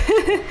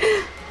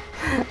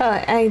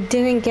 I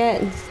didn't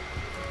get...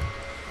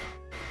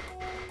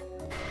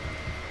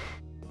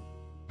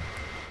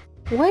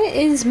 what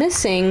is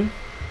missing?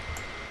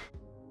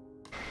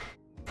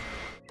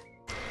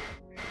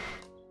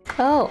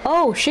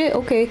 Oh shit,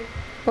 okay.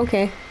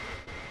 Okay.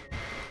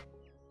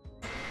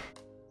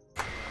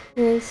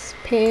 This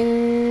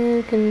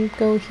pin can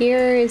go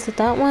here. Is it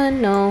that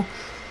one? No.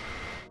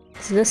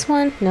 Is it this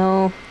one?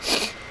 No.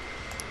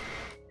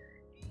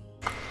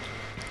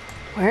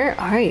 Where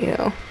are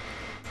you?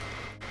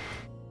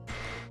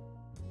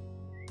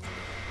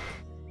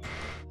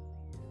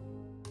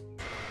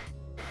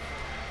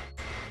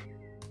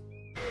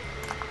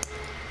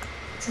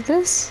 Is it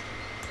this?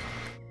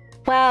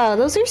 Wow,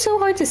 those are so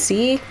hard to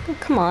see. Oh,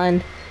 come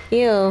on.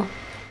 Ew. Look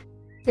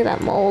at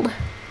that mold.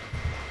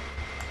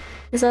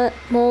 Is that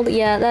mold?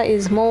 Yeah, that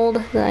is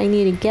mold that I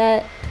need to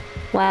get.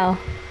 Wow.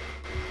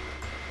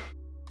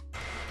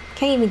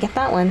 Can't even get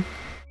that one.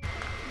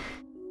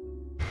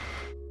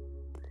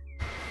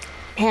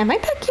 Man, my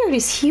backyard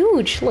is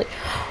huge. Like,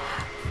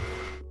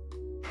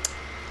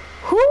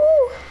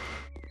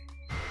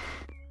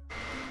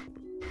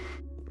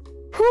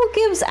 who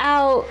gives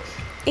out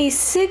a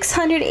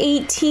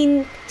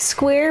 618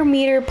 square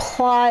meter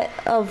plot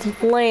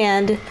of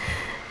land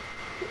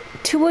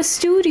to a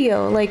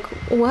studio? Like,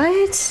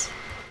 what?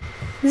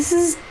 This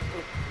is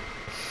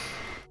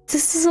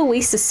a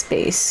waste of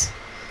space.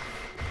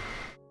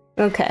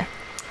 Okay.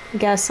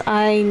 Guess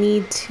I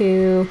need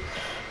to...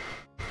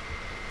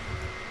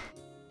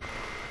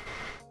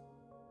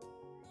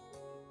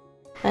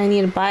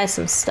 buy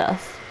some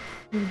stuff.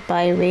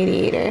 Buy a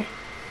radiator.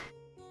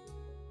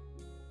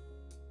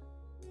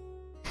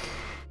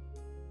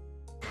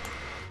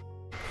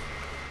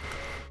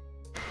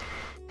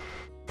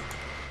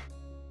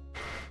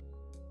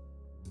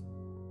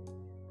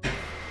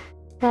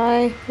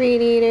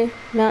 radiator,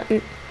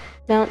 mountain,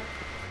 mount.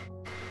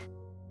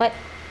 What?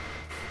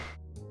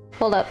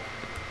 Hold up.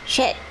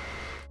 Shit.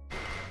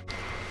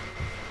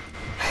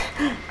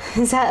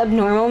 Is that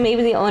abnormal?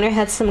 Maybe the owner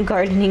had some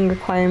gardening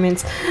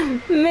requirements.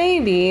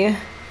 Maybe.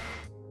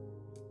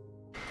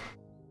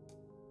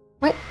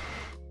 What?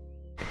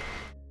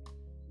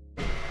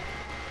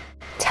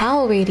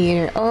 Towel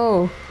radiator.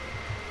 Oh.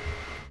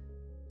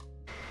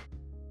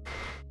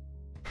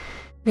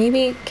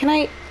 Maybe, can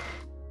I?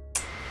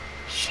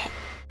 Shit.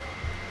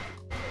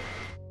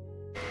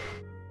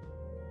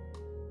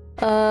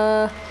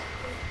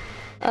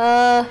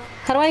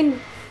 How do I?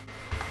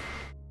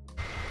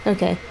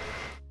 Okay.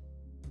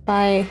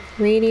 Buy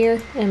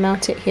radiator and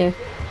mount it here.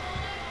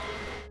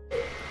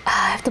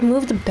 Ah, I have to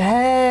move the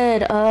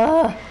bed.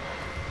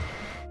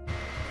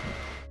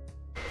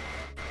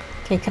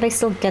 Okay, can I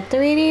still get the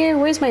radiator?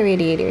 Where's my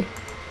radiator?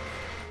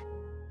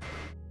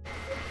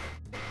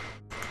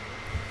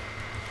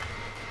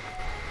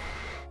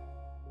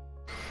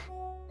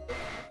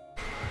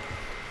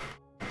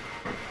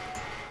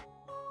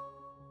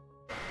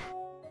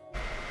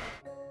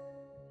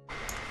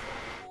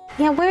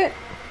 Yeah, where?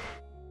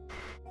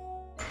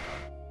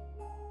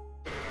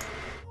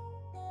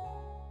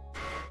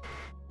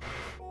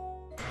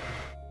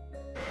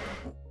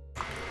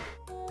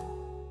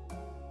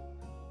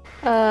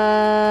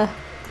 Ugh.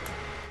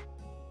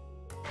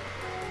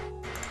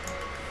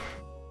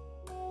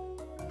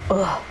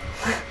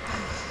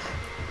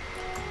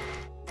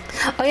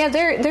 Oh yeah,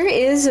 there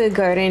is a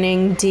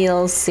gardening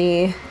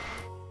DLC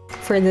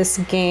for this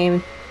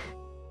game.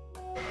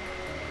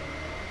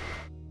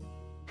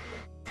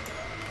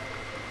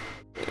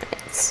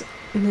 Let's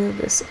move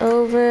this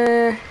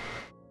over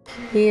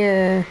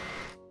here.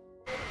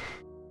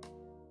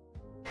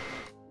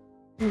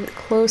 Move it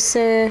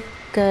closer.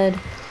 Good.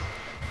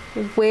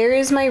 Where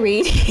is my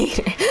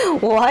radiator?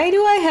 Why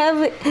do I have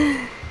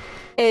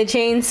a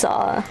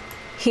chainsaw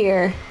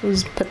here? We'll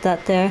just put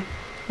that there.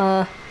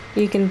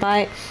 You can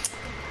buy.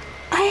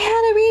 I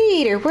had a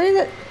radiator. Where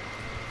the?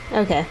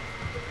 Okay.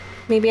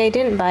 Maybe I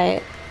didn't buy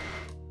it.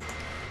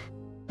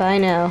 Buy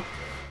now.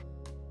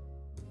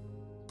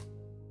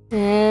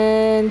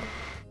 And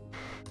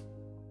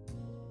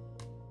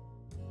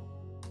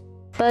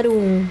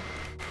boom.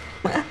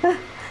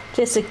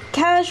 Just a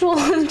casual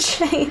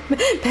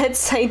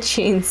bedside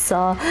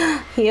chainsaw.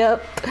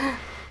 Yep.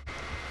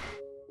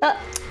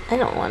 I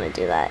don't want to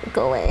do that.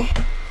 Go away.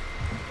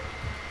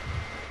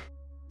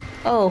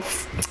 Oh,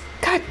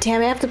 god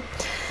damn it! I have to.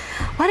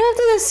 Why do I have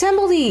to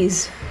assemble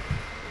these?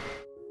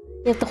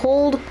 You have to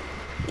hold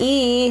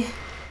E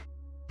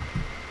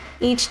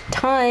each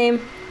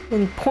time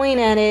and point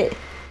at it.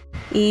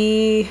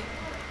 E.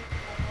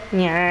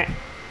 Yeah.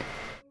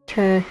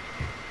 Turn.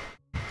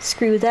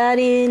 Screw that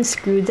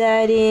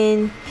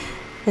in,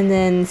 and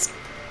then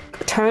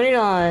turn it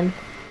on.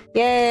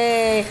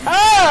 Yay!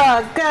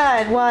 Oh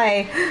god,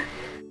 why?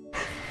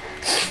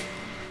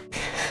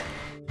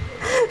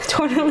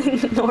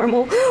 Totally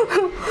normal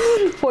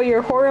for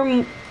your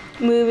horror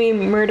movie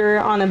murder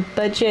on a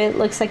budget.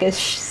 Looks like a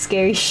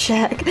scary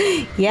shack.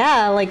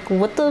 Yeah, like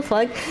what the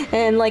fuck?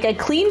 And like I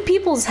clean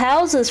people's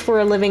houses for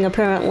a living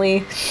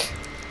apparently.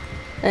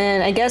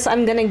 And I guess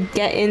I'm gonna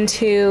get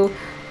into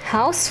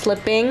house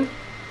flipping.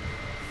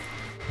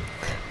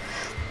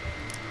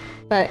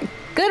 But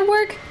good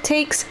work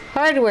takes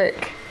hard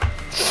work.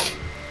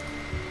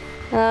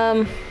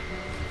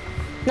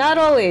 Not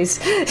always.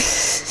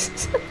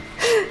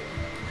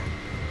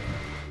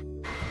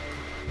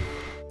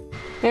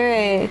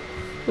 Alright,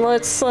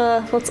 let's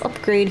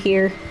upgrade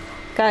here.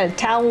 Got a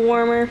towel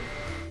warmer.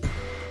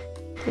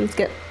 Let's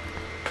get.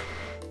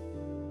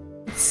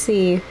 Let's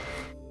see.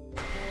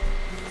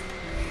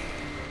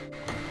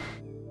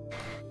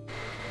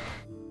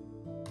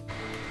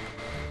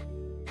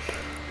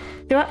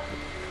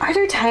 Are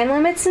there time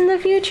limits in the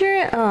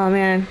future? Oh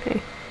man.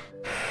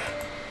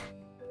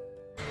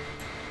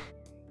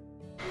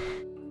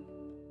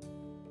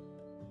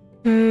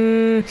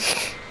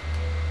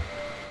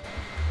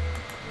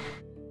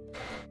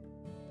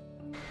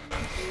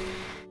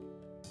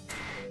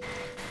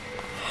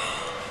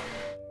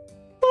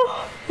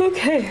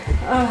 Okay.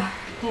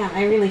 Damn,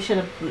 I really should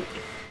have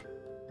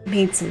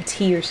made some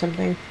tea or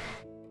something.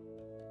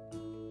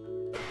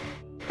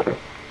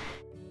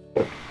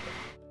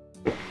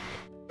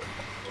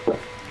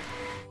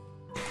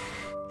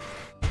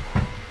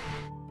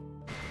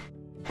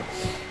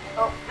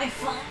 Oh, my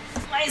phone.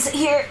 Why is it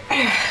here?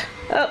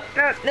 Oh,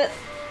 no, no.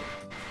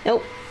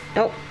 Nope,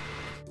 nope.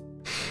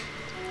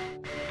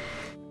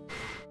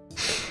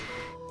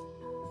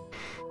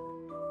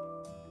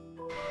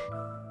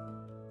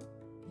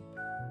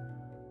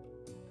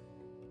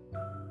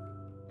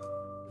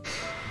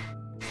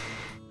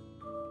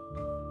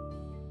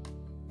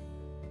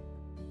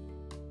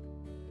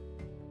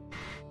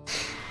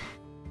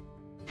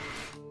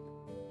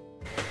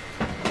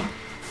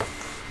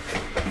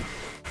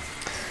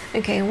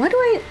 Okay, what do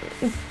I...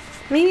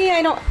 Maybe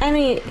I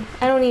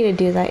don't need to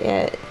do that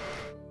yet.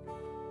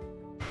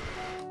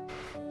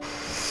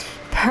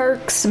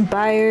 Perks,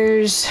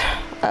 buyers...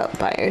 Oh,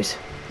 buyers.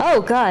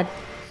 Oh god.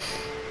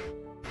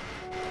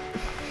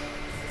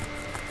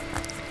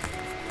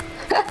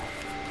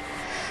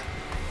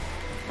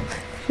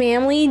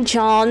 Family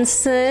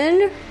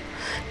Johnson,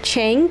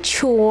 Chang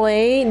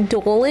Choi,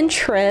 Dolan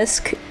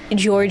Trisk,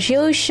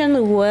 Giorgio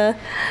Shanlua,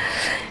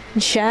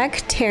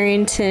 Jack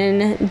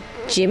Tarrington,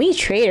 Jimmy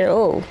Trader.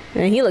 Oh,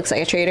 he looks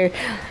like a traitor.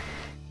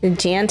 The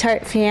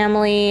Jantart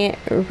family,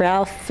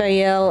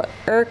 Raphael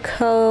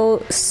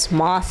Urco,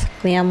 Smoth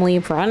family,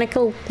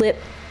 Veronica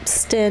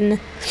Lipston,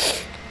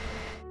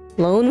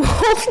 Lone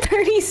Wolf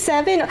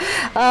 37.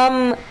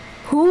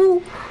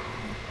 Who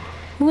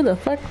the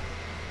fuck?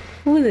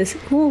 Who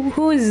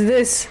is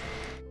this?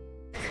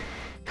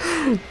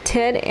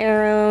 Ted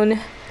Aaron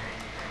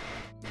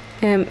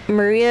and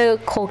Maria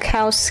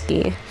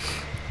Kolkowski.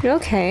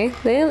 Okay,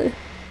 they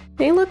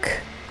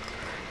look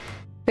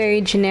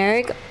very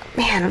generic.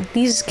 Man,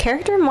 these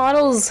character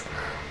models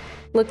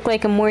look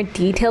like a more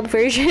detailed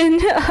version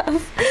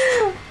of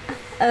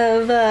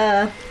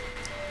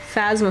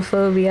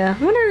Phasmophobia.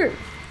 I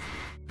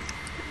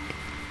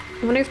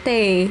wonder if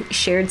they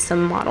shared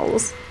some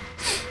models.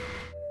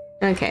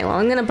 Okay, well,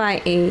 I'm gonna buy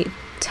a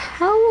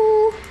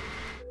towel.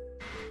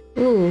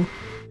 Ooh,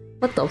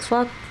 what the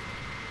fuck?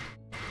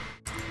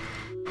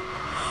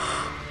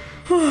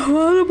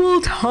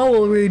 Audible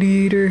towel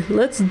radiator.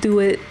 Let's do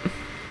it.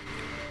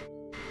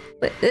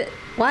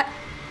 What?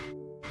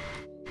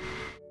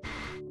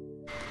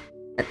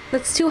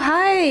 That's too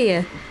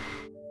high.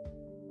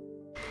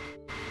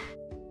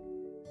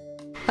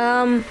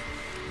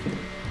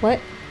 What?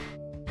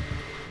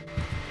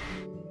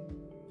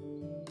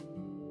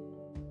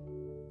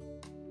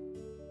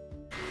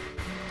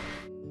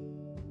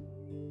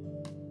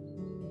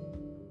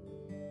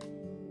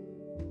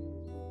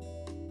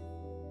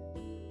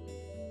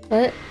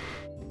 What?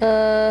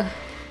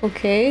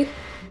 Okay.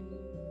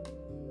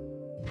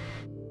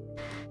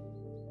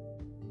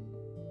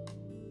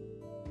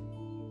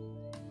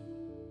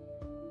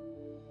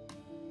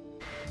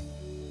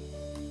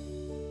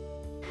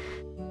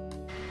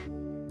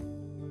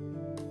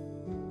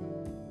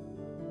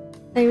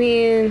 I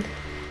mean...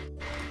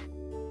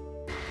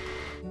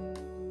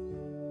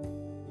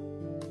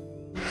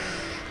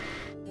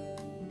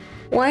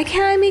 Why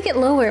can't I make it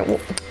lower?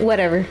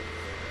 Whatever.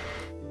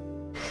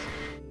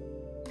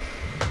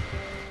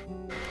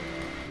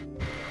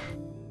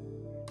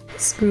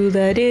 Screw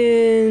that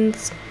in,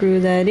 screw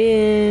that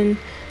in,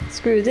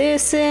 screw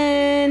this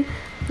in,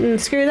 and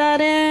screw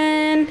that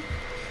in.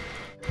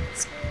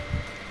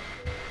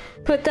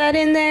 Put that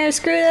in there,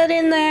 screw that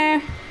in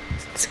there,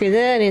 screw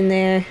that in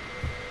there.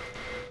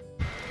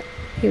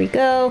 Here we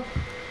go.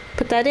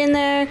 Put that in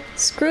there,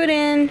 screw it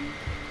in,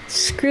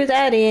 screw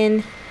that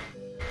in,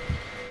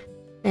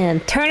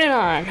 and turn it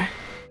on.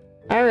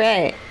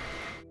 Alright.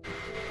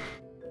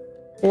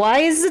 Why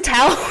is the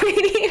towel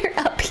radiator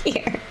up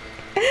here?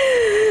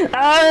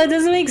 That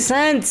doesn't make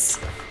sense.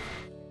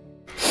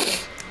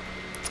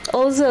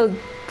 Also,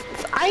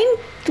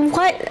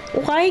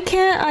 why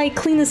can't I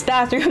clean this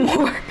bathroom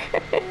more?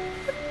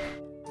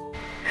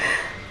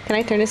 Can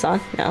I turn this on?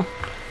 No.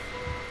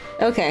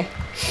 Okay.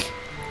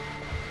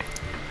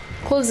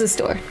 Close this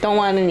door. Don't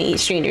want any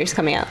strangers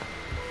coming out.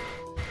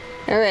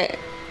 Alright.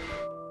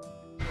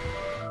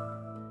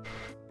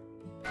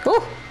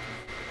 Oh!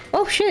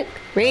 Oh shit!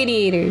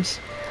 Radiators.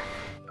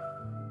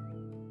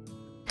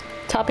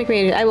 Topic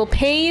radiators. I will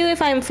pay you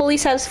if I'm fully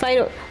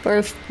satisfied or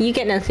if you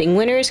get nothing.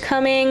 Winter's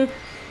coming.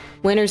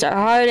 Winters are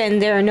hard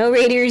and there are no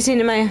radiators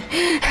in my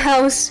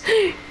house.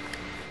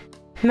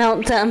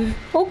 Mount them.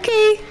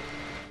 Okay.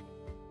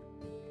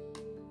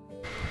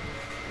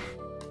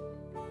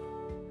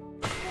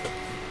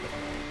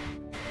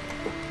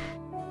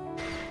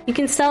 You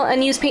can sell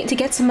unused paint to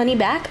get some money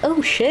back?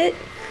 Oh shit.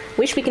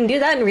 Wish we can do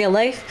that in real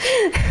life.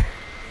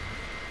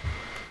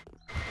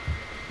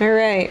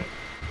 Alright.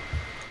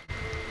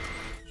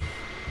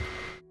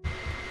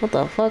 What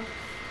the fuck?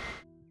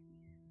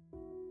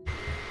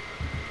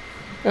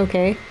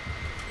 Okay.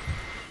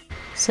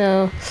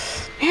 So,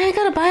 man, I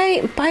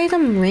gotta buy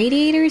them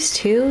radiators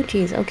too?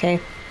 Jeez, okay.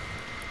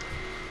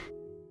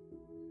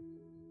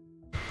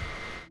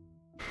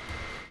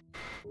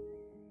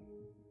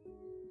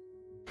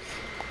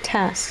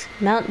 Task.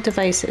 Mount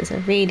devices. A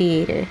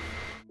radiator.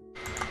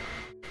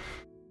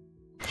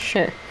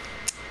 Sure.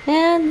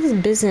 Man, this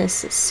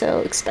business is so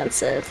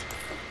expensive.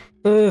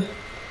 Ugh.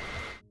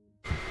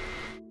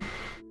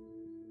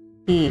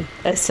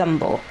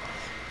 Assemble.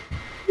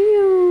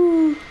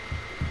 Pew.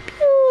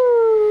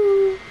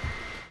 Pew.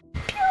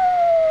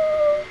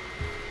 Pew.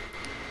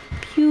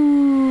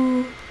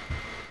 Pew.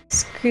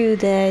 Screw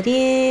that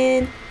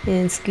in.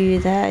 And screw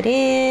that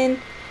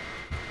in.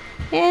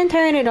 And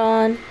turn it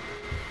on.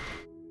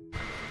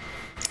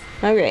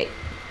 Alright.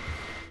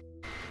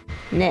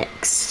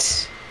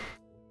 Next.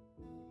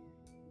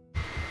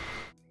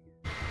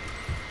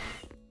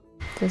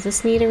 Does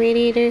this need a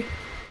radiator?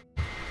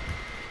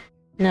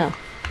 No.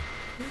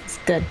 It's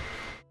good.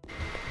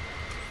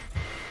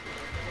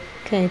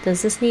 Okay,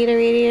 does this need a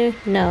radiator?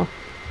 No.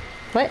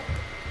 What?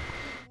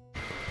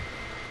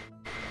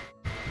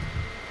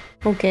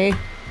 Okay.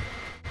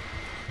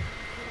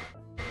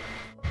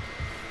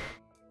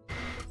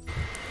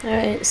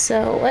 Alright,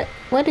 so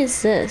what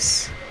is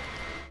this?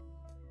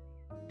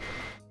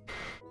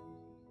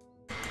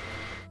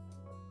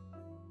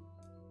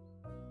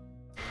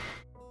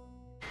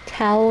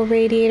 Towel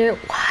radiator.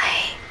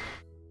 Why?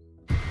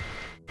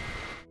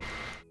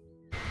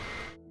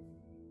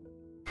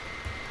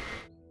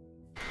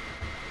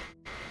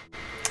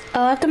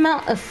 Oh, I have to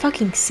mount a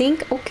fucking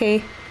sink?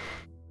 Okay.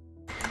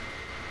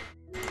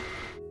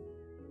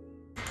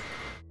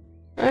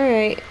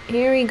 Alright,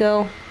 here we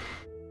go.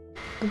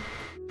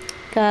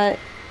 Got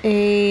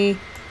a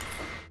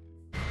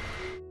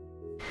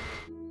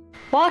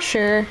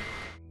washer.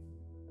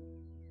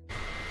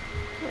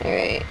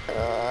 Alright.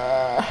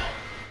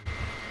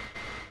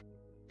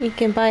 You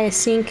can buy a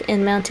sink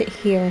and mount it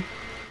here.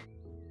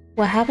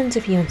 What happens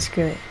if you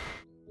unscrew it?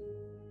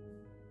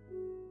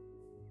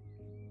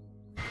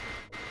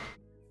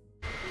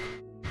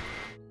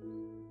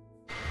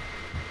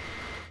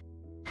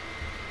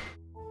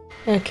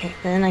 Okay,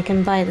 then I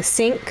can buy the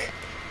sink.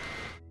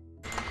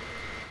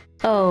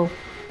 Oh,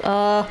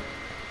 what?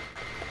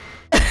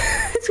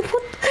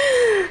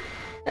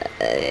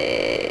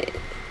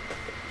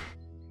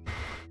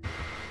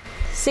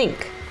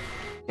 Sink.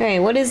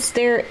 Alright, what is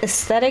their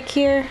aesthetic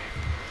here?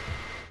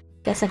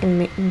 Guess I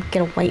can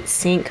get a white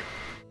sink.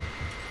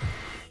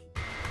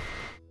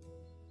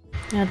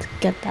 I have to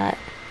get that.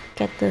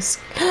 Get this.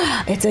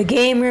 It's a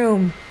game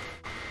room!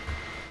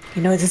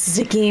 You know, this is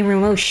a game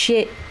room. Oh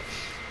shit.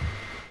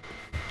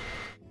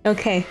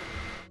 Okay.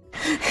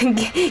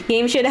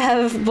 Game should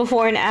have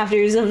before and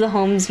afters of the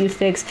homes you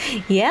fix.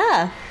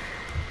 Yeah!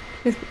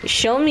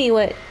 Show me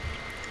what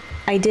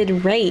I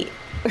did right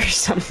or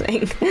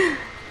something.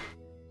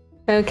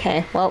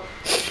 Okay, well,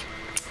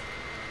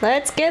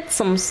 let's get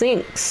some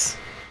sinks.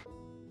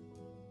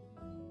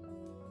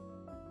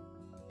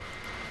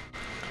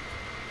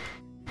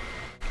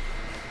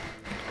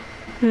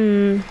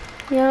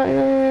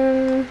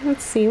 Yeah,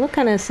 let's see, what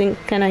kind of sink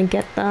can I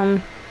get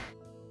them?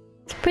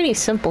 It's a pretty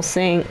simple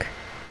sink.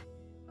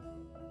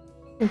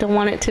 I don't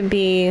want it to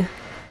be,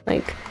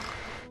 like...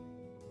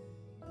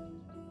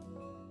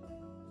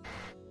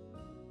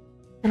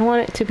 I don't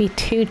want it to be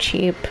too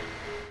cheap.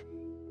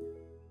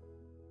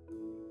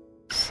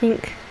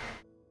 Sink.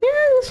 Yeah,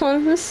 this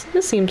one. This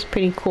seems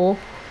pretty cool.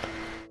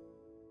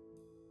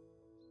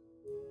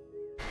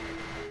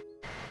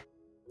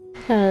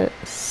 Got a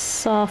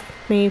soft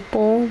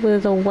maple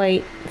with a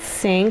white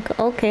sink.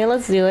 Okay,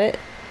 let's do it.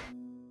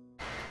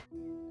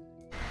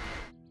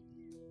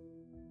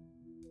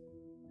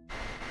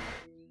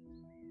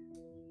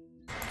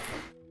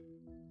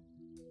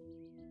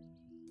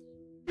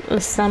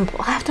 Assemble.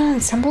 I have to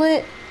assemble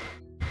it?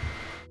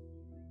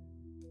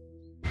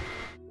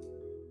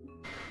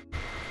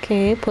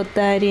 Okay, put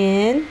that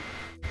in.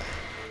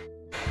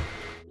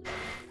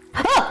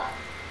 Ah!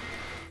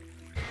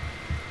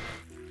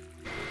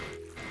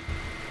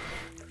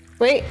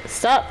 Wait,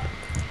 stop.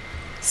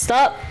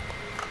 Stop.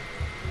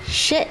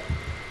 Shit.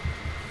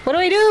 What do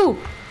I do?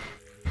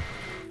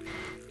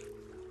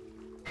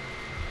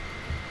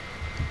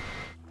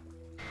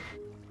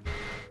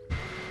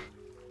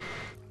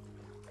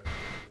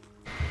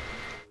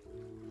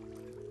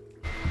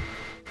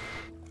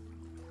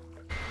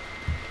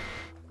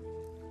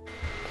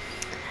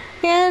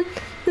 Yeah,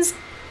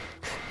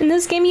 in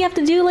this game you have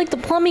to do like the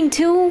plumbing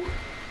too.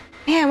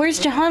 Man, where's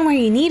Jahan where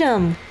you need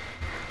him?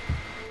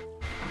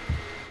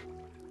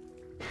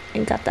 I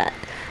got that.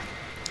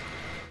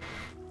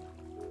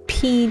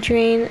 Pee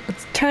drain.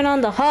 Let's turn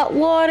on the hot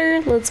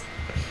water. Let's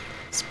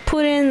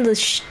put in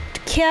the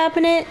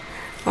cabinet.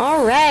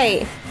 All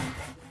right.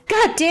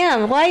 God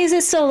damn! Why is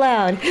it so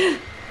loud?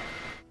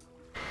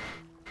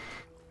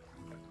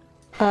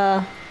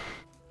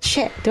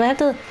 Shit. Do I have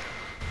to?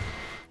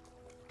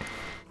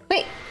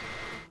 Wait!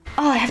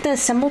 Oh, I have to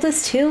assemble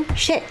this too?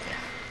 Shit.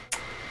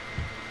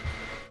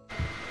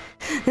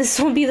 This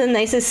will be the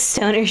nicest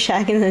stoner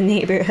shack in the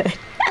neighborhood.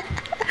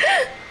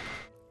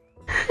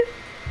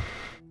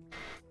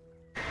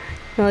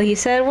 Well, he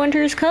said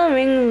winter's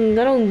coming. I'm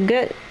gonna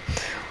get...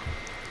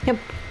 Yep.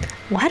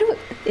 Why do...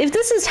 If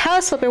this is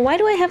house flipper, why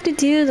do I have to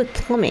do the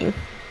plumbing?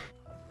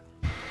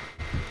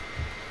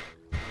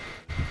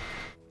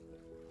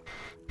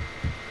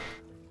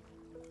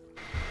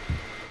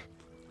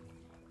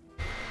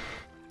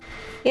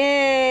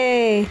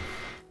 Yay!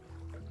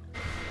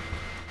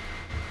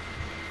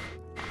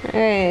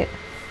 Alright.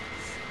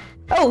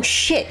 Oh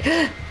shit!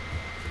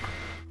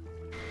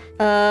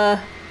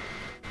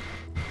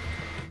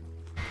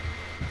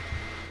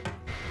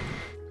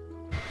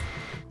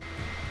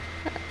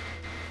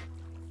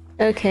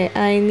 Okay,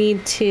 I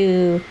need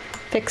to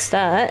fix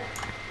that.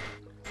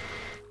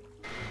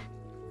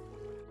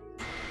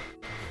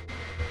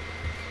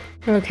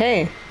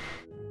 Okay.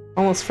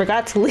 Almost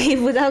forgot to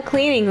leave without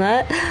cleaning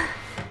that.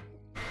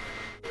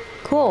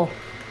 Cool.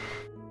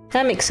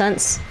 That makes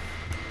sense.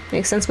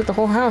 Makes sense with the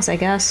whole house, I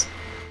guess.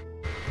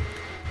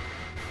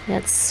 Yeah,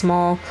 it's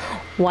small.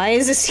 Why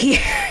is this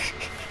here?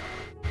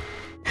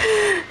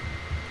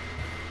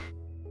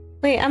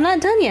 Wait, I'm not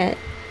done yet.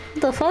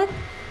 What the fuck?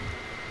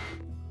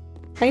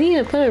 I need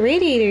to put a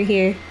radiator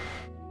here.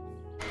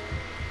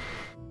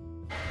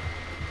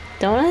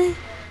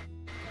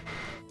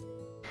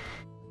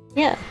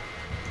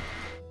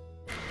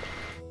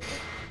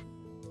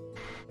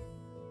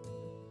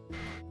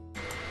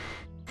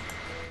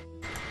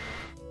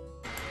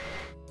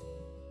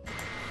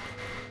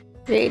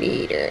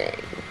 Radiator.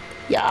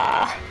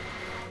 Yeah.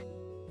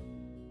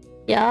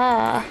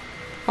 Yeah.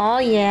 Oh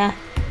yeah.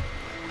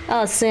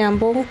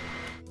 Assemble.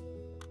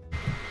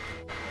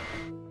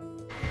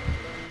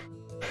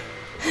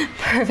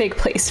 Perfect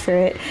place for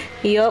it.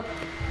 Yup.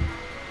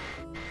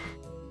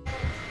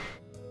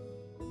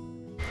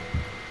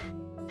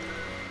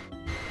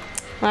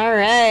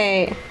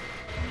 Alright.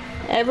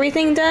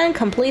 Everything done.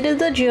 Completed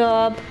the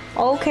job.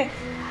 Okay.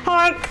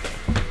 Honk!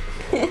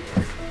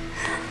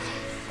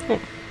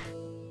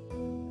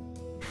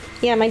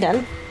 Yeah, am I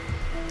done?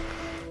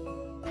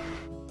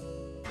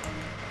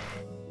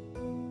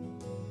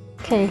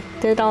 Okay,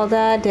 did all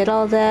that, did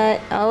all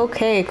that.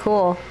 Okay,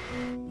 cool.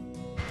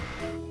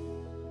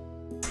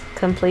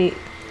 Complete.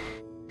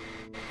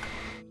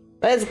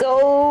 Let's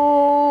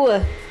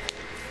go!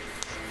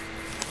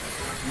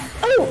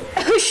 Oh!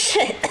 Oh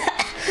shit!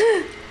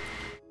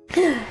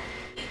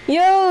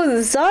 Yo,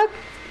 Zoc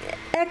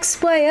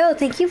XYO,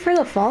 thank you for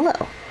the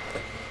follow.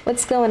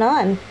 What's going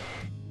on?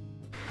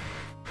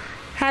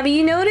 Have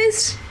you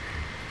noticed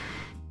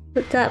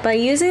that by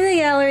using the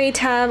gallery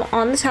tab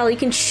on the tile, you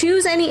can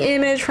choose any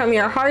image from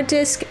your hard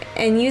disk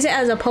and use it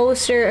as a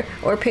poster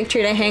or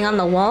picture to hang on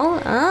the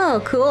wall?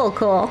 Oh, cool,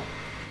 cool.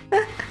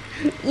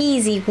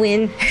 Easy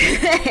win.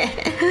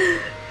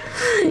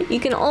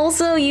 You can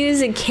also use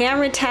the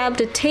camera tab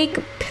to take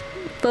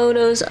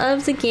photos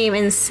of the game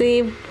and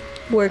save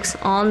works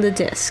on the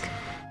disk.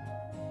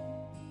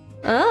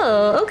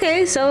 Oh,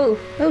 okay, so,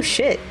 oh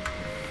shit.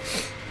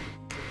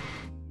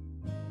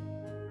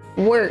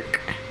 Work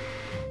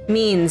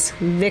means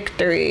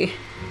victory.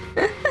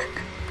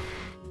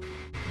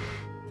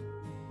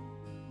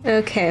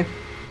 Okay.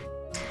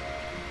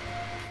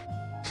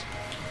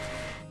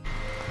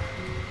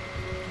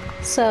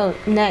 So,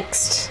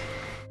 next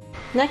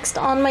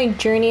on my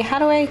journey, what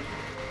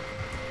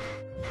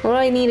do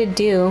I need to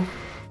do?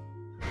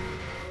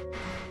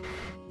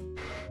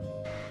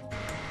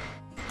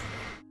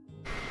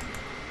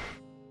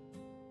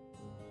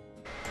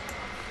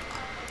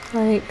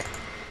 Like...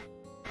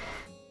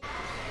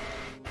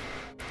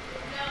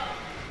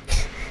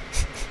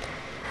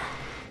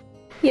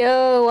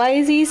 Yo, why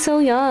is he so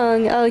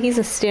young? Oh, he's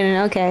a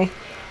student, okay.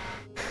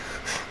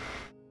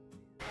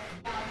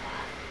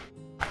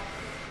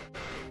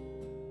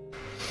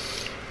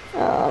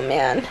 Oh,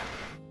 man.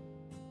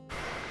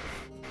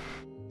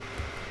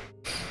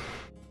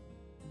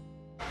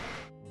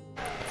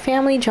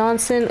 Family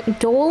Johnson,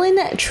 Dolan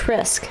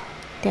Trisk.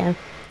 Damn.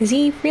 Is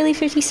he really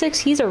 56?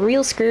 He's a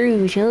real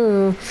Scrooge.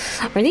 Oh.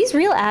 Are these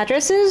real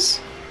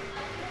addresses?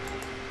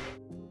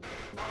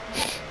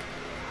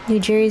 New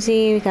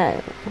Jersey, we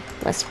got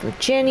West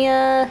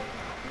Virginia,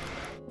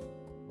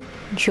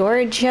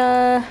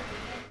 Georgia,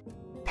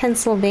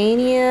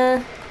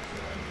 Pennsylvania,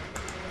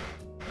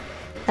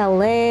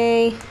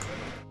 LA,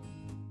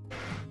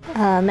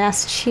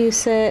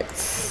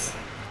 Massachusetts,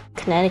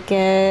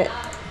 Connecticut,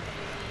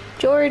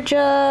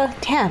 Georgia,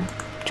 damn,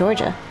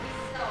 Georgia,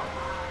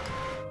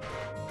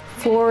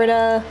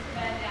 Florida.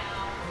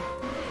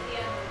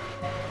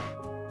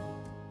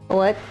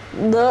 What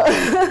the?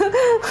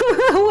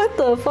 What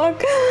the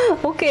fuck?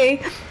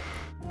 Okay.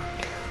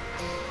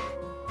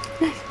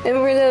 And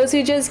for those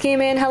who just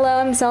came in, hello,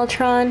 I'm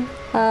Zeltron.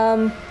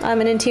 I'm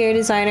an interior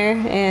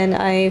designer, and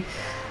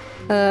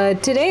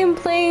today I'm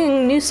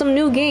playing some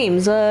new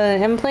games.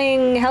 I'm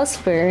playing House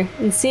Flipper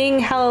and seeing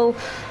how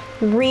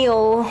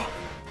real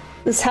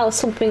this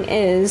house flipping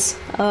is.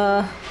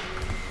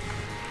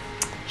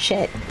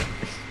 Shit.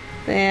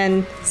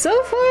 And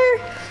so far,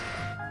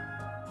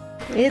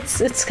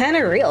 it's kind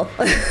of real.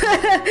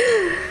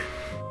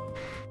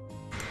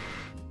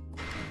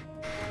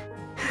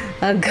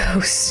 A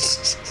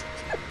ghost.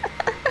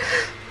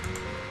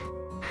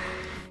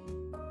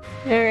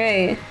 All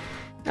right.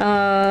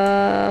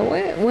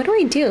 What do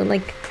I do?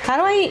 Like, how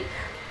do I?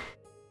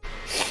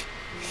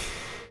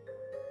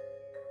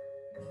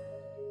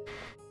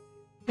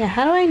 Yeah,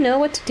 how do I know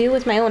what to do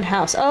with my own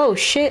house? Oh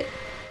shit.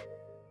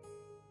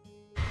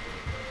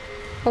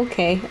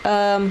 Okay.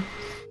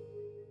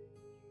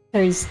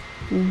 There's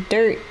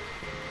dirt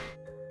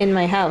in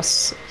my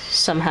house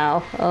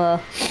somehow.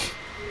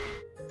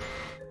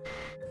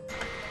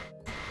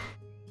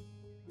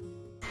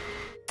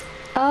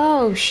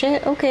 Oh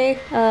shit, okay.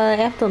 I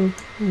have to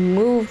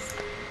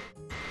move.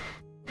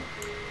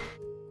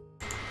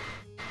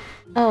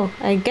 Oh,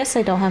 I guess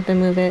I don't have to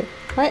move it.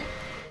 What?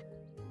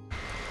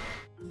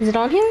 Is it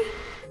on here?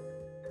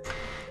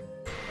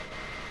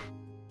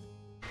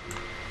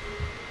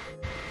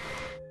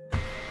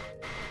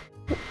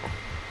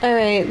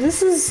 Alright,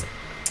 this is...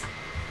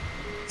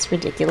 It's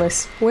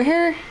ridiculous.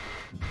 Where...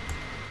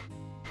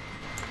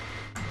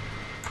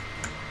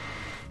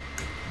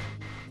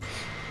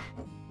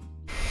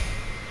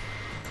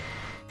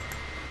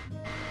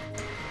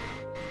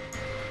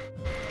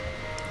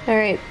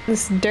 Alright,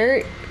 this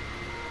dirt...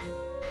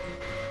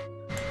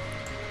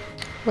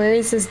 Where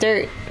is this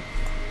dirt?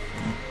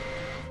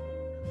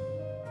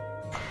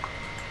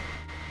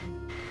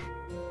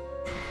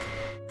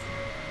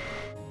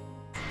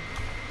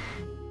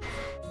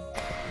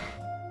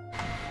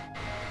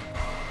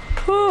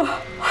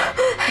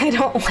 I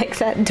don't like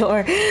that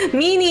door.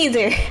 Me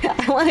neither.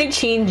 I want to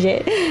change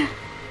it.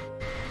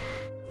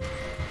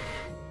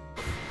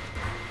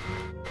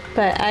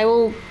 But I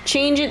will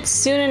change it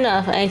soon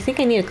enough. I think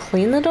I need to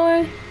clean the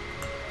door?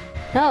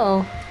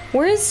 No.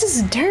 Where is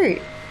this dirt?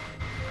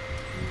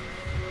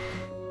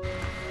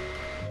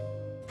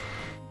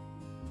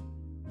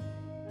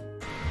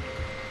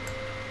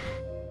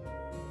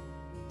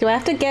 Do I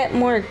have to get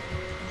more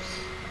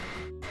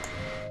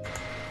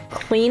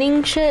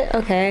cleaning shit?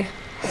 Okay.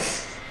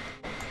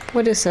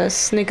 What is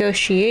this?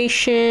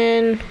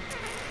 Negotiation.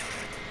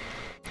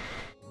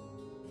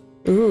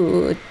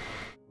 Ooh.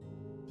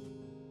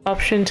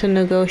 Option to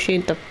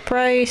negotiate the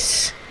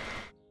price.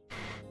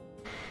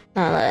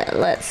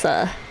 Let's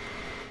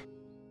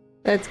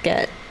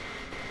get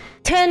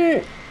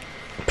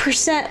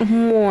 10%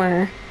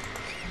 more.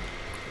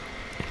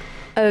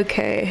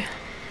 Okay.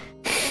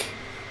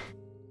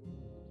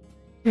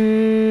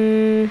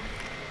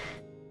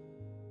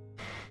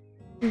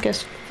 I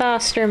guess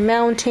faster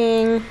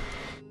mounting.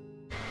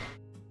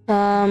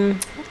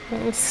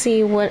 Let's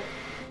see what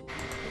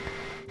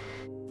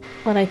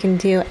I can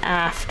do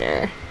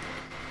after.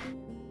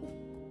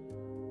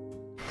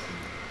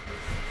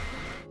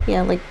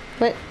 Yeah, like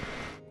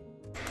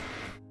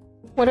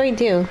what do I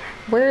do?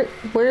 Where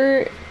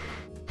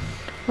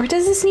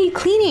does this need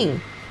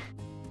cleaning?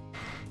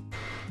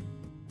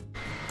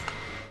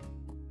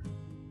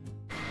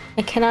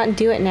 I cannot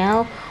do it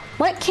now.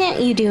 What can't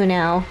you do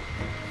now?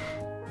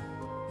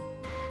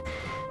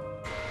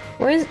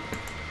 Where is...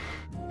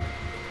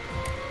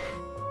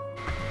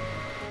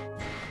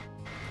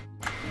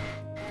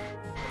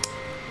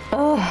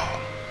 Oh.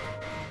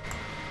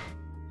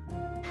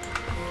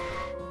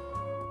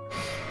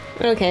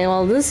 Okay,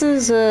 well this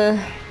is oh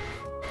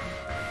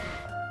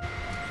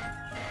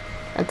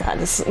god,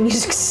 this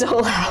music's so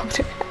loud.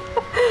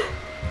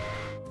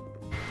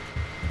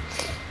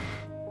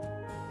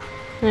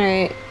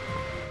 Alright.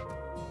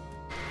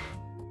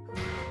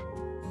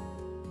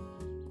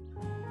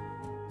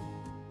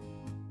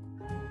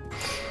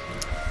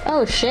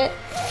 Oh shit.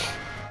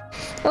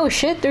 Oh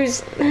shit,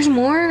 there's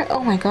more?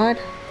 Oh my god.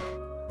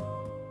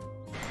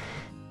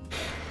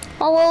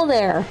 Hello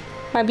there.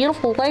 My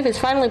beautiful wife is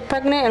finally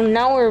pregnant and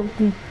now we're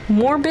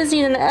more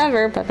busy than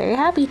ever, but very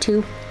happy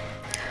to.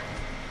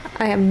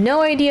 I have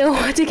no idea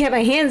what to get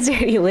my hands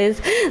dirty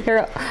with.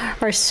 There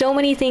are so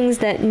many things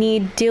that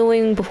need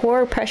doing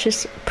before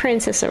precious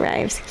princess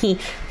arrives. He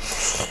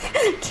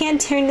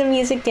can't turn the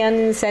music down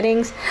in the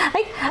settings.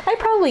 I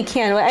probably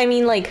can. I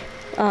mean, like,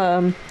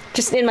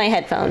 just in my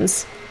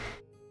headphones.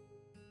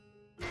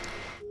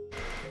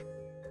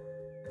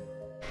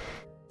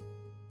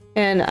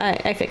 And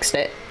I fixed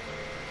it.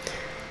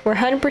 We're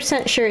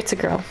 100% sure it's a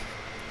girl.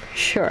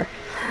 Sure.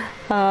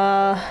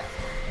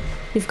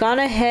 We've gone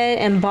ahead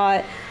and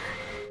bought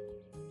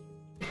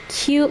a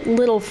cute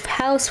little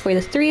house for the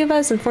three of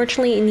us.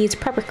 Unfortunately, it needs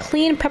proper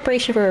clean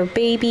preparation for a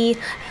baby.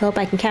 I hope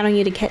I can count on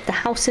you to get the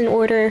house in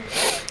order.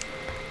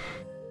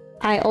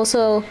 I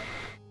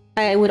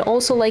would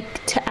also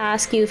like to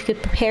ask you if you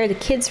could prepare the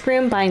kids'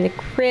 room, buying the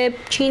crib,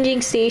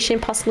 changing station,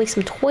 possibly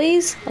some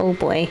toys. Oh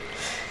boy.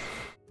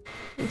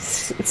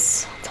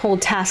 This whole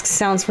task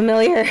sounds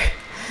familiar.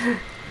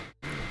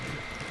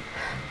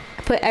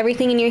 Put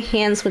everything in your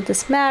hands with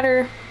this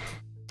matter.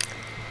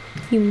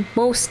 You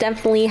most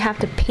definitely have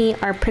to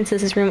paint our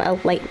princess's room a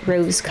light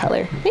rose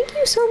color. Thank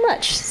you so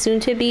much, soon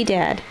to be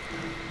dad.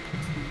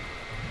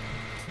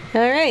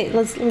 Alright,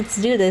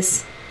 let's do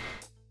this.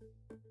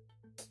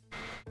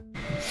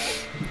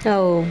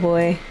 Oh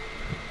boy.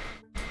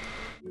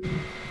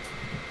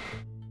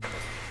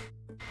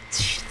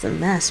 It's a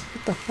mess.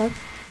 What the fuck?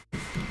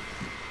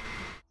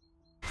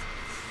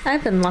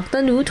 I've unlocked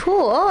a new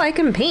tool. Oh, I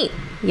can paint.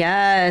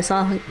 Yes,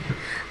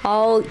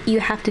 all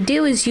you have to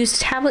do is use the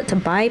tablet to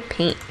buy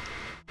paint.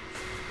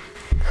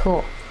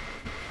 Cool.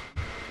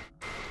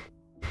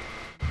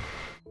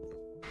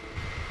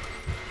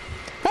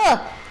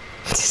 Oh!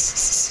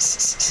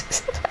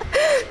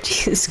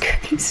 Jesus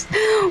Christ.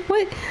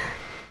 What?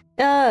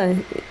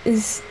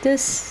 Is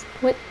this...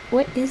 What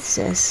is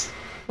this?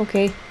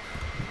 Okay.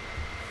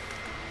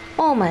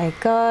 Oh my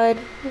god.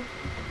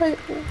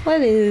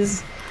 What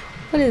is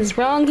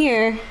wrong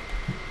here?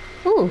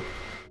 Ooh.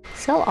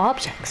 Sell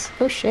objects.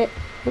 Oh shit.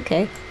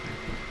 Okay.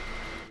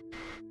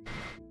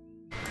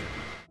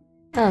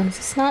 Oh, is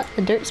this not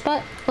a dirt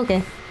spot?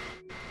 Okay.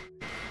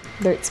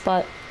 Dirt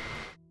spot.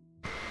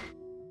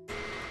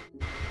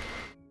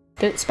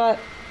 Dirt spot.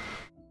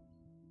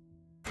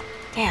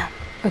 Damn.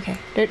 Okay.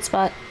 Dirt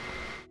spot.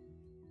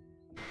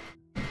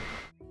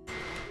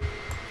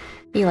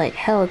 Be like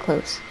hella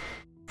close.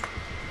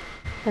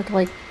 I have to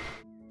like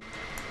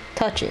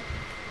touch it.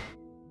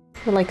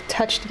 Or like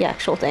touch the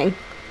actual thing.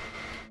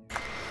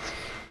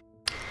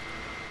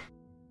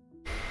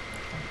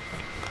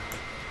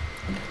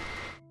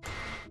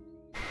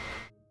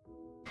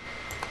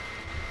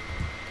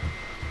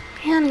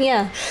 Man,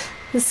 yeah.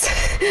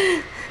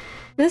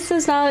 This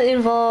does not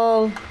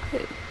involve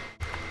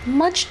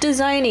much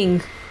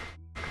designing.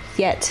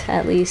 Yet,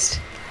 at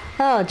least.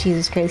 Oh,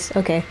 Jesus Christ.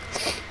 Okay.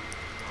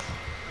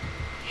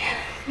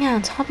 Yeah,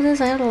 on top of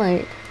this, I have to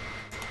like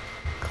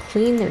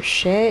clean their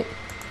shit.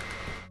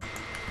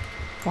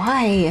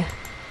 Why?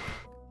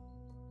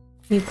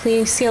 You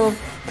cleaning seal.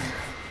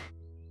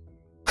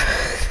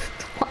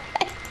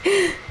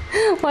 Why?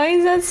 Why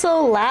is that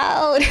so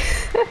loud?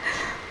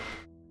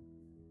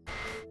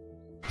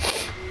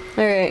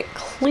 Alright,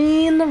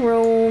 clean the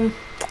room.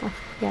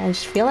 Yeah, I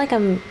just feel like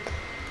I'm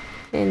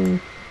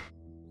in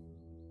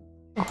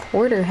a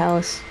hoarder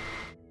house.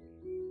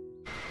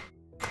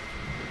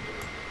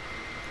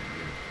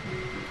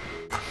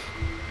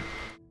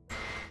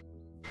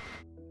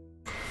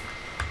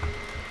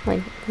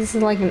 Like, this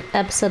is like an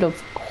episode of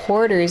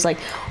Hoarders. Like,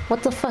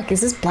 what the fuck? Is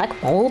this black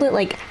mold?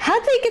 Like,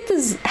 how'd they get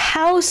this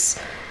house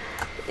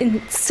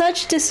in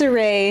such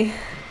disarray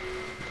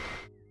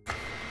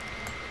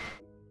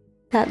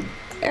that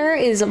there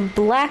is a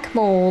black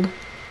mold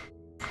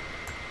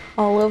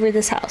all over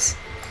this house?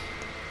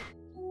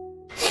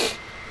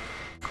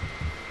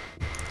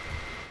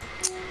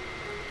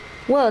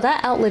 Whoa,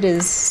 that outlet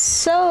is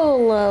so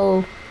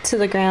low to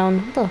the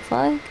ground. What the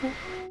fuck?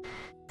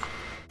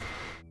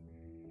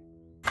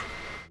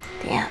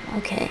 Damn,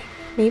 okay.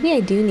 Maybe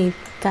I do need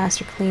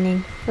faster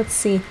cleaning. Let's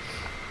see.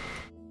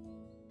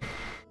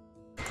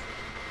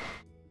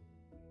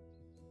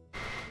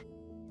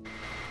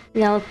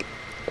 Yeah,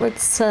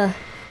 let's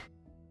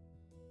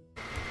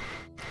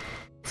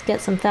get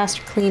some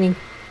faster cleaning.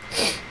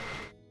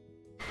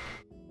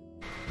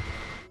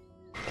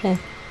 Okay.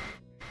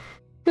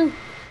 Boop,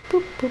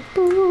 boop, boop,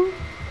 boop.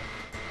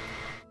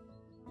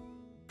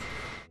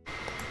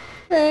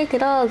 Look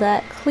at all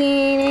that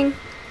cleaning.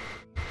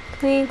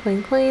 Clean,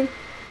 clean, clean.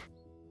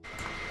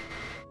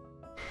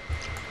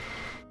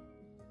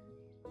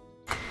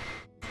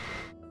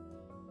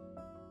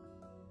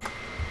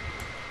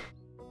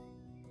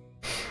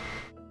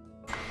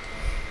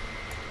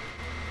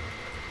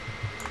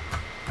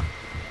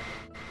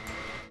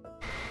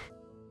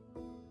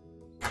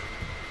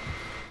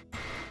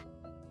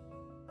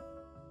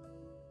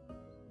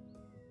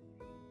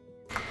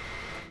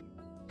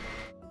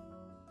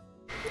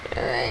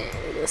 Alright,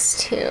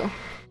 this too.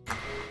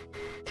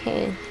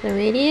 Okay, the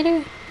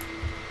radiator?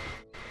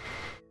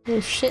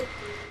 There's shit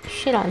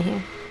on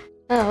here.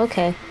 Oh,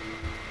 okay.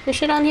 There's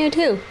shit on here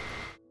too.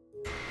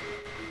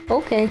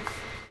 Okay.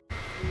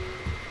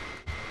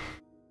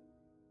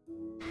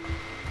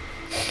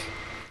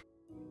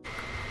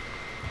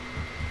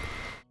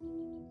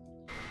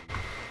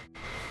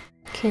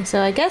 Okay,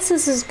 so I guess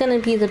this is gonna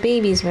be the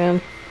baby's room.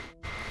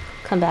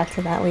 Come back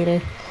to that later.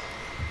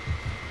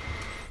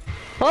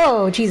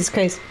 Oh, Jesus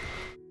Christ.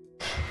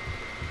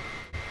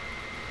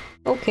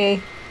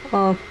 Okay,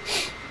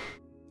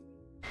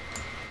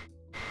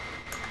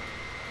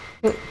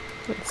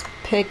 let's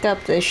pick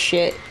up this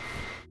shit.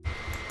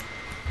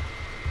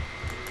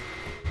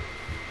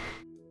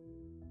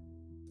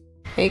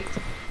 Make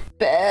the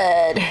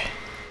bed.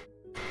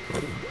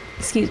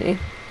 Excuse me.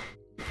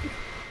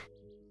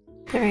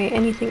 Alright,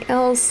 anything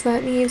else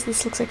that needs?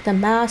 This looks like the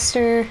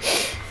master.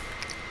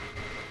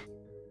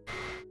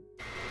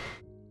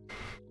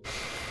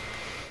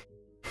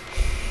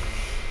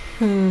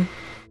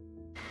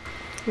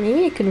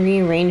 Maybe I could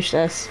rearrange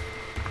this.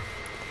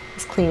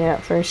 Let's clean it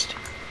up first.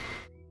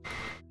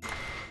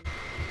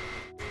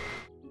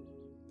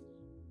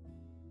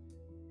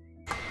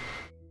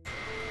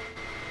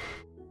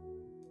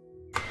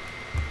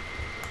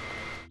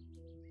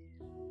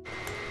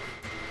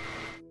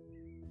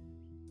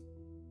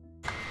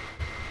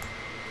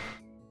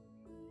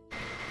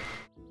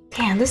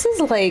 Damn, this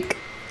is like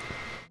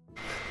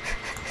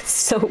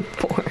so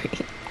boring.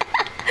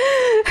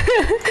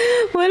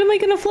 When am I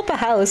gonna flip a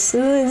house?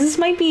 This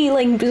might be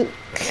like a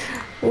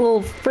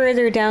little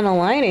further down the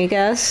line, I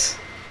guess.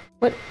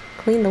 What?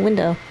 Clean the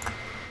window.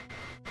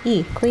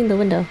 E, clean the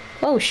window.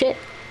 Oh shit.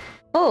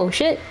 Oh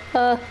shit.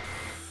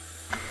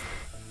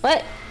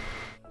 What?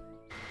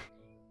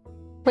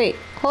 Wait,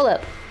 hold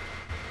up.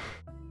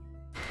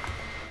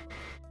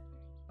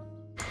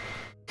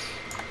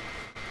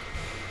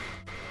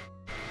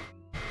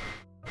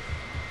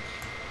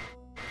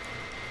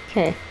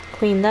 Okay,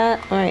 clean that.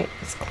 Alright,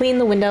 let's clean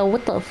the window.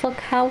 What the fuck?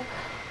 How?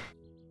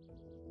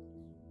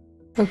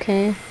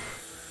 Okay.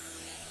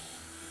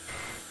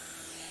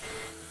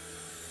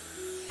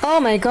 Oh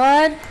my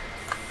god!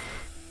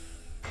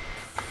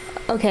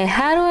 Okay,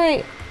 how do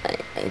I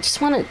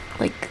just want to,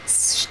 like,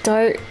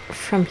 start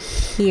from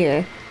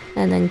here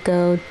and then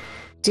go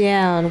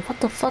down. What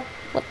the fuck?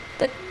 What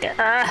the...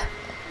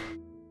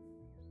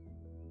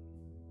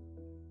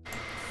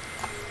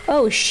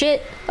 Oh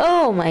shit!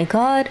 Oh my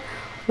god!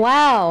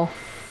 Wow!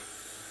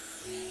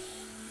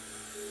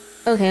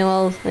 Okay,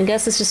 well, I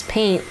guess it's just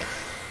paint.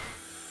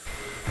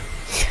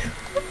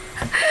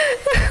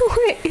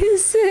 What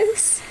is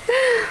this?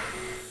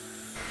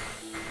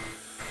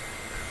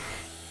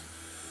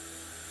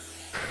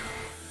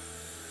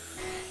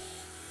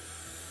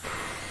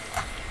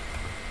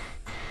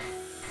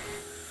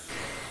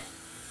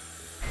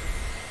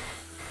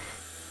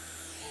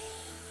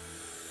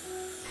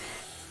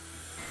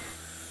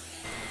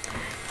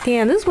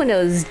 Damn, this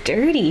window is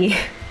dirty.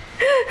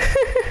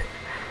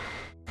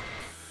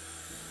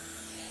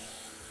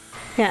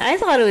 Yeah, I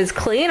thought it was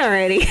clean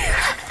already.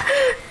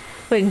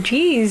 But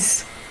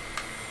jeez.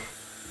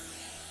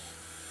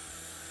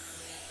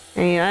 I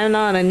mean, I'm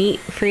not a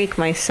neat freak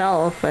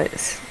myself,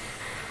 but...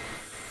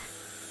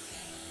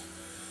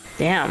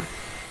 Damn.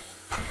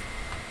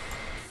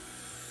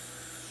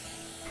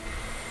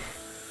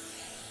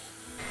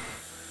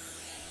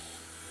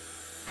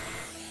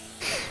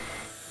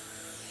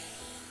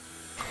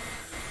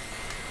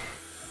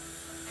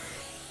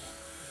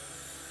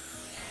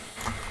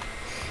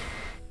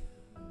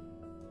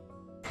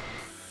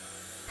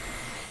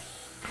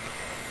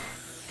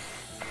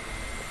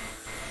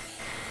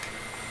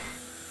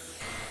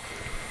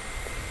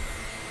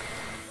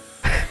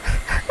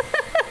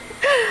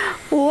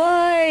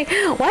 Why?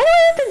 Why do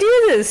I have to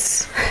do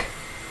this?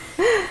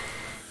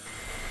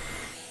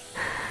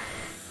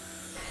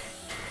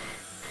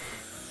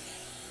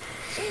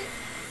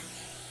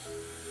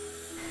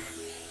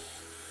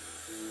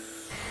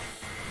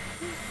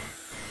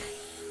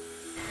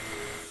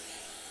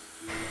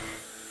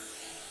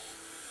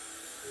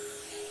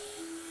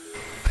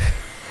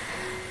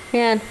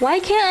 Man, why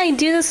can't I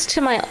do this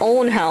to my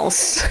own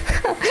house?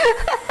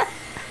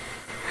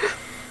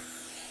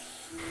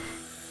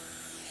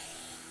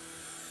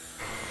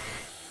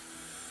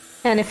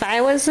 And if I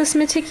was this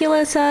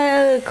meticulous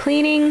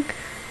cleaning,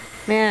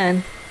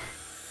 man.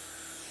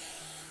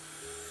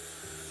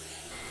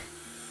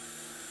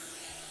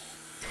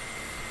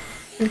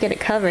 I'd get it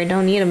covered,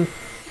 don't need to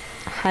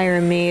hire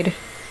a maid.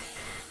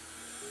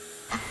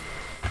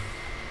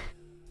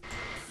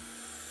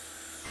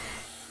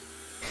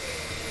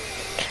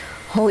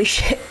 Holy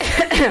shit.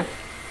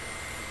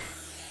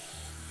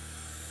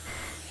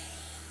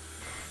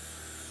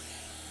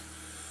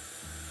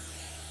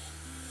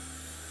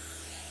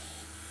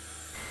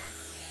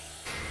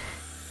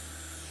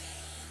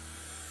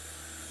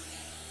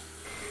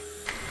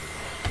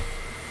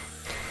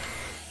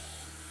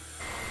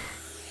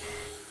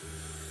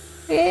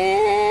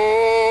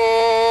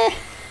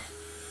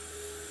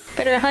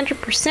 Better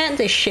 100%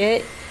 this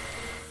shit.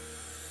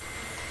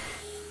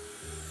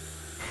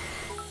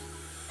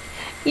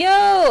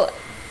 Yo!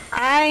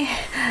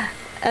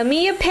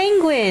 Amia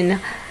Penguin!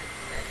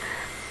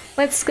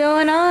 What's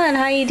going on?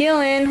 How you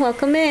doing?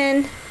 Welcome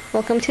in.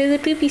 Welcome to the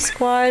Boopy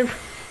Squad.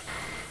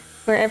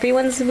 Where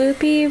everyone's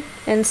boopy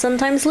and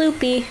sometimes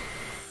loopy.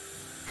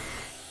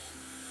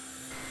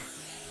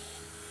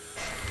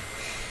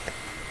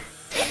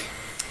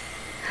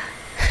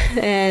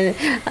 And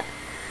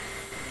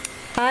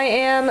I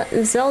am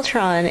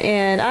Zeltron,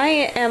 and I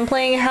am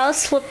playing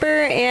House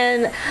Flipper,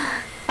 and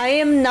I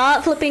am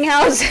not flipping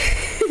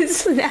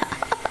houses now.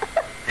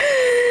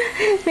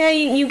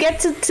 Man, you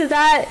get to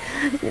that,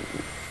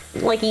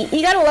 like,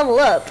 you gotta level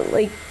up.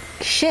 Like,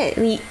 shit,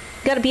 you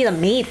gotta be the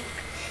maid.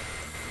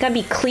 Gotta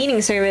be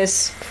cleaning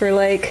service for,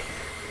 like,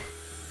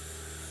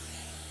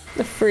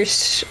 the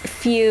first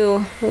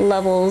few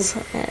levels.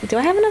 Do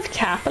I have enough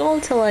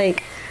capital to,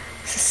 like,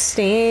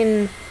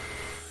 sustain...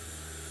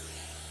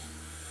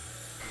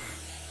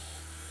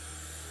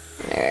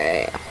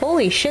 Alright.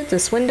 Holy shit,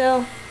 this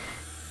window.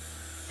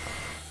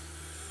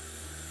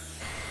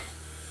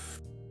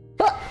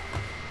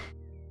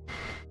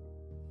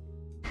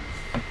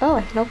 Oh,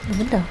 I can open the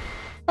window.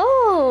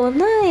 Oh,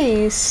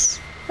 nice.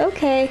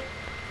 Okay.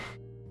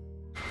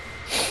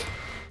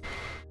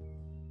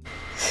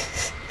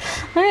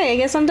 Alright, I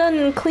guess I'm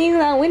done cleaning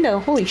that window.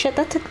 Holy shit,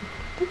 that took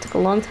a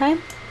long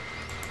time.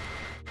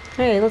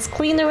 Alright, let's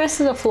clean the rest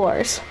of the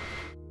floors.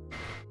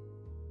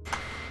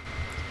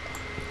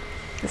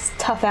 This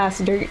tough ass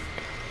dirt.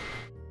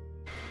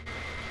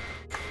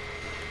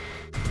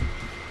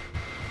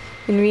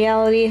 In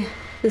reality,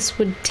 this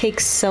would take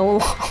so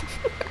long.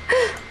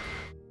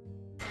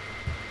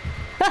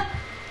 Ah!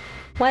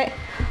 What?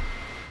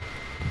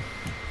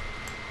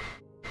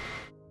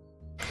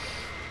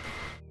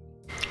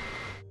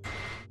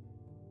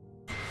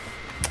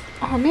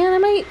 Oh man, I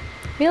might...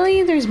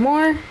 Really? There's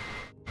more? I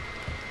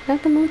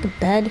have to move the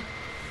bed?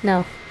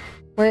 No.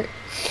 What?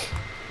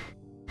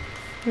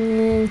 And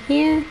then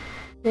here.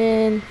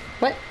 Then...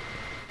 What?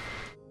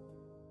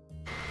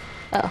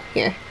 Oh,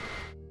 here.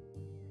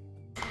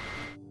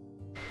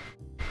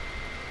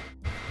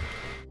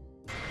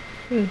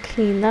 And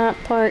clean that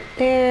part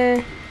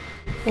there.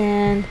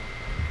 And...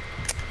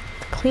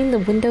 Clean the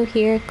window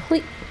here.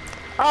 Clean...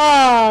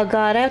 Oh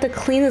god, I have to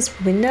clean this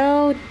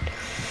window?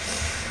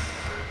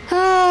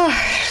 Oh...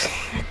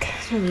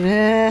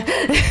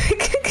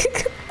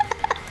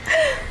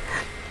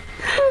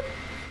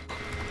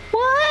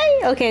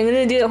 Why? Okay, I'm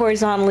gonna do it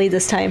horizontally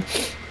this time.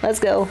 Let's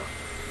go.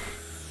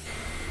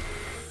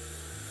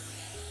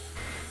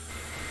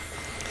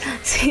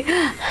 See?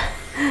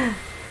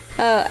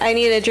 Oh, I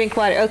need to drink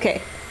water.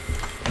 Okay.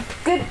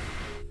 Good.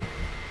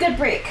 Good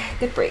break.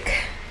 Good break.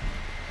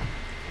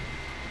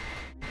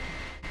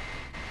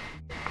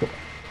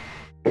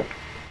 I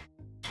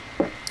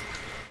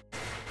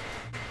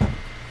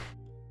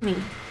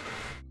mean,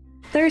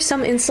 there are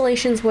some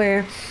installations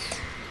where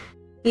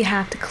you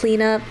have to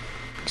clean up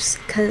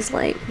just because,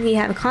 like, you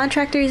have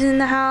contractors in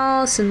the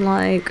house and,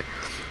 like,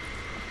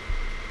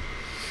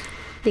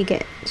 They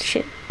get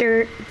shit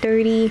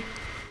dirty.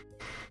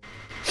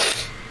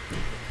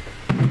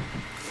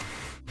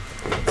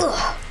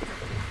 Ugh.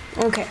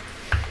 Okay.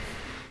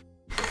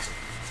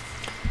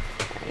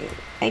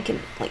 I can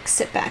like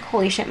sit back.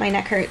 Holy shit, my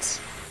neck hurts.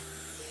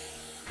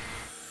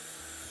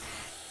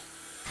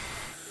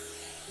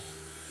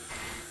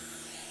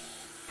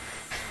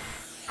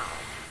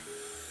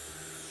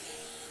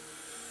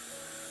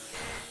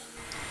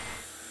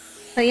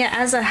 But yeah,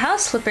 as a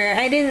house flipper,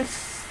 I didn't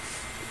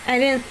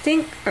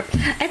think,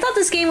 I thought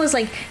this game was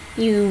like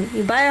you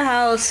buy a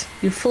house,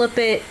 you flip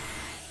it,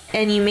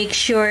 and you make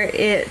sure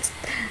it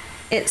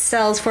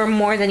sells for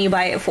more than you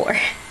buy it for.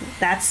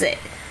 That's it.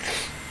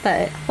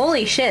 But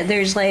holy shit,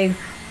 there's like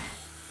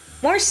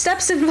more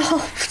steps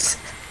involved.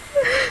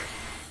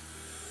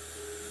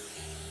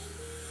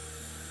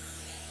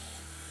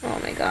 Oh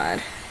my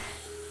god.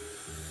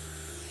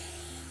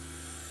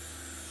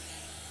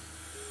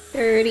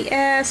 Dirty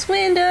ass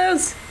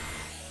windows.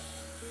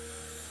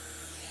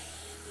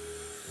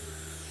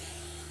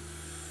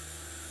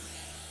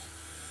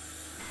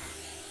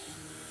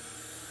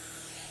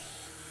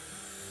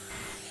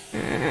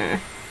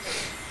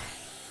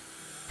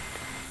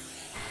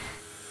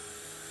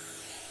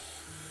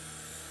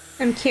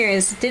 I'm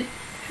curious,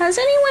 has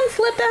anyone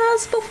flipped a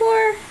house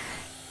before?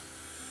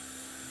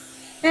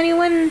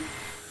 Anyone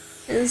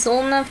is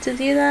old enough to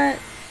do that?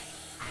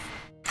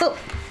 Oh,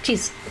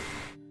 jeez.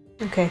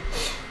 Okay.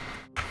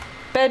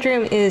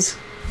 Bedroom is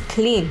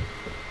clean.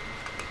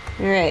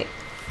 Alright.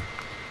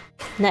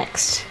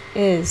 Next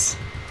is...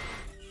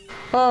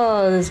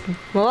 Oh, this...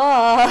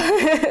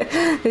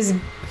 Oh! This...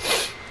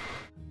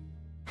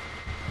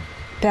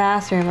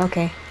 Bathroom,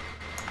 okay.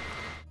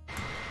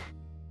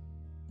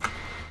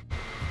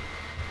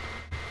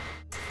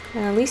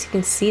 At least you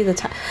can see the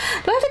time.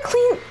 Do I have to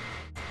clean...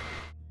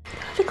 Do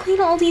I have to clean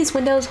all these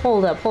windows?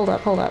 Hold up, hold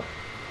up, hold up.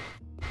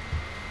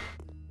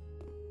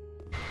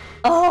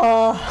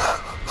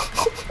 Oh!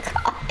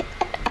 God.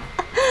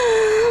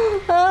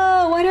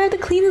 Oh, why do I have to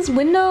clean this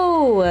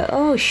window?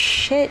 Oh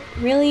shit,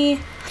 really?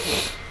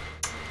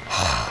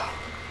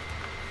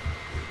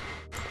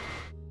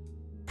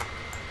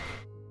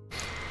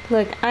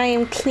 Look, I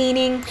am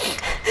cleaning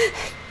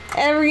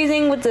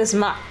everything with this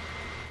mop.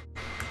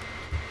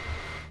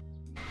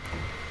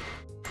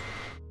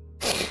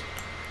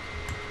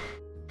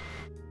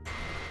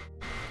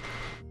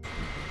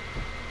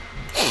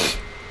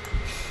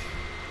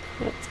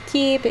 Let's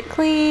keep it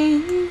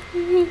clean.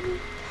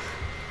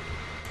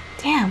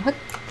 Damn, what?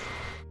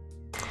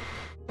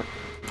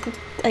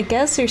 I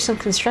guess there's some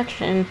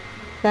construction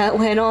that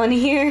went on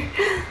here.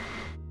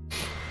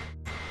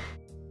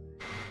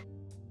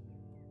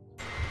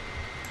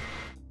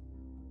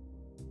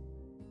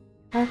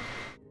 Huh?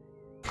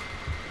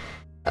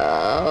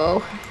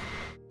 Oh.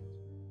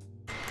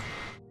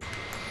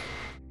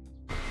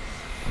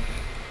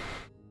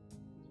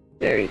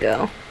 There you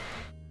go.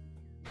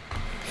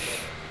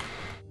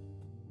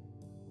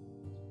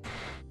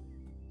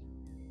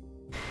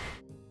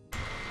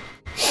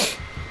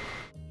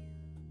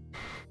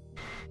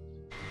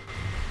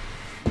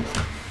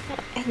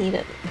 I need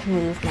to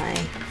move my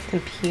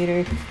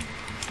computer.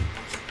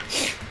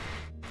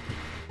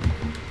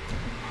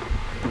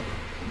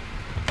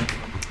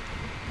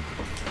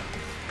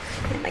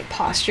 My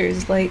posture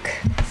is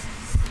like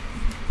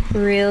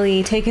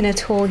really taking a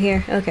toll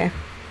here. Okay.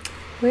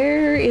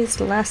 Where is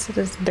the last of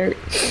this dirt?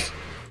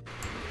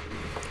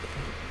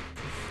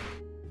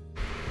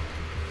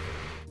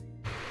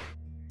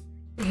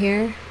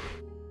 Here?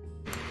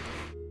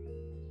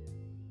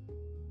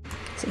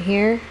 Is it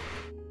here?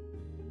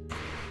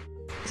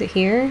 Is it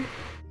here?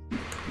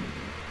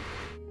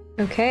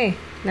 Okay,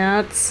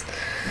 now it's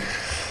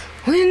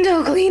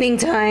window cleaning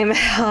time.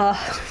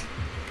 Oh.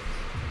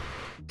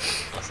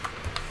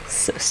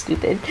 So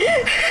stupid.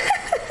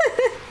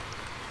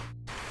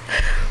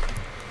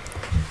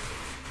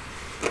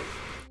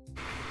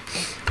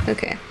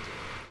 Okay.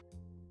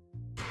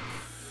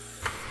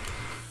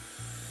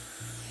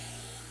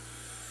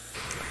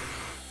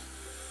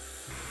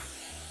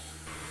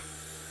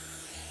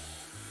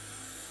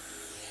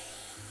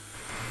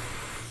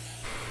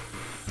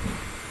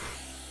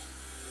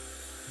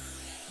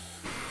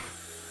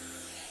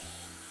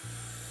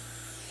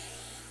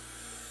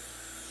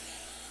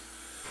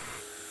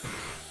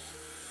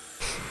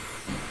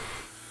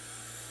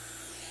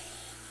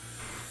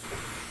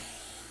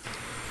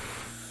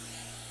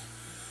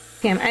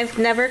 Damn, I've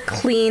never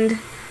cleaned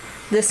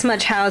this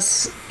much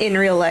house in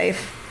real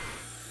life.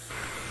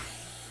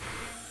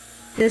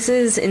 This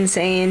is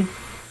insane.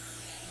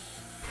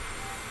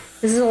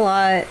 This is a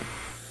lot.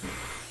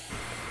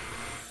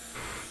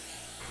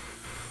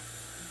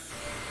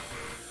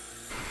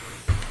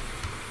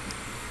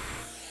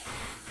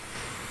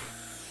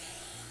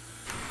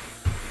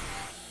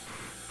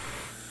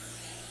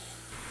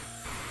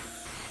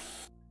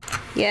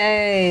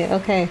 Yay,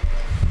 okay.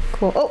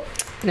 Cool. Oh,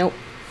 nope.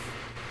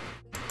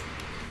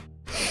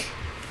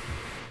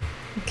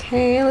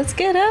 Okay, let's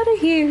get out of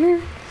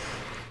here.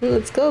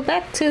 Let's go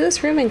back to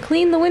this room and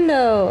clean the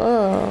window.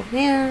 Oh,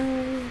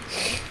 man.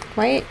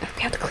 Why?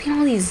 We have to clean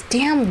all these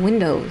damn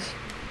windows.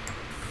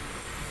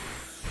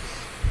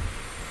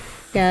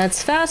 Yeah,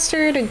 it's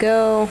faster to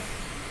go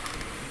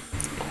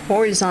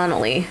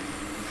horizontally.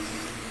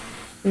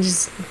 And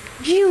just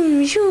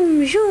zoom,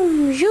 zoom,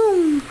 zoom,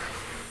 zoom,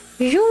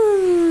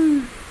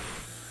 zoom.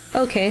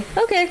 Okay,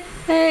 okay.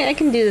 I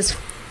can do this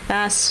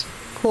fast.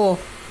 Cool.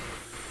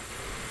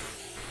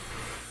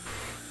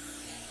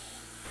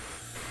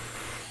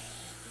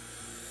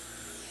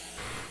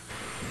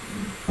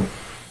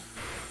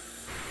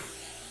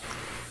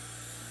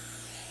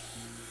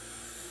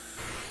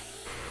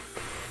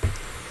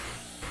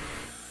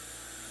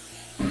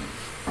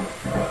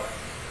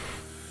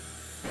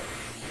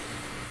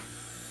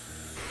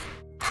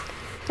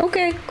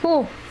 Okay,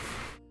 cool.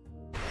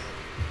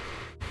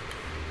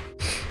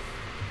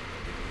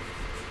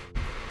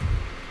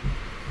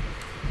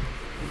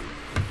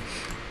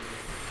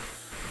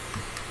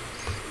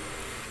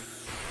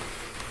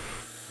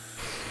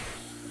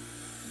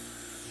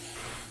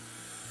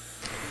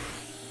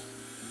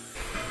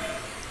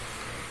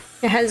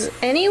 Has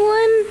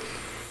anyone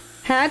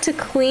had to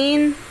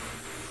clean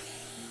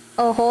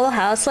a whole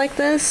house like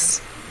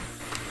this?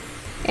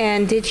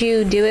 And did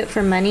you do it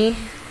for money?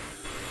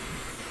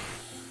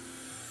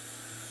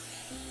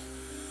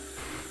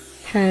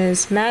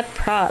 Because mad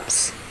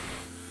props.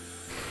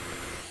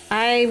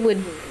 I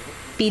would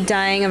be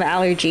dying of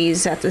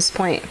allergies at this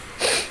point.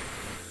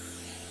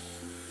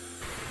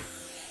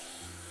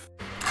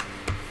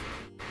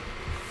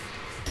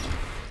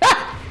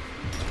 Ah!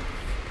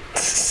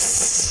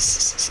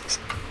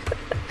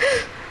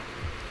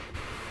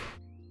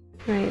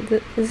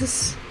 Alright, is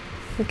this...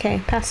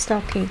 Okay,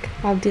 pastel pink.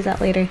 I'll do that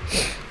later.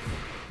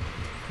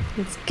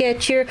 Let's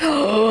get your...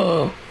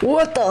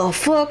 What the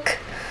fuck?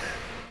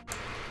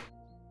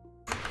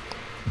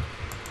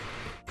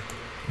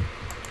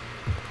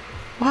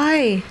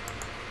 Why?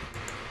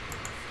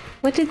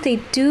 What did they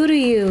do to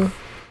you?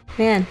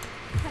 Man,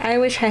 I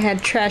wish I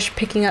had trash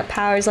picking up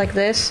powers like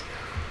this.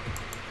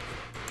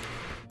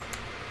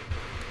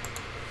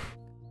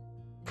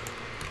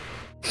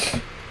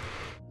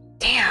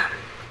 Damn.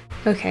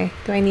 Okay,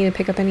 do I need to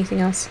pick up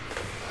anything else?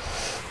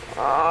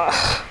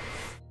 Ugh.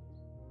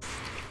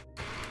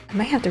 I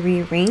might have to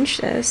rearrange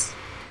this.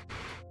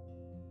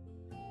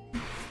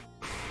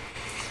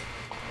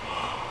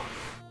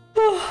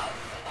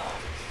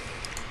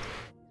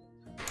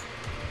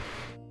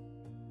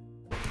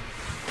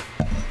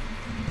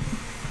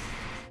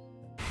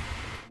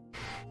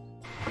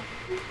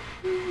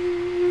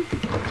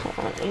 Hold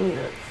on, I need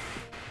to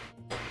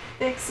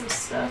fix some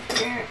stuff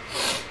here.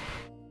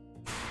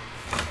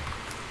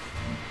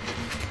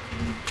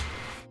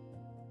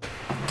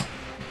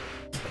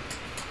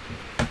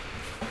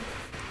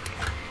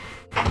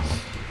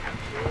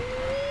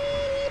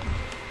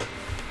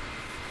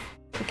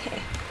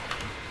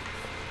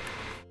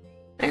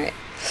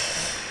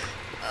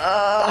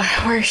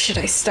 Where should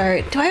I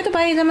start? Do I have to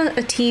buy them a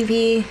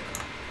TV?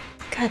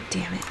 God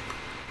damn it.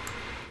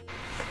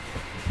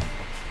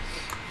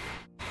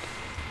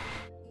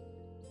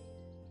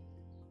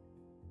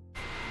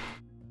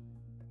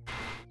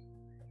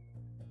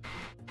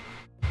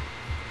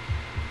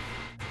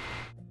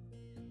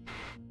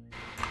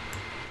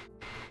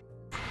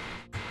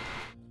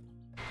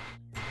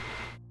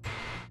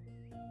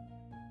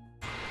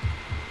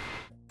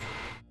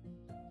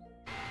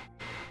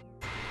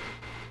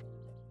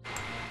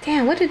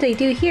 Damn, what did they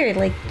do here?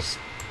 Like, just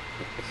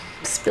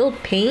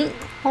spilled paint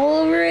all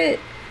over it?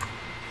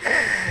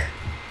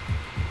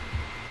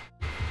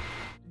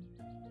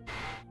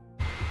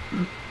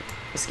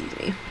 Excuse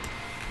me.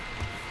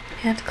 I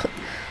have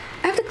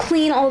to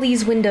clean all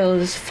these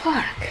windows.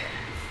 Fuck.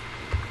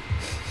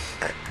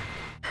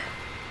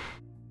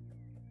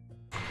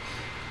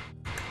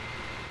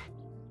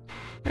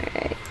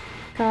 Alright.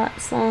 Got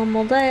some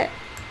of that.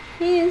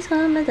 And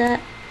some of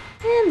that.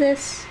 And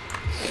this.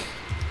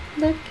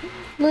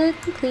 Look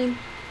clean.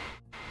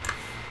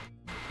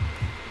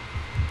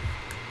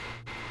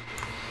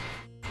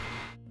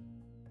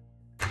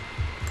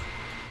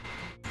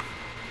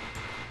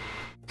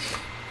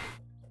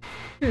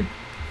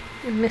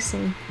 I'm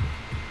missing.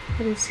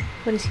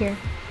 What is here?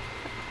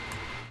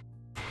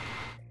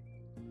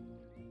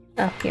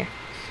 Oh, here.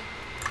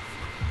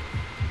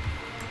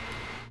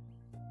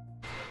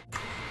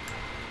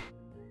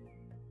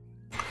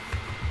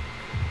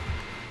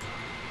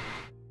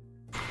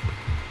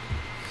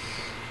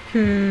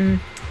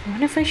 I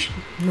wonder if I should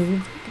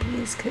move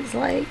these, cause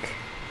like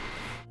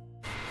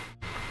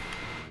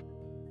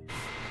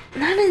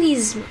none of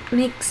these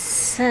make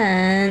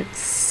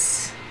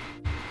sense.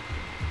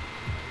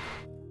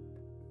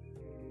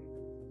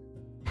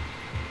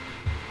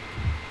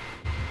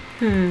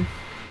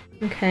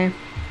 Okay. Yeah,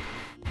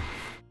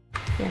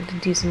 I have to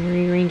do some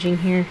rearranging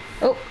here.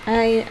 Oh,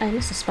 I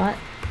missed a spot.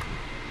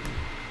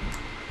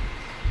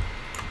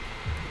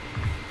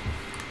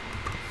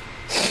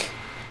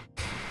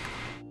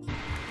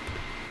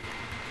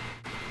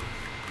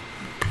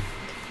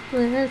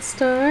 Let's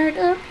start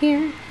up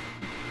here.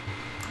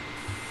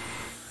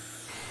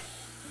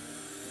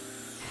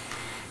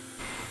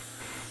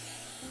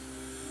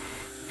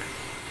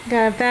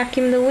 Gotta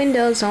vacuum the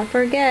windows, don't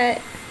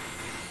forget.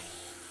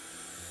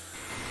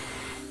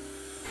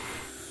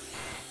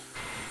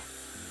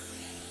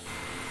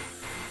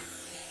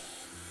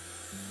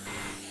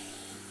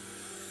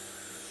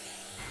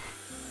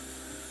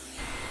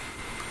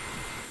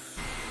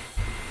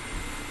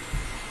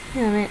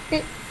 Yeah, man.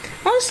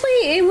 Honestly,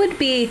 it would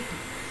be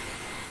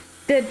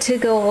good to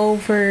go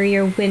over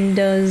your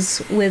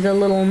windows with a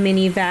little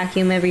mini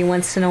vacuum every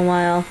once in a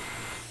while.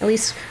 At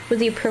least with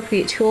the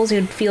appropriate tools, it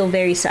would feel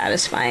very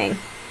satisfying.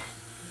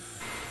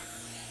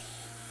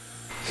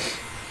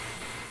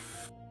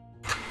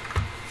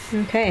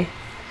 Okay.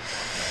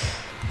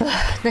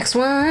 Next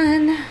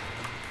one.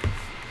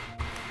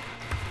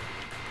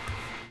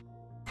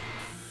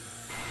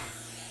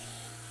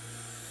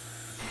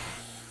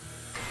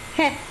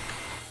 Heh.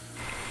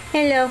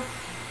 Hello.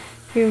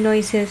 Your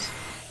noises.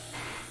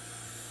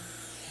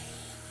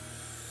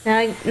 Now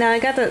I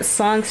got that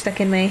song stuck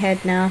in my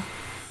head now.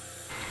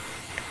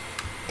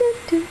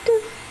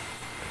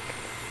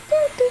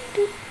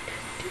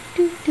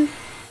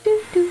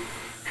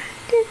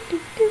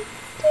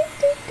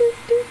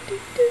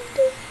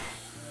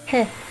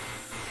 Heh.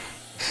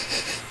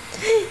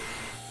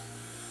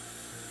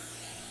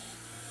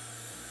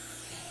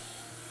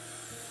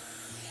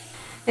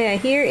 Yeah,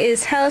 here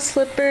is House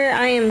Flipper.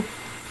 I am...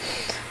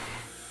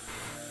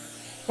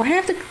 Why do I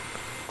have to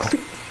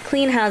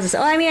clean houses?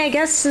 Oh, I mean, I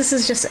guess this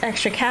is just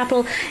extra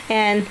capital,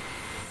 and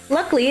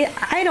luckily,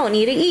 I don't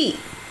need to eat.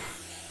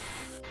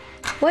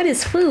 What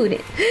is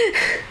food?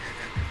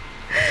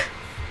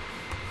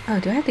 Oh,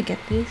 do I have to get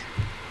these?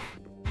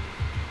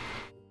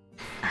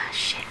 Ah,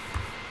 shit.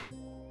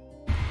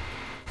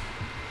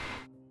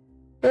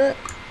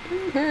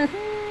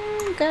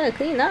 Gotta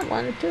clean that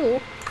one,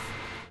 too.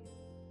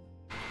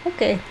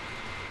 Okay.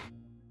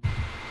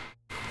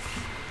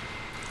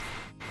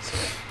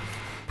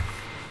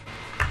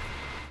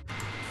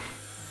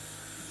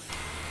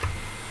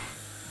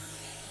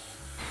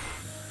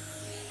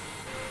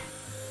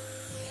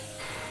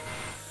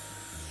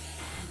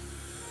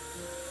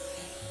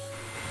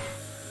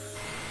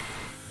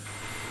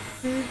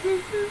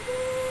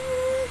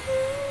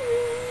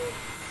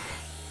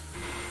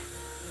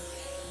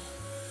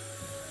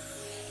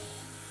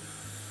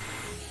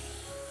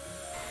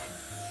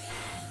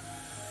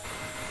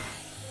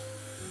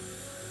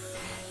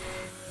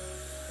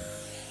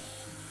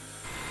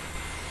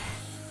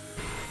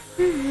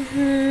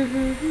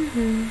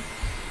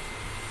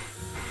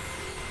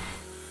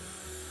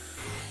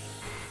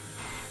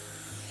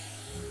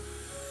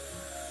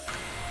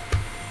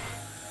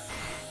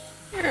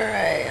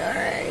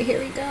 Alright,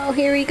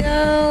 here we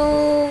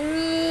go.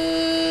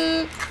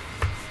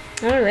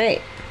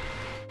 Alright.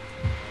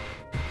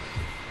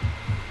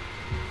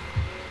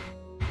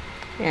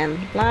 And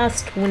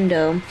last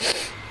window.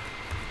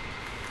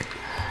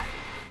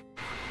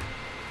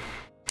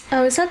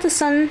 Oh, is that the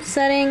sun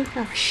setting?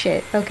 Oh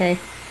shit, okay.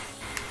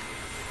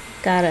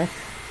 Gotta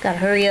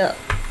hurry up.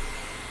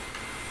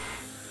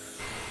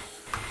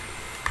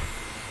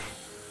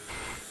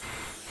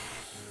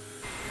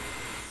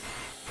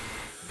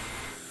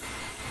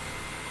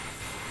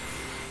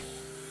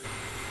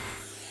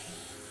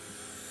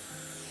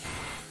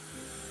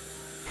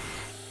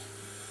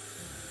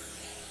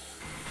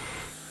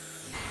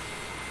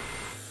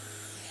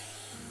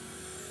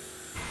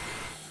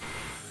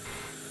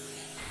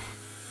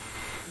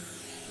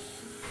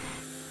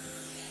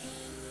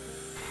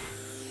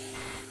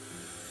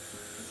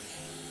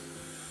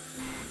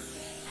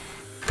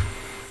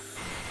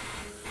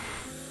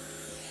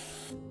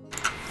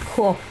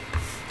 Cool.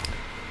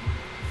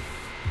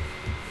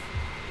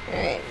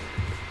 Alright.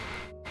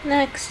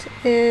 Next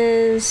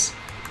is...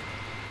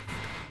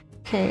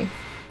 Okay.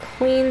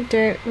 Clean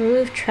dirt,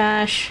 remove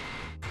trash.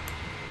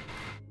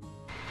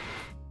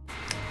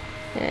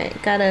 Alright,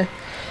 gotta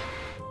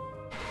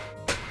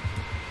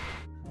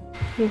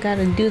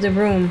do the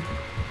room.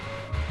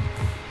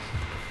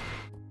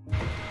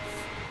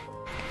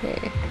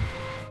 Okay.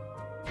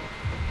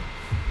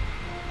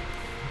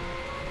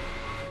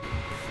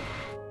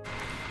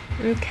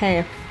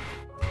 Okay.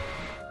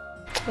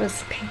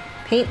 Let's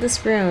paint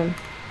this room.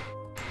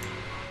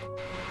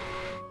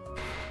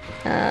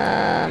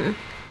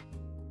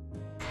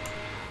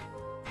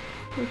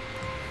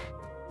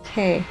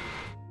 Okay.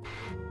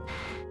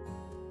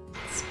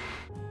 Let's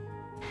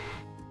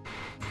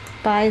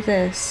buy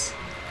this.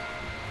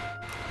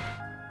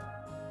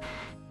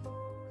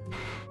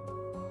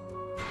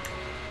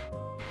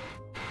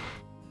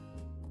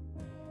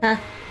 Huh.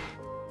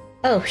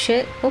 Oh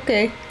shit,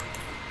 okay.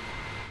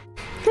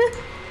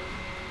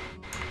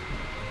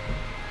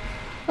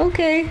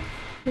 Okay.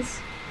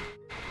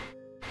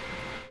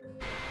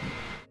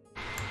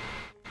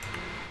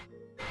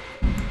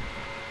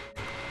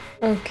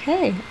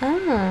 Okay.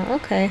 Ah,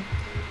 okay.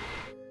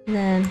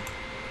 Then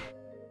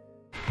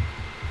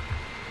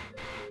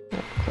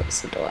I'll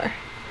close the door.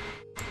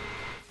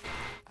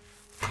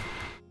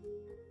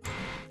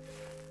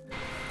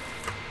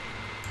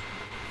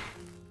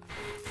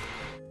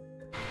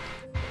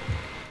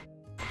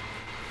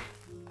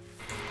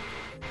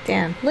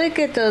 Damn, look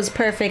at those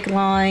perfect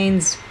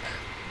lines.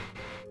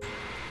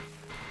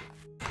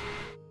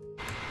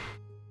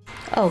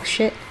 Oh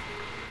shit.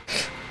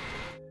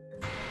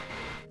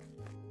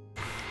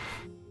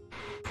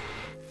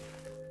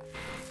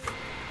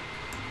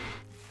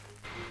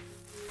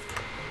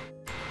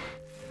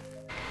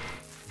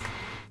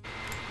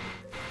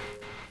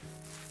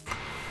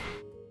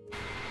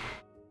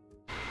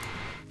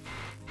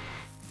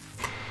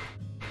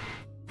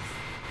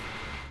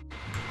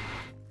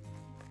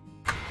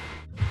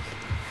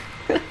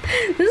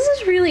 This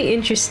is really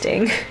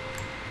interesting.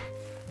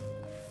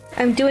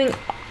 I'm doing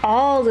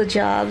all the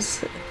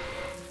jobs.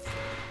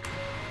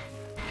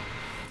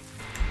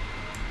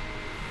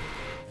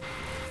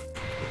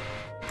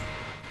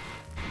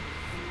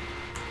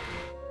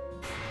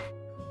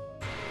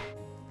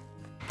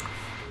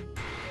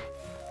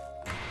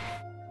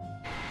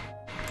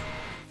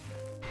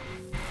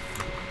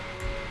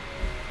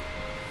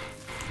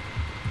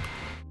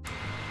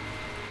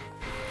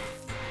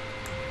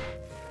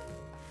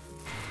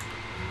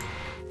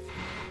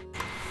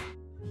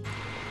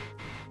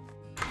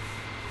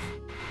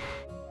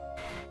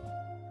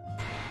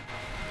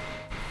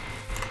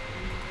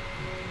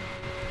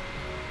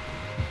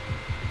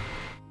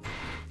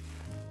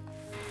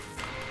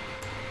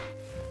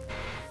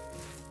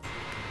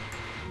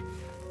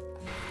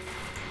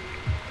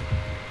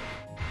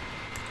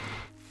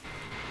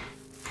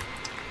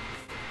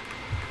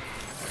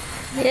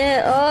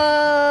 Yeah,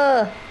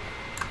 oh!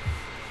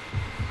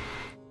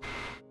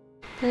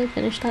 Did I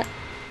finish that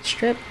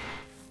strip?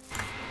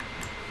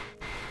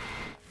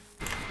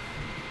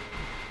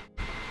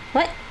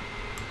 What?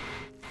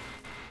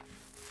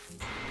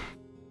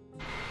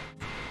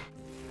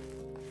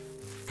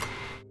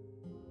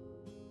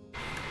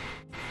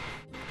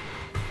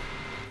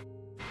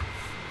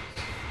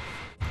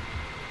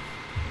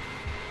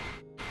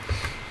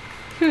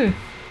 Hmm.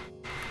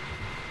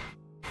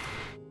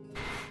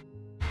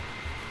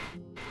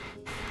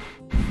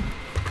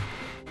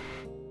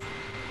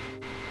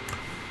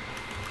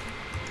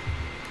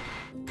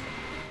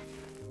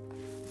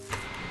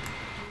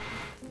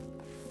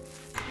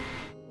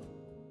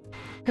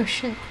 Oh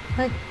shit.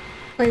 What?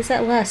 Why is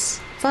that less?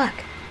 Fuck.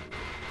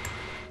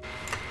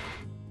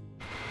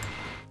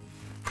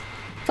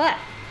 Fuck!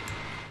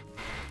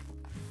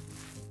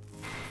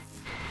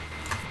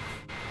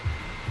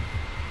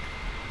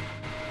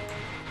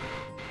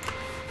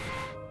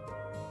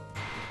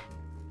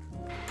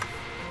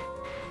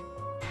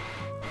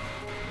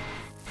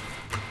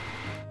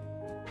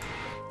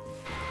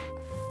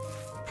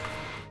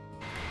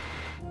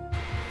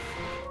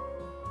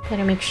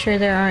 Gotta make sure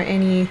there aren't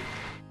any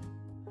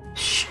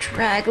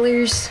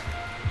stragglers.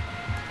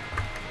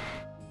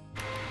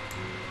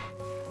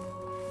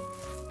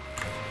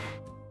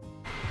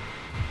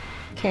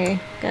 Okay,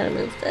 gotta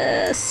move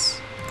this.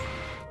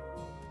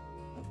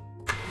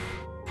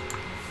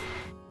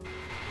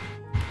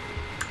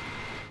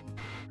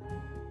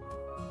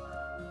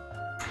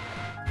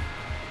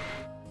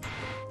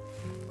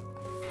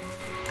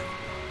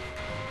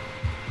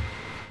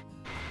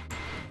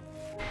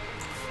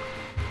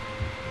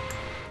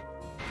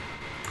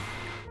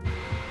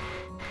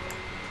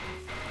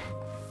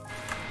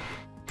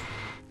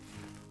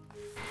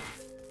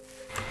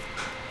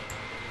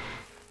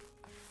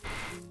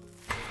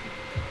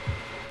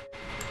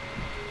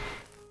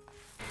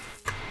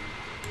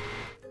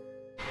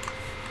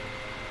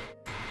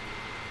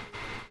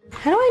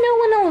 How do I know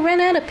when I'll run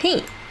out of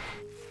paint?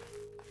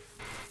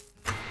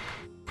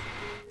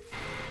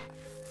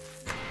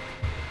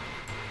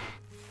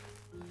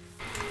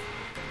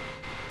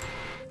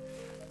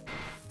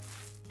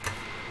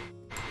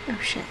 Oh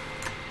shit.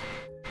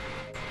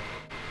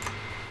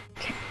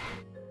 Okay.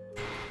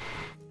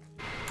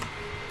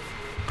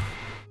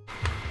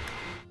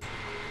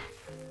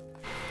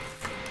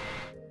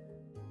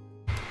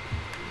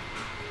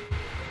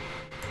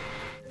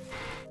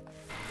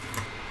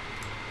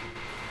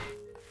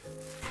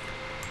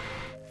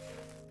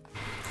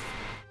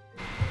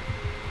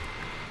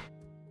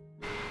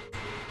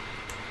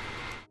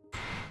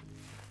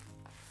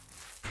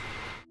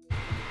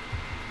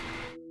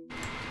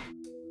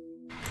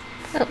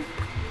 Oh.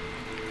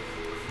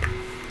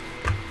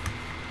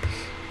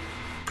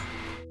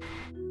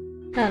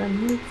 Gotta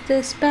move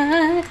this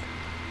back.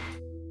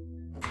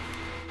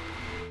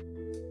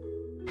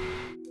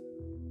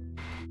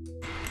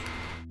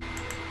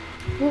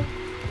 Whoop.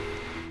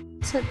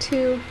 Set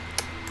 2.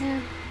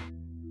 Yeah.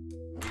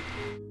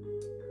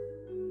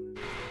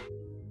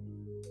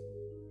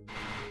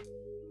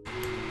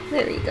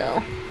 There you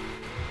go.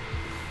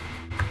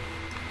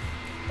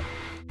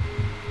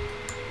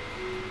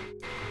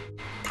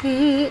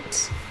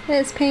 Paint.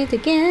 Let's paint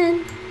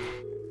again.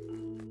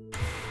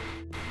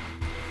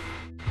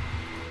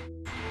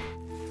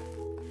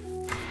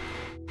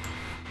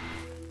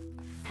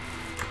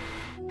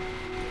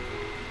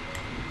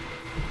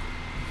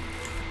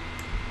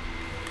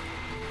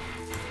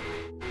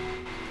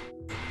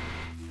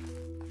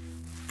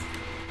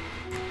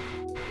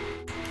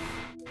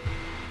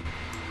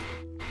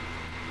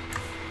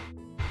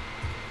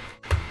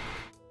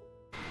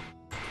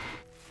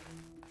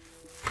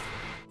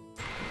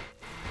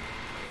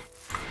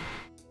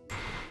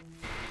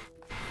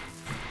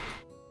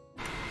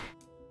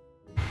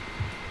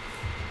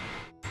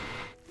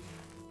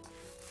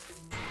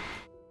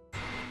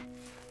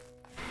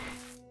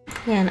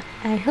 Man,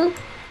 I hope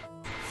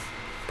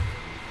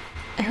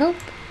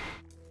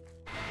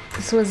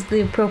this was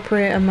the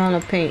appropriate amount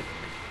of paint.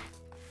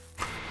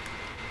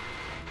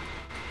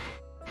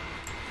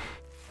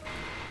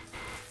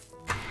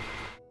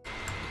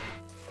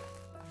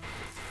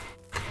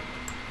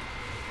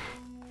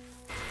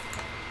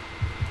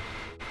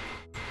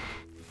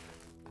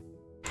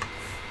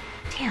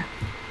 Damn.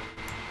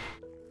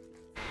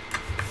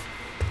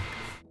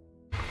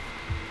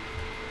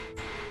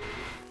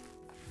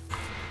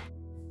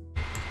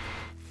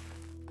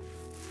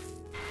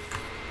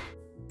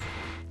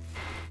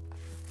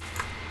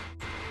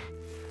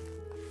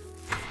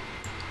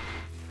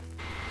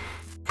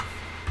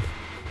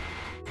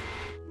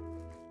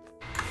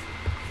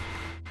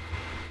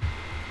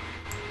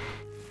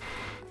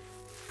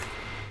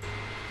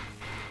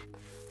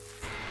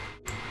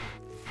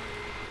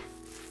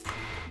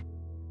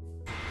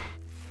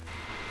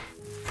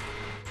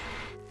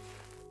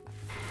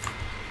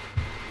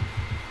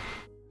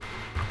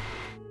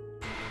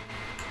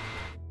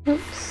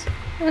 Oops.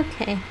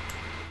 Okay.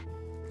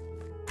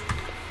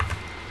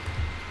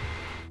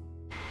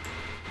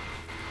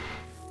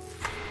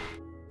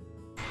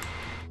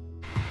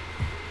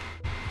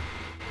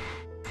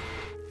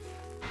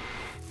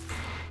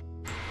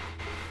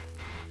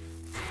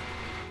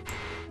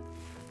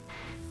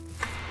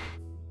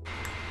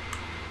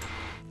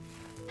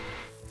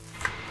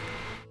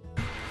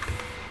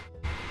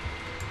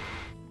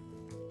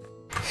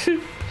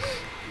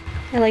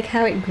 I like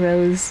how it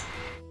grows.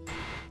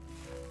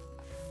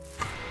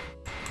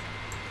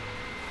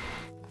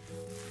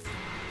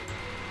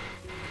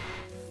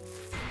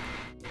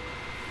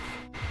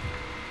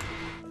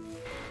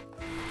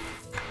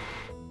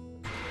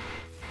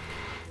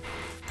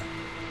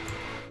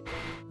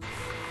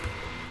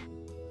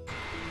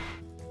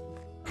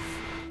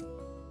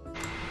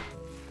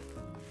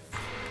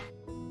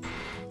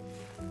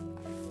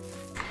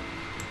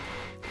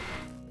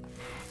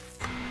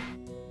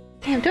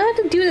 Damn, do I have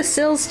to do the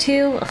sills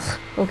too? Ugh,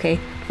 okay,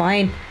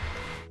 fine.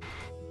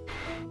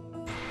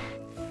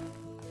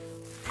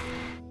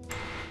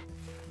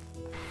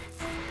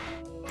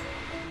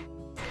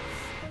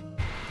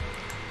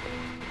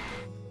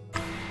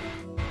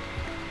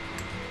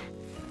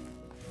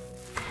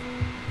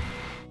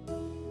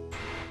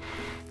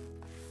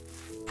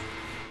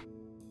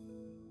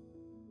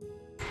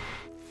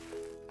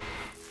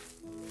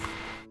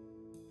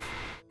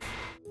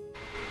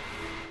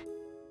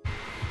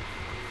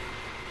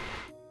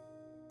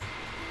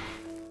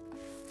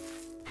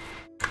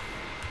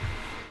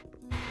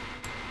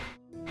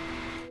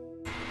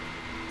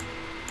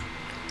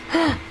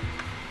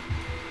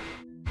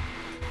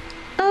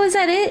 Oh, is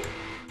that it?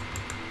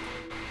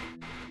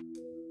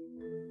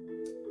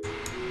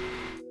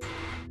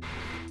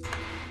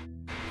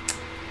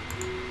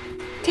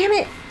 Damn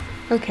it!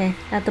 Okay, I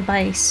have to buy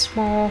a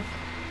small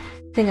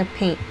thing of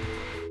paint.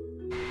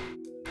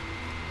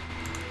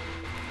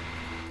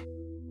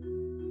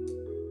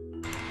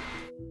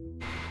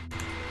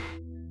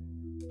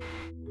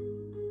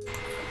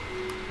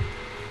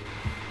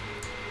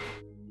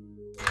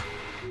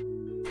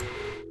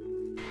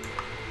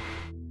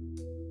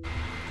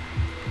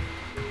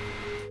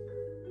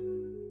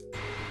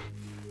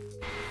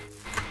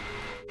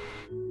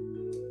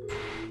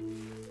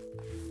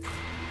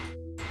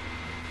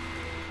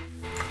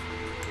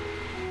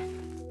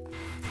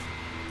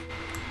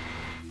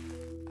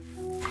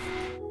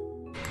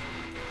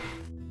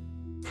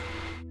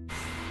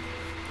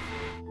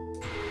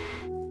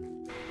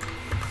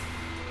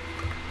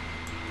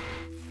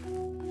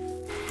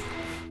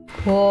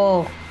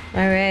 Cool.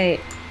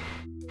 Alright.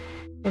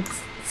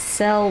 Let's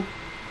sell.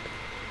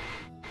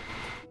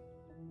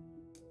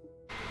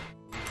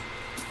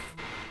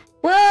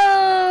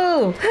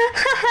 Whoa!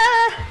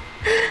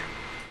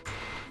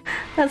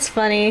 That's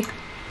funny.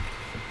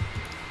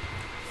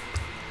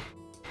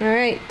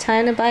 Alright,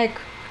 time to buy a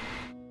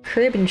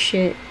crib and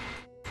shit.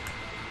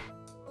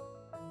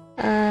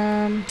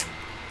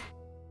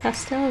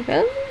 Pastel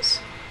rose?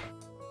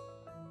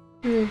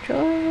 In the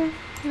drawer.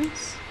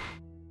 Let's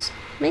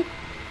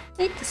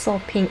make this all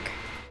pink.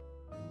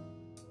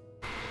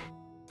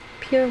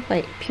 Pure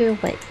white, pure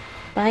white.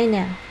 Buy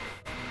now.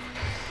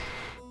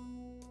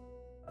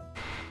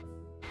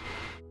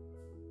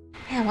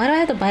 Yeah, why do I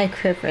have to buy a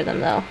crib for them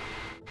though?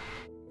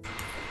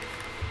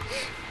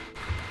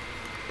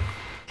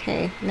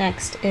 Okay,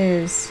 next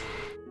is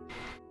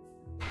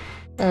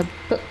a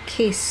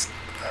bookcase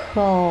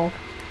crawl.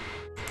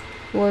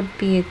 Would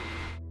be a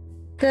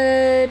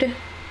good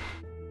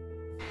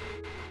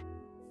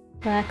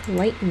black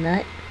light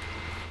nut.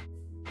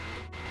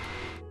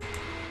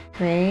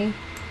 Gray.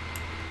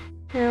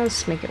 Now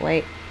let's make it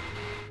white.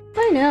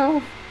 I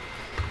know.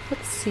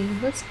 Let's see.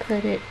 Let's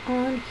put it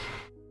on.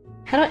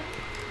 How do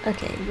I?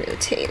 Okay,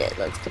 rotate it.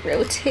 Let's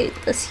rotate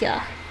this.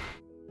 Yeah.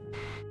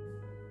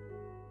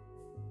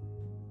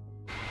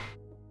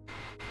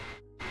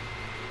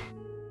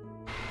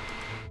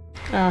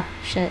 Oh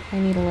shit! I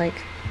need to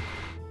like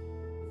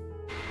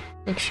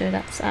make sure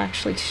that's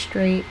actually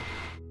straight.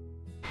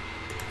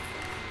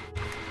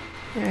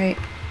 All right.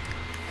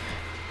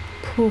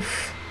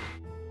 Oof.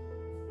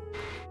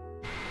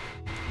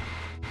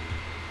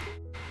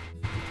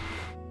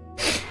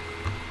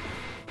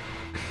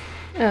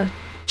 Oh,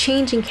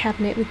 changing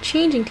cabinet with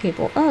changing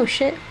table. Oh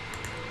shit.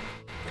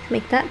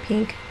 Make that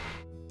pink.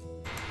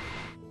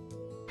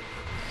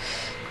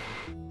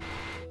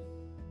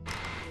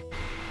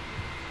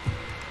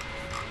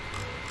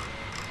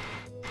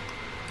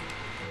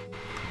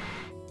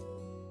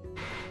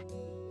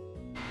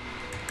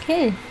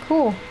 Okay,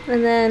 cool.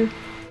 And then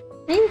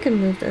maybe you can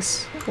move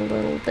this a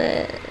little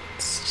bit.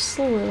 Just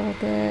a little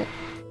bit.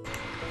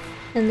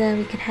 And then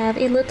we can have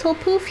a little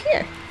poof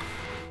here.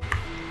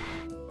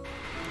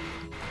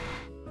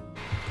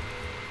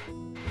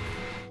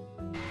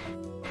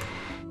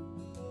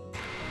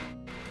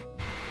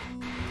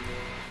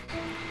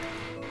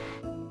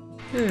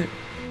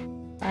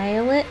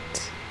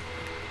 Violet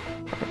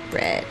or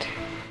red?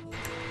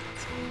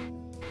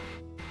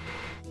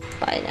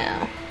 Bye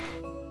now.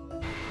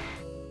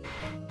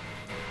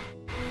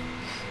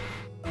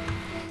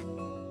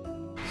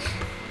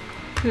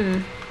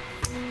 I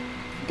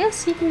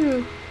guess you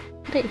can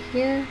put it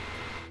here.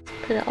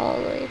 Put it all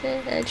the way to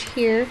the edge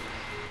here.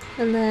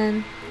 And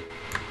then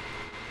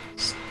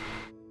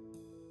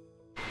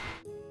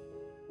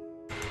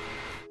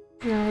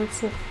no,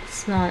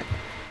 it's not.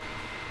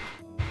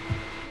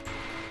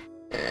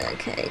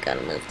 Okay,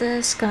 gotta move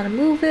this, gotta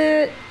move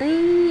it.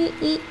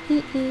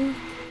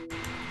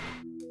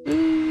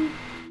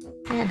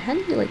 Man, how do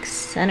you like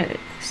center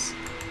this?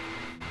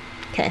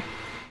 Okay.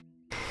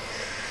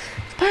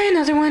 Let's buy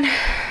another one.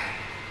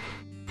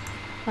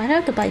 Why do I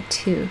have to buy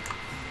two?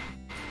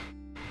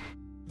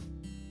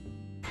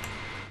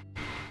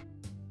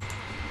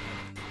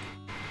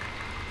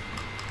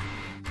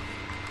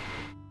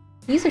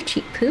 These are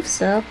cheap poofs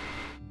though.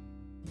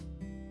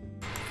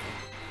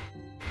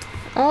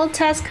 All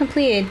tasks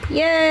completed.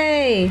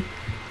 Yay!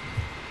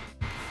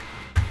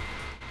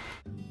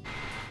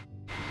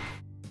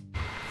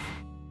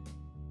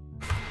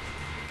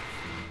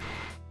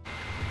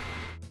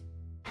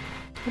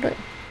 What do I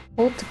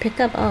hold to pick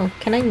up? Oh,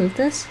 can I move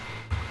this?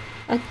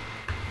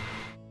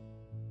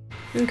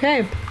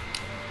 Okay.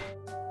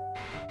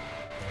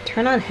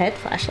 Turn on head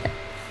flashlight.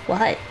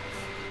 Why?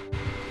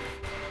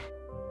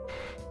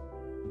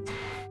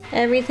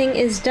 Everything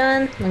is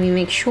done. Let me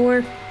make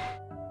sure.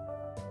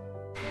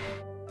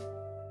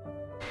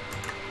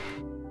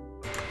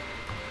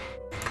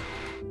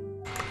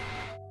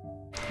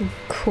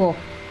 Cool.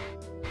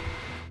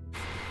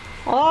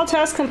 All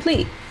tasks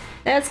complete.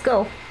 Let's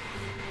go.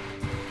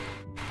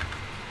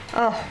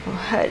 Oh, my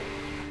head.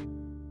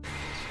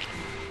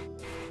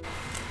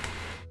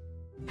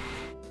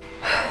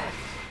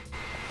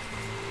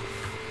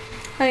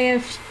 I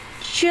have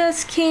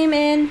just came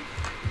in.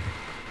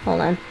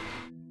 Hold on.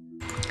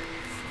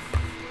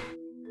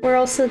 We're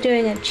also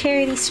doing a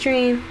charity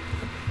stream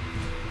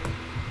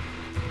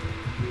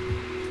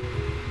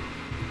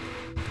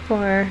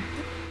for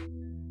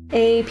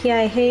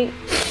AAPI Hate.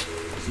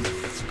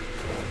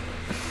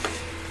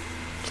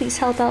 Please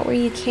help out where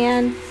you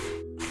can.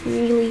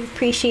 Really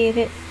appreciate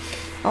it.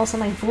 Also,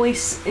 my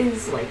voice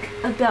is like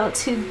about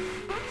to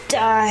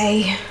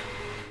die.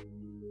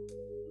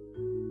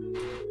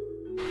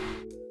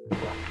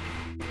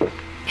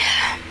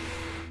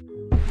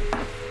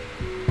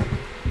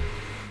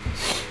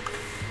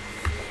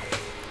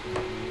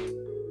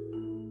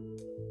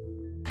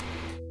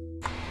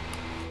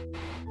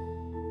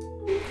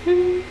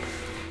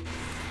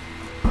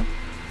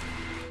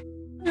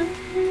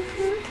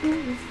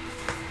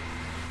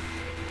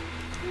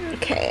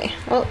 Okay,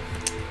 well,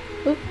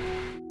 oop.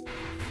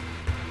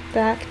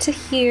 Back to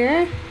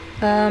here.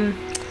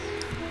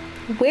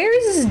 Where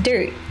is this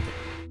dirt?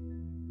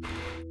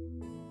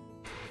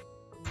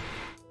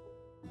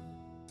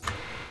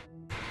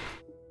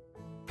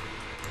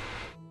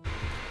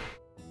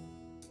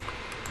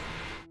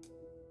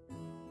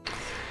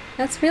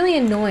 That's really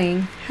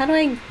annoying. How do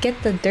I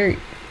get the dirt?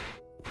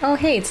 Oh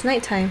hey, it's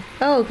nighttime.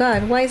 Oh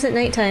god, why is it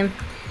nighttime?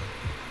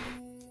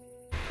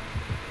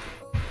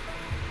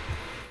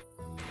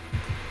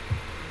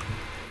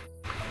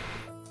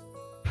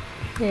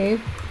 Okay.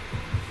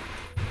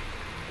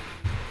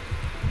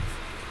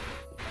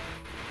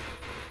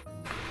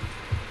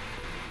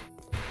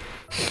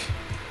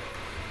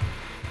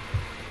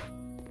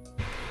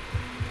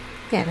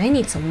 Yeah, I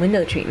need some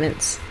window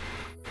treatments.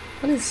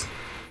 What is...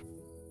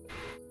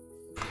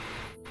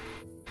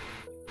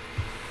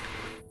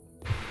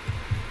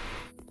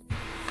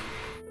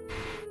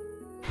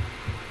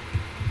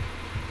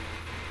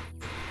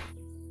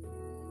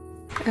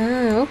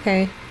 Oh,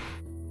 okay.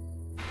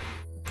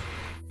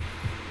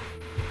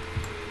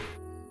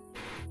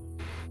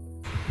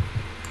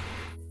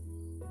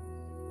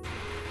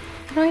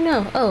 How do I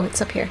know? Oh,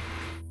 it's up here.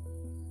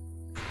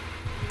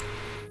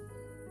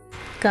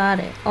 Got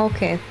it.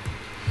 Okay.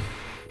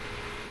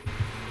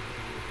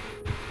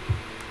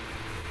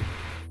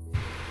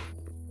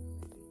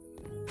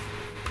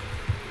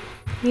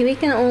 Maybe I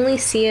can only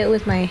see it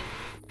with my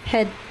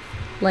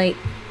headlight.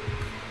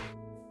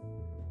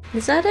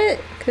 Is that it?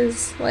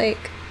 'Cause, like...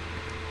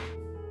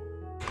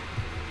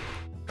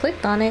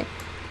 clicked on it.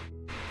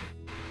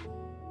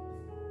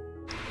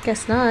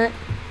 Guess not.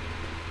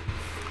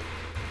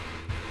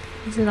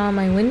 Is it on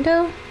my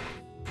window?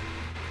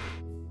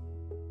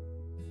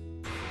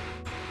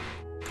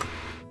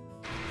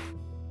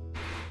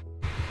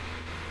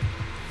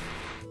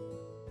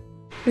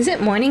 Is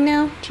it morning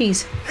now?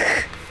 Jeez.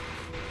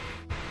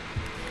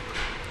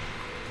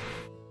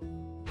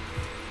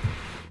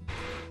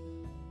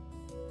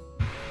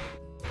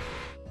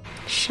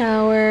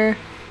 Shower.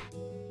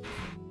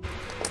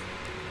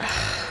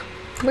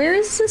 Where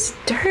is this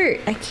dirt?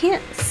 I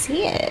can't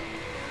see it.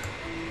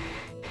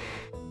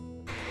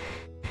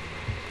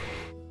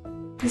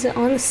 Is it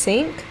on the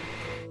sink?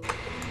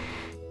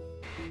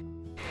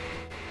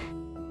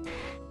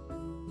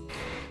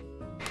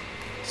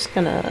 Just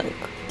gonna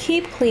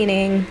keep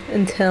cleaning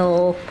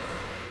until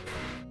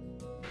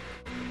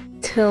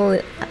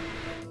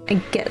I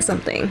get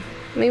something.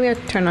 Maybe I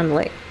have to turn on the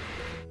light.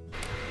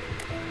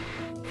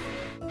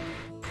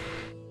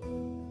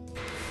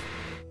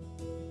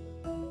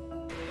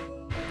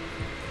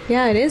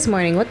 Yeah, it is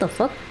morning. What the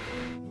fuck?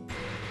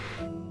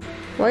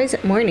 Why is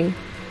it morning?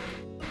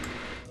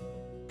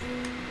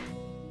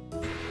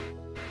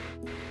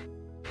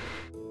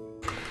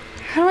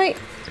 How do I...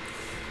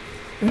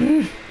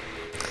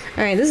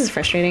 Alright, this is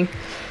frustrating.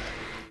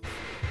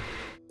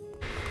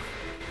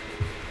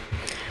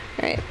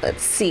 Alright,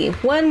 let's see.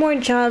 One more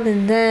job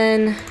and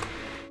then...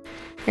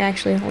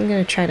 Actually, I'm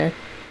gonna try to...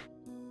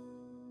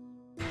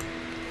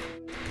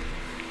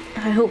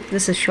 I hope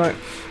this is short.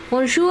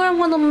 Bonjour, I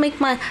want to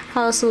make my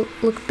house look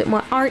a bit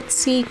more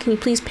artsy. Can you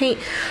please paint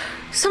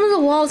some of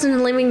the walls in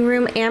the living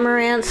room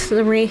amaranth?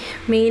 The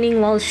remaining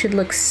walls should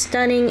look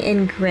stunning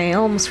in gray. I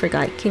almost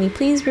forgot. Can you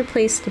please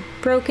replace the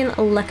broken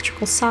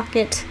electrical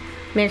socket?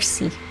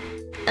 Merci.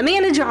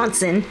 Amanda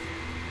Johnson.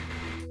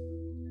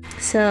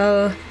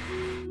 So,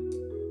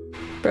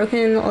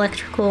 broken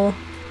electrical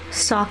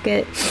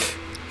socket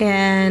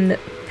and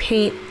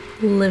paint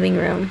living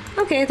room.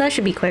 Okay, that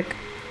should be quick.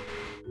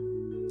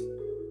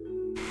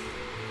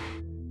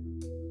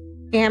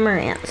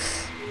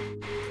 Amaranth.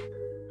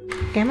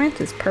 Amaranth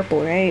is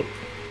purple, right?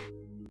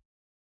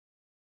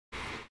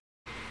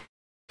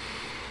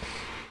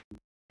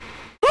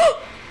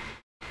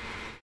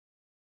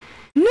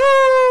 No!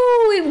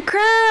 It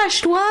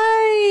crashed!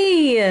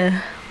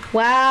 Why?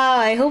 Wow,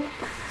 I hope...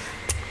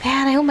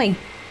 Man, I hope my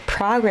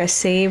progress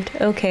saved.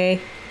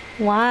 Okay.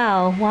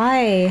 Wow,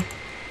 why?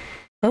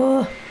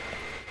 Oh.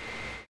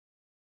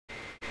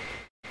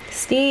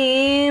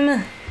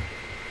 Steam!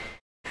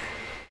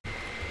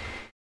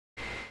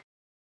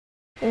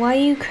 Why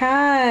you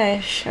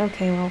crash?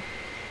 Okay, well.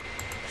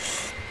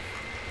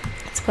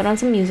 Let's put on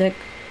some music.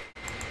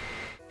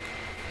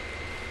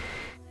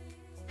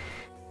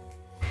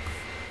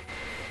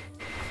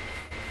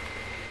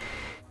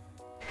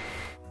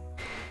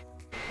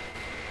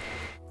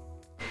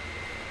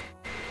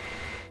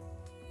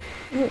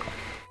 Ooh.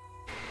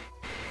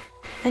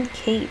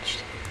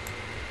 Uncaged.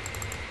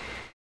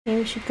 Maybe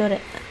we should go to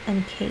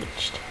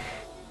Uncaged.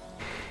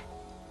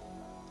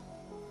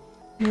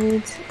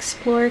 Moods,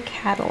 explore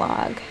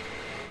catalog.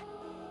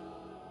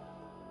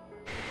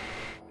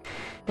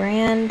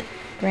 Brand.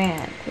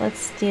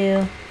 Let's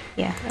do,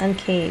 yeah,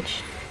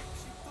 Uncaged.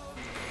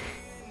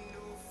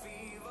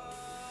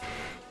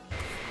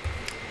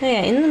 Oh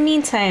yeah, in the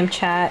meantime,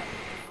 chat.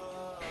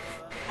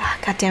 Ah,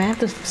 God damn, I have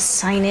to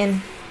sign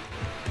in.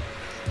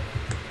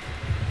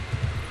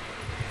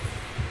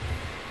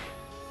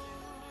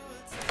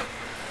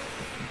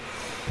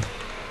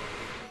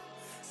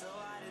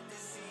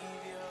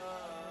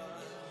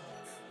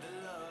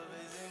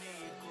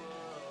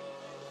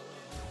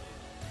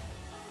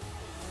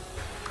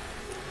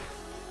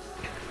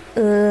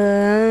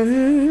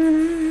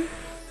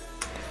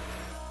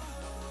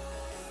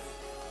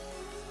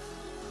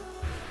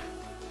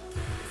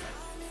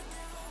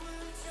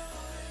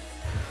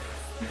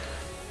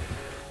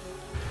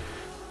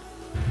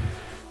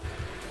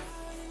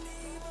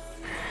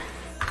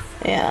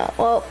 Yeah,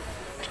 well,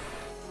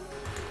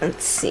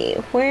 let's see,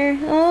 where,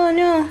 oh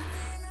no.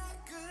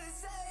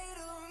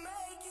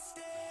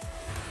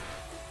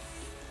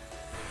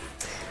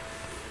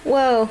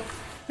 Whoa,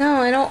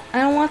 no, I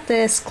don't want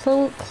this.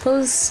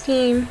 Close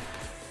Steam.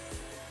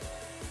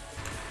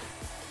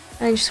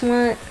 I just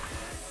want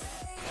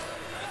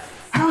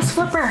House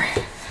Flipper.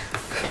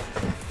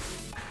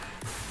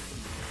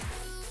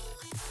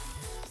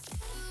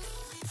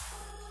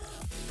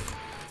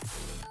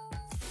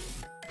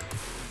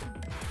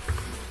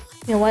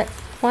 You know what?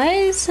 Why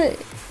is it?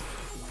 I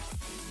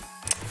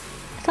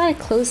thought I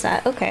closed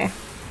that. Okay.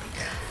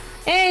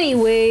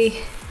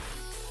 Anyway,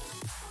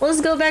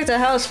 let's go back to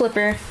House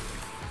Flipper.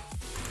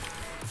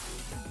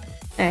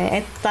 Alright,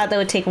 I thought that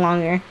would take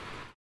longer,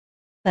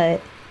 but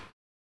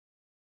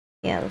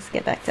yeah, let's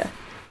get back to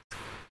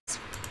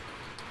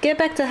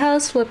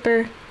House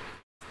Flipper.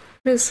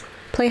 Just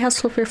play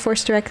House Flipper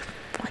Force DirectX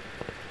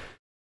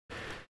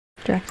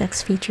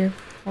feature.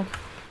 Oh,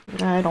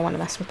 I don't want to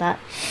mess with that.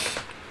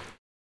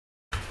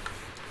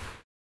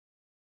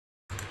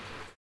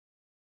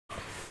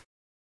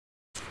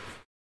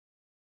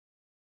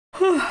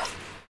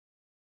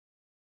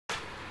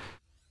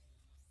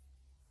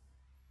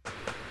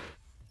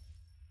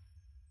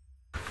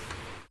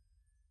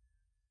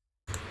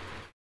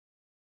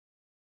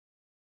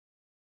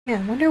 Yeah,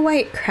 I wonder why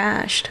it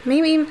crashed.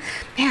 Maybe,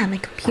 man, my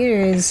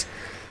computer is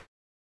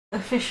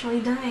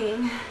officially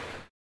dying.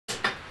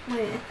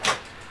 Wait.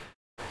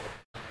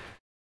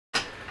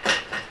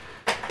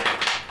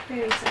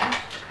 Very sad.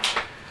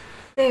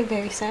 Very,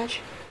 very sad.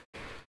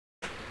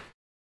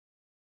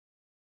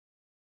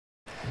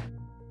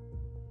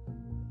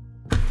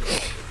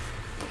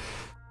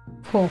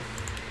 Cool.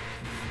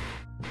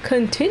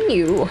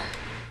 Continue.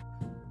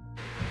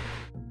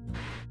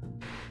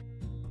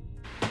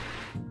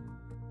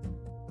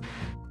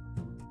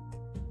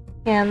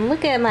 And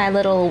look at my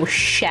little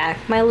shack,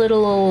 my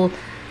little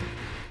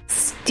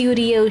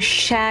studio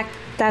shack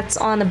that's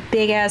on a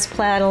big ass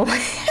plat of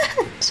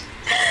land.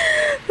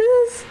 This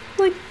is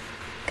like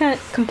kind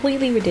of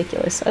completely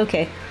ridiculous.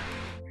 Okay.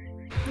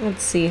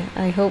 Let's see.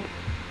 I hope.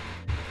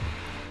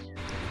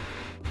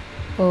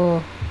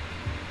 Oh.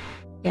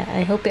 Yeah,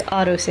 I hope it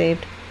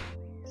auto-saved.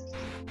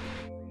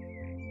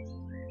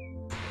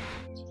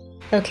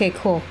 Okay,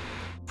 cool.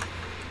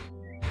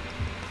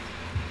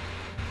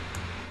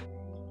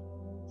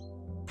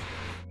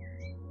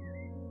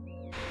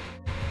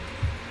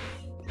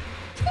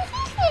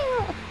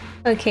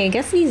 Okay, I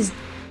guess these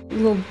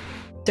little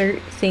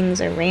dirt things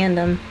are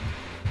random.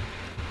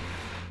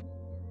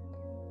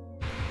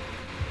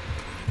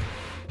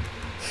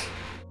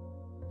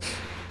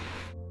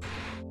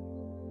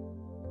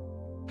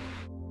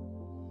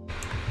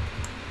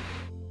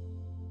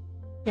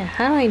 Yeah,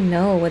 how do I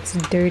know what's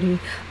dirty?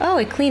 Oh,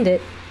 I cleaned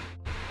it.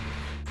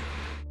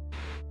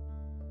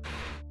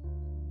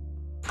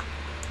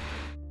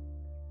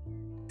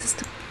 Is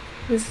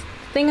this the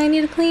thing I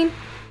need to clean?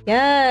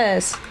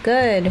 Yes,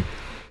 good.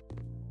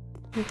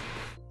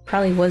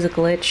 Probably was a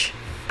glitch.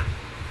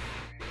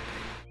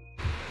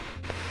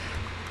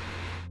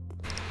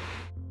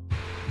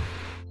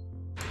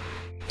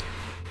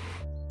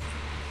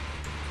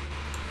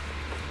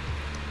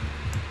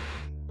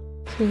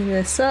 Clean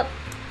this up.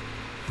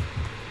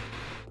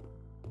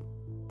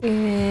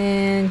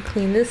 And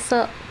clean this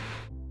up.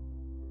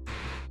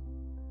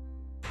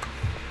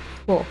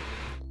 Cool.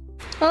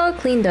 All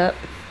cleaned up.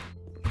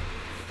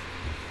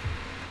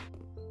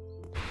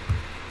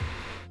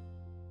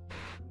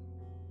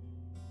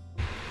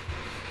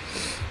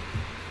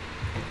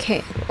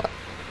 Okay,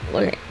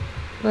 alright.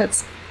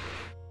 Let's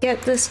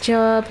get this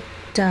job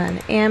done.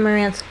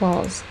 Amaranth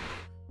walls.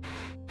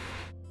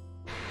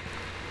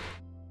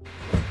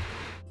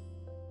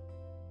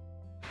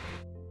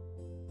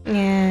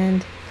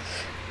 And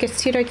gets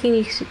too dark,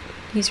 you can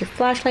use your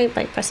flashlight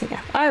by pressing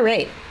F.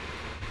 Alright.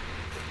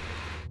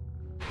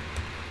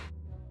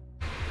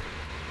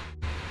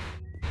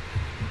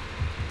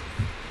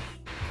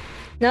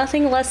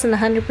 Nothing less than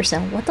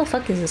 100%. What the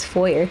fuck is this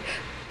foyer?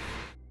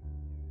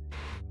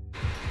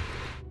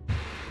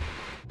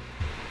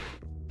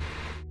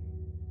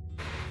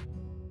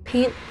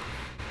 Paint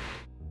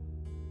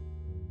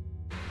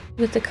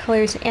with the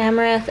colors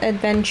Amaranth,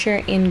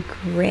 Adventure, and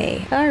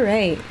Gray.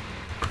 Alright.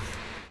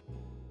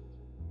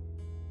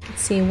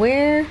 Let's see,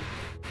 where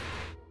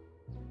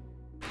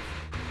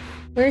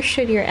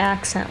should your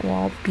accent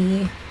wall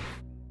be?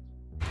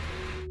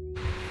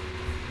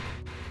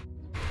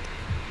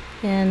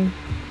 And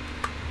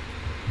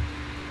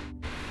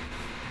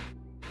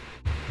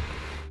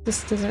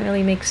this doesn't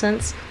really make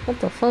sense. What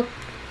the fuck?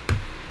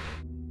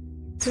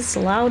 Is this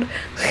loud?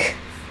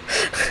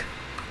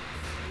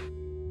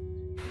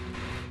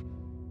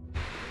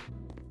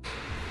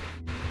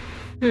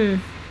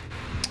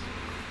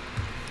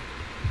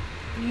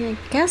 Yeah, I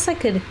guess I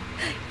could.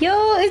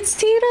 Yo, it's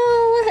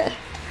Tito!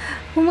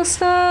 Almost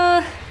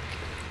How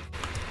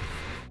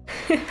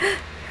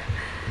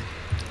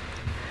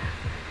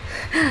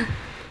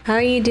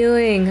are you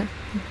doing?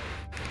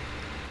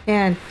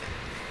 Man.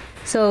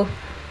 So,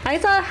 I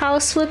thought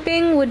house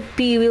flipping would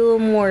be a little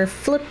more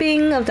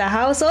flipping of the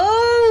house.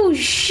 Oh,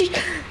 shit!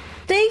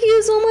 Thank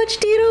you so much,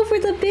 Tito, for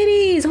the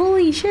biddies!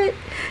 Holy shit!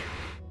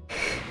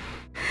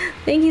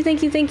 Thank you,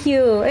 thank you, thank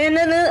you. And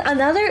then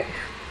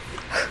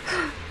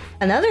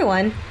another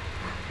one.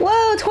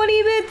 Whoa,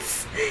 20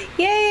 bits!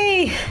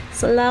 Yay!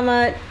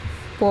 Salamat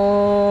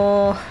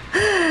po.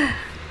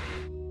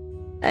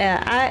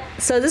 Yeah,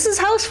 so this is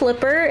House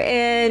Flipper,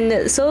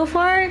 and so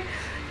far,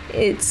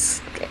 I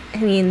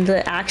mean,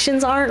 the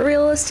actions aren't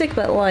realistic,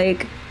 but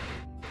like,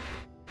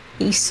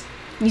 you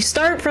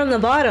start from the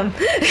bottom.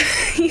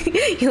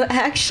 You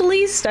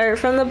actually start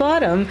from the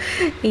bottom.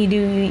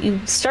 You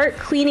start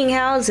cleaning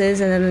houses,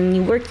 and then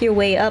you work your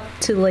way up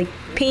to like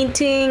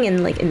painting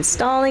and like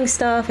installing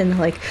stuff, and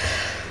like,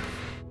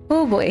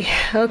 oh boy,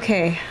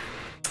 okay.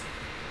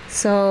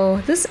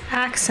 So this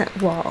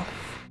accent wall.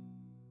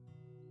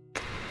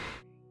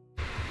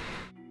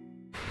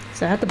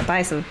 So I have to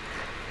buy some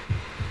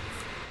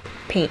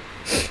paint.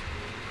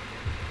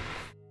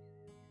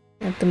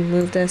 I have to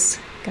move this.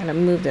 Gotta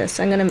move this.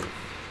 I'm gonna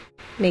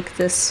make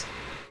this.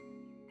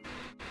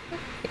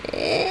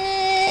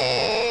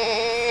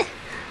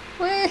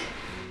 What?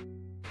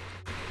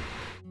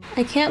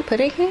 I can't put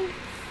it here?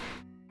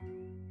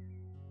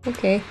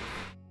 Okay.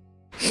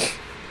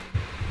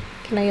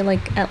 Can I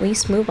like at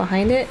least move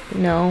behind it?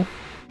 No.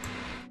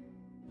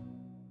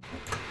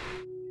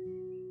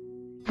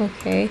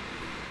 Okay.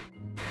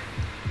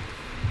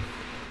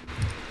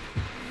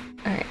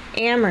 Alright,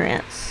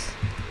 amaranth.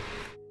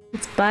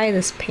 Let's buy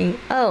this paint.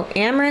 Oh,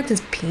 amaranth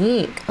is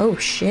pink. Oh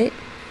shit.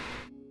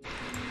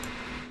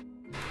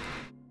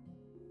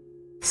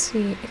 Let's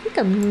see, I think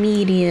a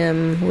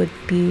medium would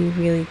be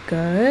really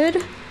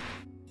good.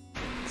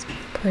 Let's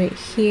put it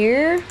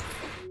here.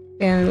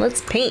 And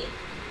let's paint.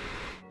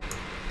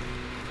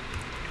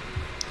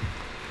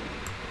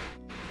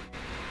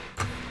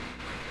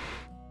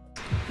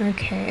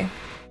 Okay.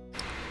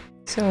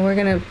 So we're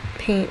gonna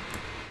paint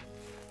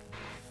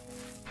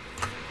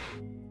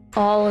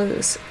all of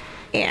this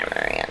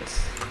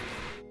amaranth.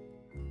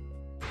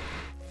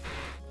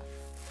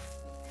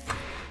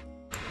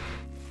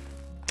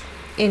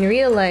 In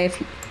real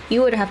life,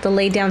 you would have to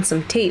lay down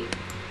some tape.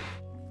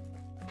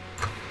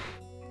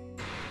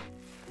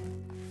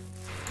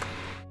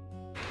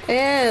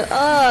 Ew,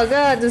 oh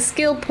god, the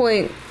skill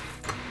point.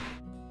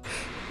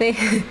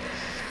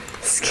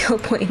 Skill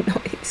point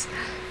noise.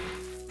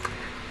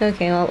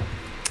 Okay, well,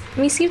 let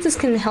me see if this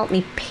can help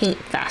me paint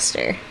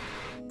faster.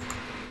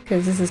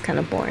 Because this is kind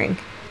of boring.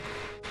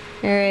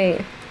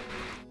 Alright.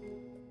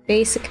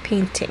 Basic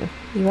painting.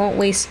 You won't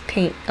waste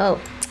paint.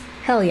 Oh,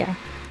 hell yeah.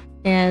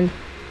 And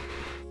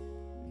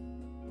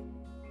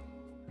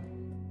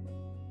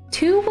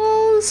 2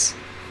 walls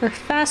or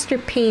faster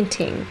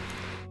painting?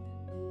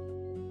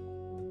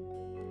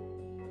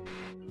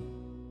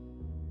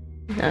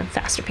 No,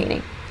 faster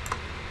painting.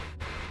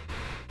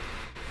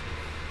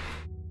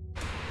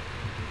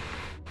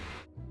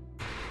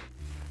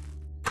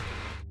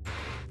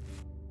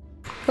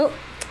 Oh.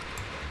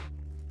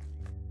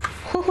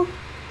 Oh.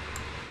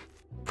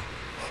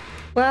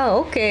 Wow,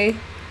 okay.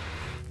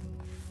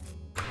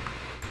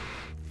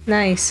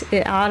 Nice.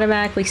 It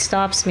automatically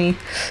stops me.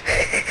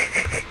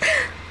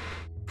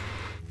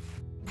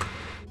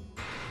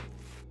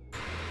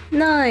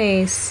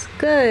 Nice.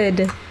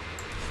 Good.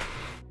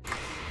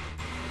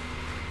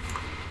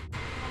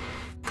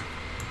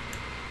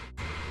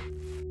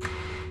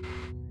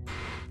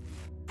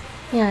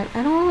 Yeah,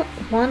 I don't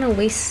want to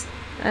waste...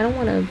 I don't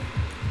want to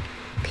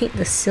paint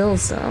the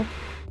sills, though.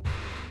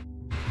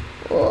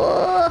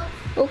 Oh,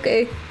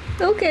 okay.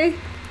 Okay.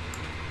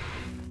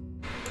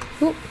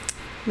 Oh,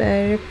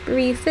 better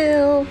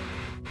refill.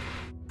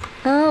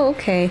 Oh,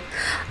 okay.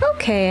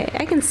 Okay,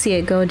 I can see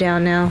it go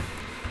down now.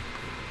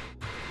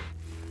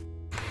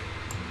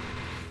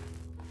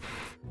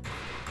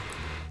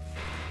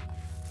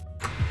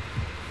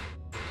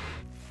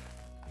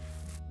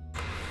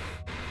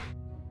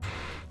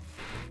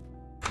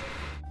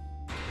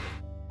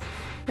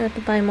 I have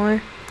to buy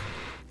more.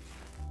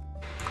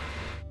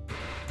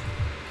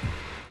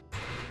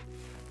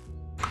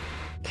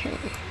 Okay.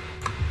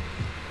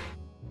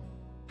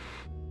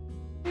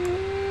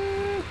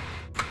 It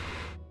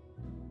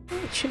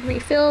should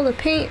refill the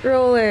paint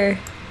roller.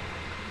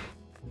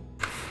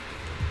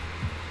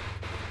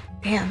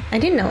 Damn, I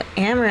didn't know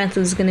amaranth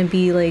was gonna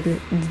be like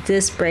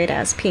this bright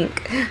ass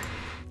pink.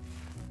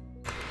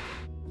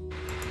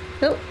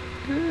 Oh.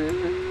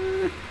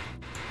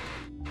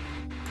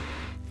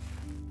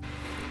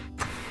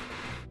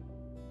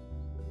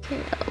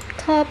 Okay, up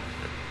top.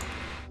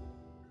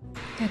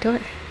 Yeah,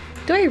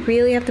 do I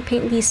really have to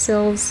paint these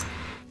sills?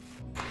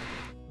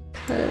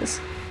 Because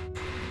it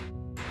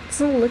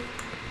doesn't look...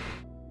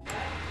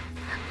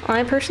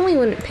 I personally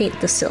wouldn't paint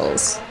the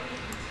sills.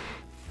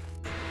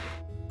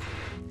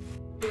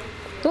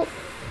 Oh,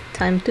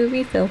 time to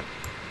refill.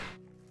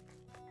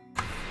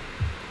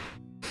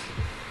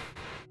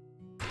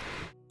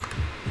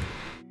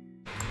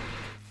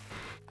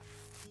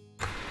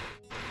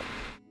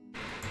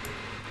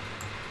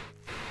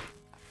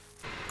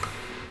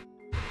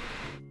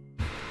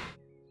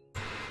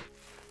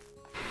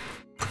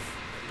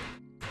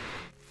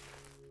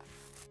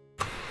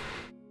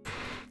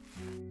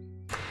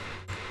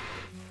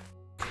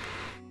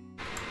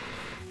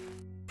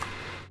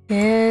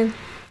 And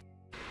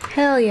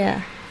hell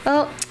yeah.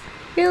 Oh,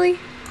 really?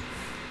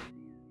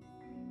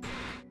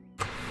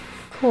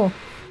 Cool.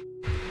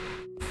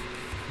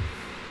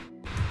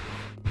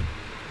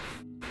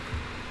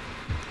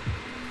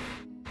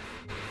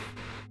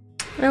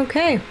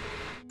 Okay.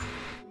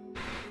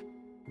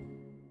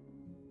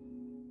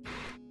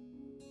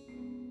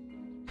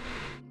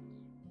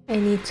 I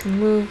need to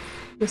move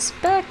this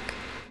back.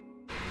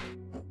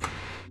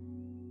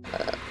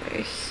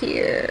 Over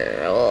here.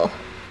 Oh.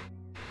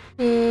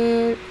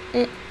 And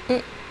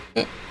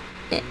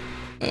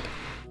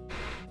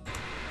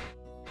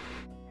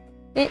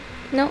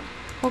no.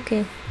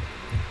 Okay.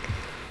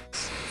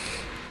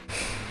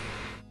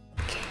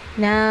 Okay.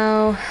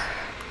 Now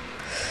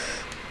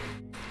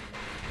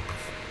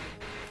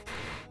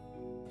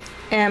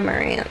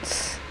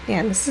amaranth.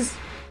 Yeah, this is...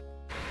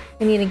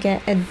 I need to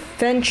get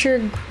Adventure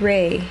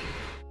Gray.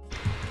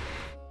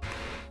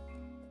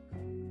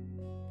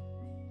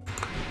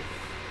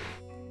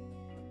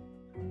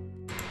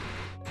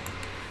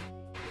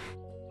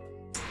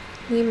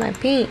 Need my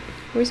paint.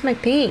 Where's my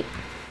paint?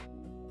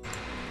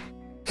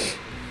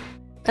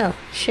 Oh,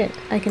 shit.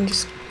 I can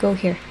just go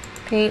here.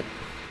 Paint.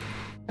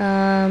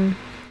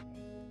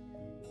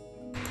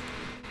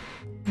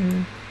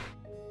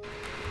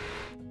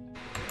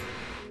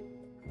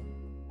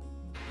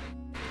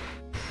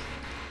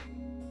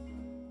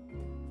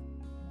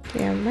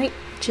 Yeah, I might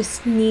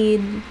just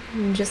need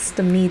just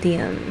the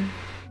medium.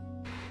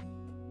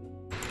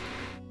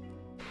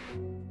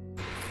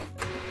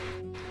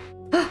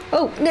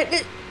 Oh, no, no.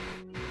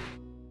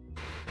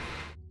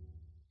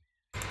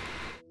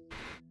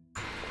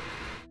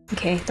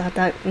 Okay, thought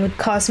that would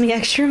cost me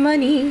extra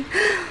money.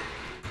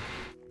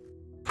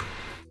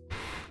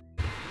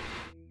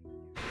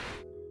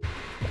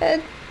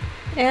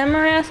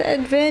 Amaranth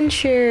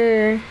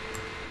Adventure.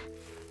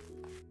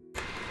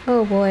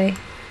 Oh boy.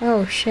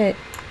 Oh shit.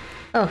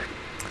 Oh.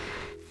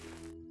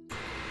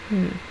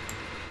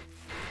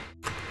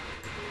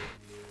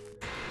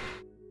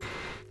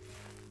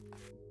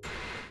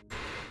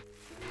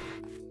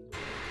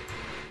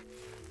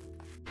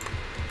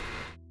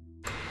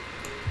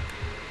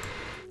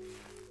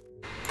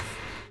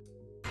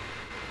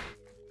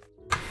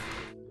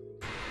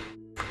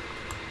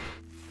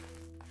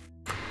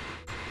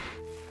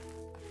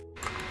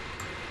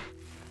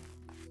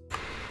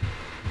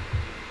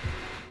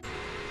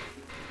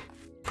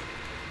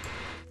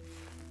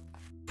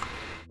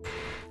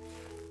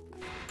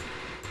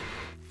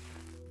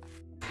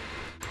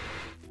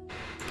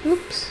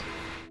 Oops.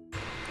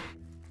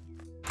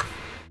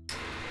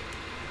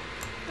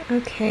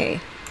 Okay.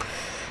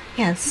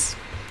 Yes.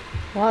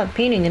 A lot of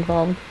painting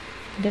involved.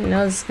 I didn't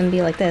know this was gonna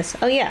be like this.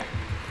 Oh yeah.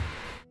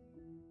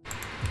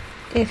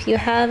 If you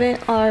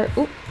haven't already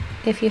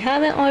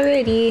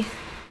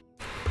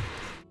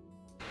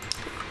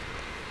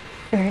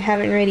or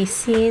haven't already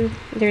seen,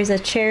 there's a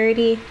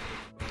charity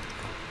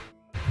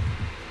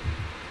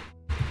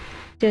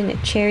doing a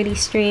charity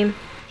stream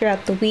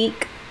throughout the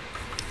week.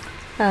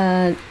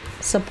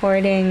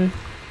 Supporting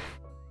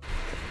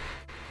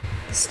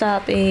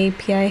Stop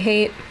API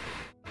Hate.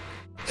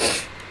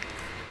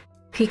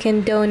 If you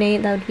can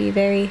donate, that would be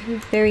very,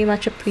 very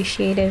much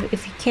appreciated.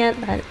 If you can't,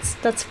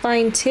 that's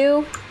fine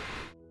too.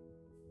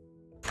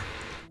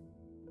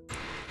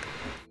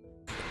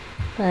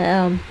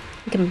 But you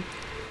can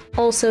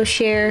also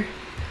share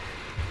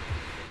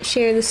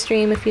the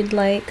stream if you'd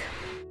like.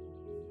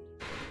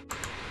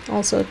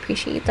 Also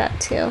appreciate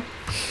that too.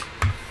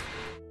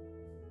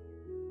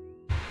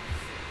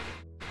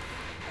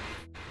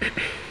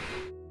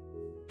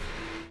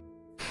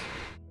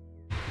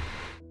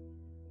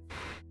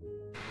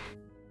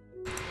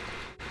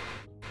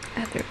 I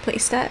have to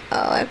replace that.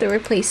 Oh, I have to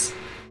replace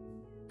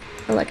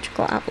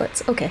electrical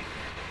outlets. Okay.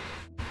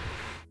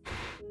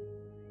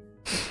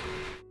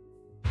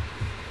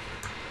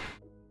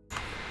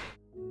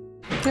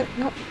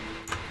 Nope.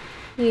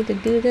 Need to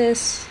do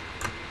this.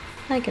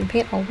 I can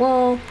paint a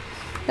wall.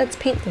 Let's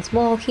paint this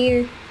wall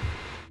here.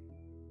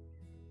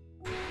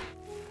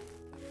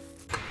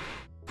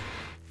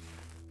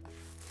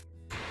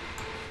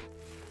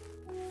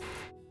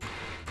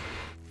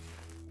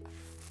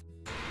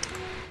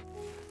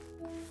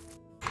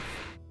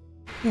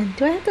 And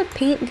do I have to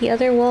paint the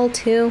other wall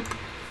too?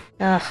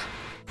 Ugh.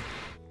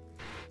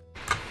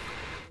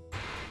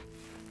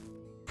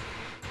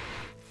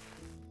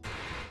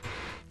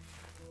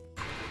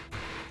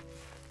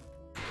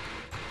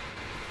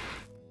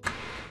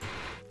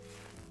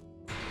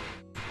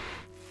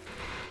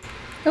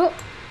 Oh!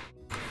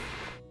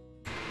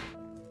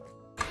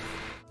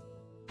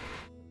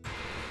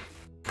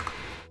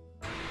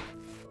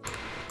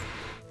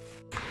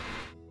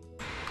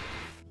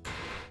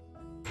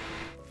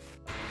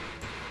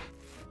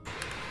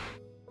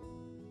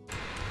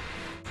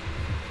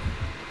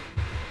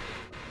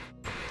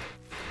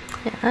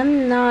 Yeah,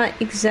 I'm not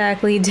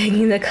exactly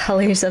digging the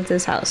colors of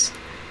this house.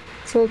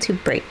 It's a little too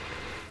bright.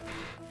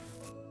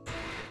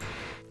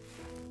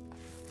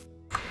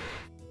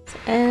 Let's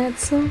add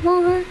some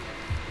more.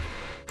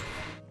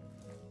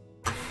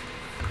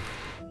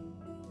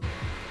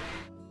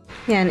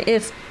 Yeah, and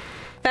if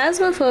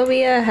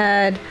Phasmophobia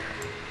had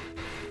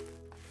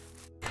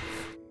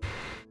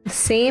the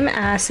same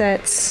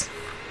assets,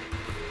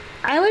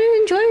 I would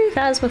enjoy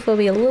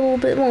Phasmophobia a little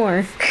bit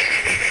more.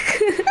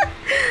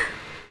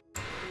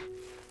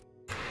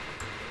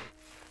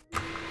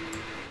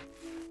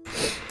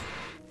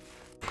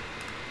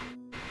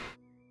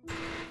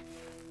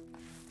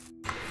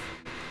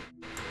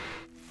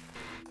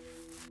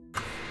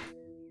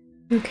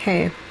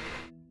 Okay.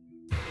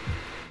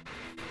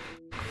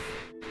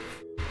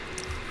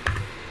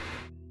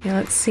 Yeah,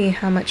 let's see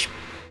how much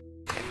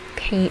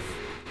paint.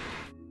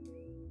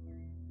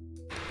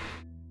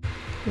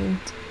 And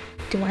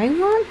do I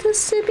want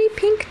this to be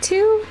pink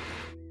too?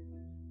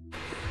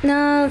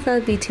 No, that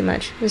would be too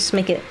much. Just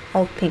make it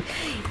all pink.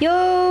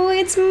 Yo,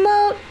 it's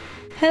Moat!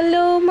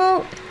 Hello,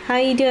 Moat! How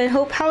you doing?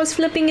 Hope house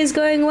flipping is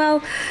going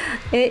well.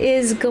 It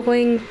is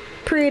going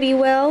pretty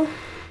well.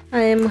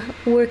 I'm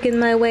working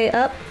my way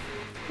up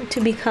to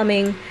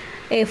becoming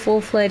a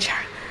full-fledged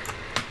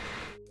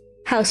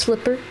house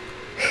flipper.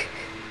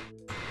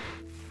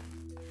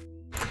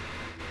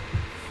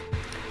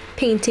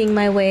 Painting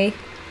my way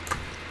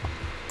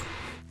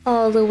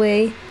all the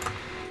way.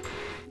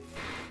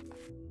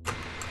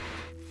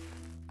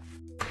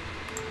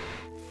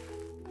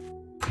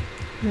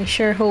 I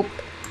sure hope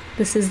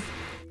this is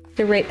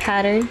the right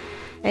pattern.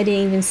 I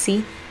didn't even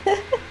see.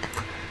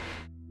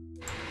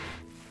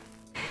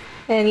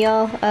 And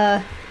y'all,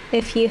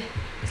 if you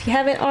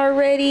haven't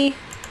already,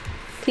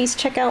 please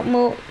check out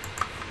Mo.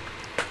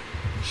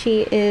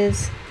 She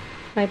is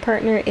my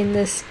partner in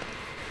this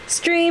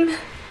stream,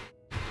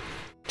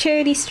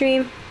 charity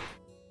stream.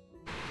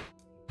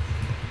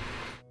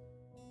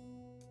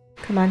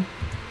 Come on.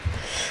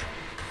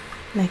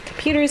 My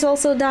computer is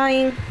also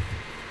dying.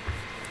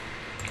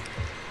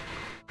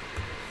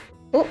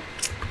 Oh,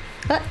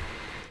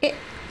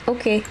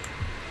 okay.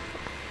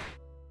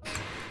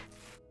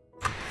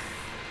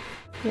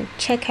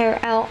 Check her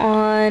out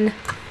on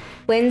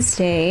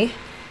Wednesday,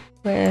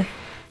 where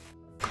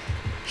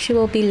she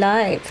will be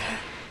live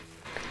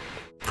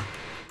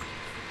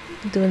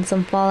doing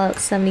some Fallout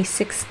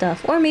 76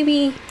 stuff, or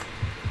maybe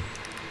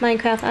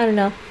Minecraft. I don't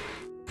know.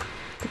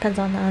 Depends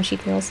on how she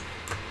feels.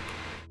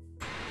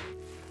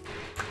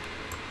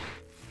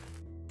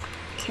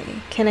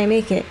 Okay, can I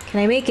make it? Can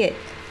I make it?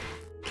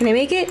 Can I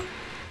make it?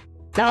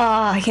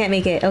 Ah, I can't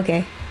make it.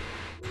 Okay.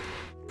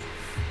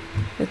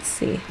 Let's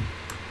see.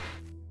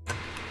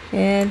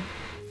 And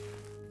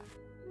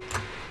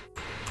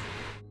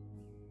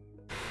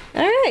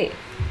alright.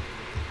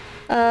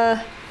 Do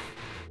I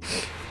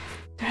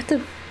have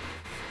to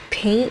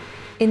paint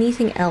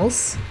anything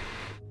else?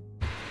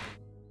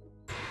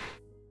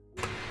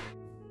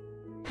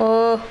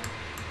 Oh.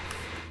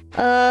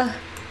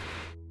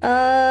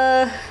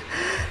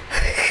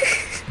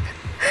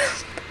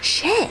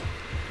 Shit.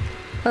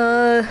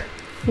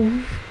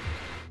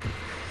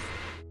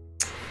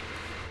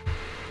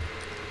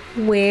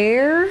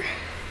 Where?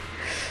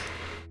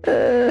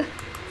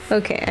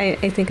 Okay,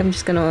 I think I'm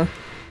just gonna...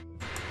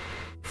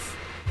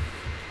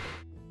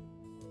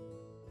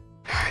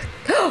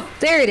 Oh,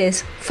 there it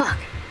is! Fuck!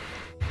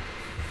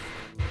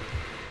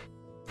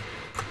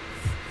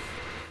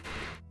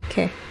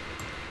 Okay.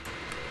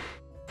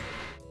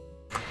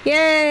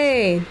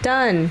 Yay!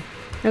 Done!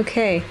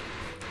 Okay.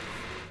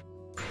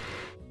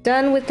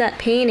 Done with that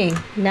painting.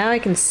 Now I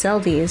can sell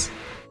these.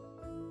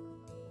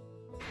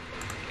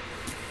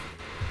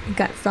 I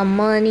got some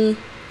money.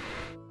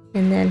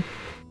 And then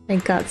I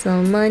got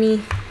some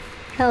money.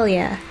 Hell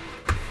yeah.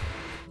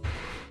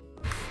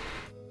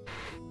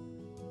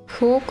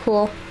 Cool,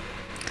 cool.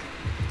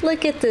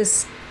 Look at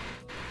this.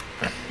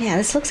 Yeah,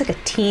 this looks like a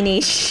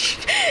teenage...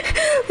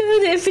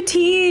 if a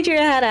teenager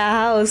had a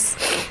house.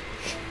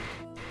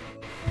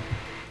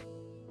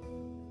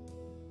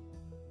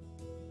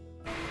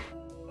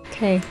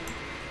 Okay.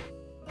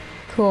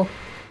 Cool.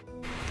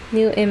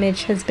 New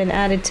image has been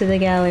added to the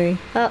gallery.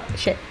 Oh,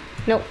 shit.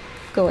 Nope.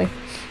 Go away.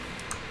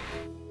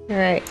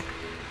 Alright.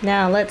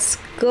 Now let's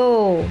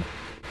go.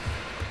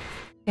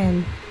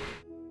 And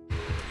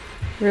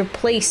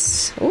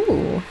replace...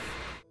 Ooh.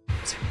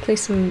 Let's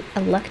replace some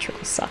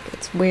electrical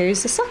sockets.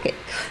 Where's the socket?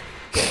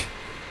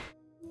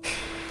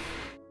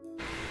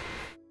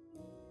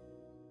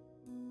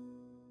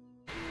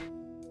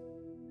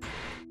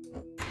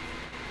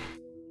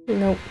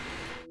 Nope.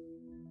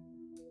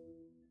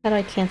 How do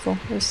I cancel?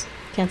 Just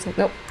cancel.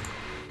 Nope.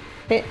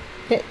 Hit.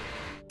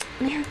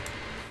 Man.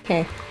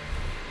 Okay.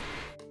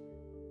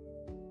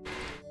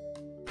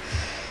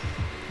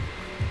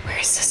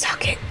 Where's the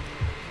socket?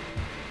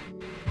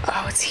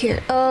 Oh, it's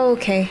here. Oh,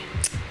 okay.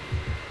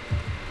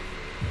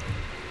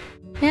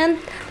 Man,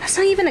 that's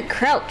not even a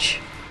crouch.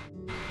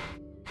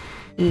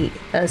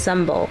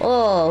 Assemble.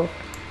 Oh.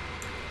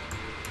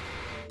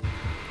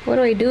 What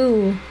do I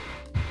do?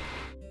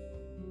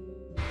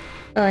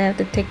 Oh, I have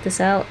to take this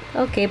out.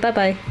 Okay,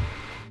 bye-bye.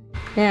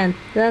 Man,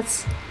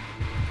 that's...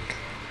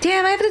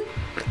 Damn, I have to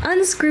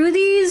unscrew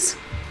these?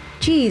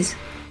 Jeez.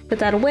 Put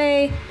that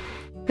away.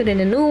 Put in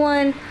a new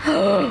one.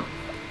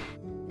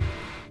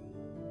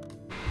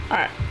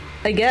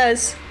 I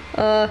guess.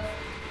 Oh,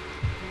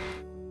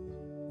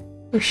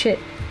 shit.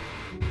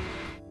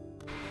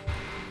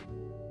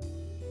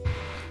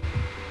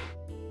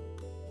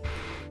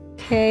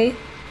 Okay.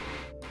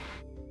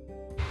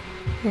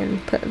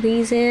 And put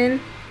these in.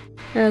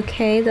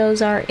 Okay,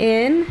 those are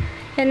in.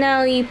 And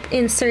now you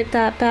insert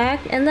that back,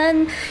 and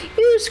then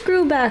you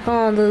screw back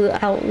on the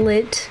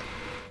outlet.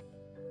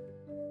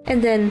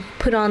 And then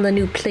put on the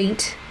new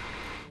plate.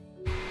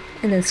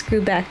 And then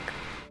screw back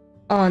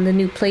on the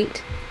new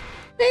plate.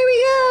 There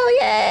we go!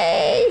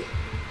 Yay!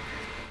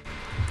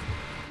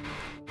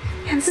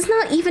 Man, this is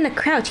not even a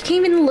crouch. You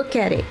can't even look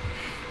at it.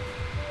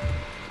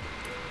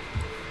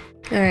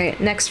 Alright,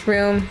 next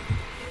room.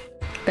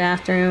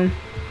 Bathroom.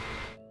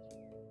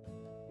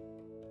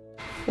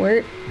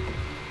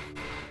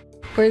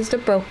 Where's the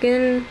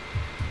broken...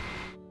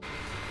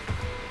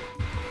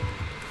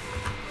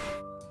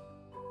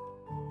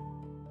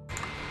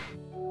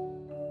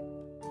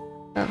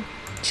 Oh,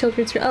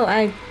 children's room.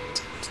 Oh,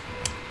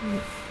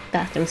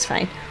 bathroom's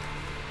fine.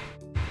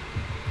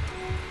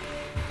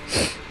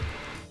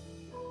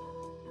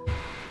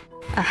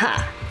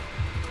 Aha!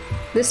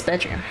 This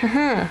bedroom.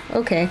 Haha,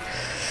 okay.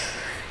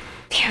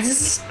 Damn,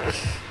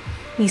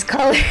 these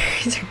colors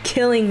are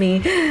killing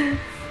me.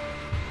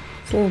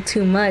 It's a little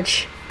too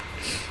much.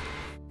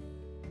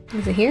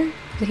 Is it here?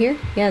 Is it here?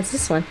 Yeah, it's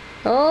this one.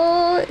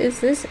 Oh,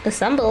 is this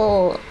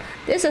assemble?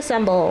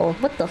 Disassemble!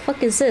 What the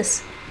fuck is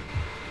this?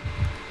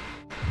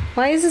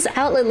 Why is this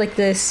outlet like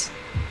this?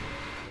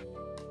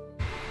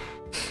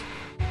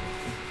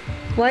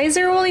 Why is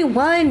there only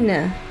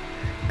one?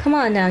 Come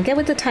on now, get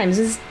with the times.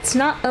 It's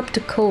not up to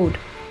code.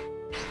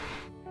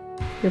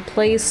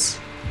 Replace.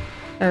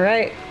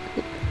 Alright.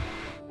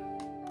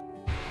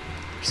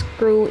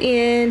 Screw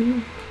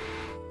in.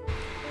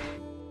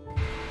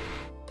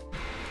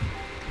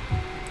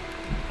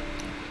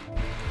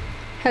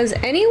 Has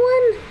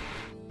anyone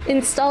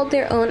installed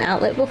their own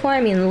outlet before? I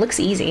mean, it looks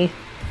easy.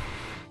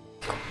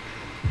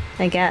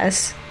 I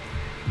guess.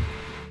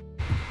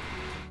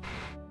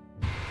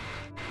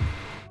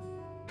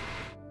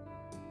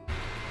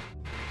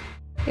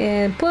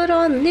 And put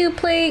on the new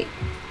plate,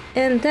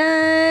 and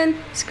then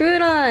screw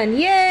it on.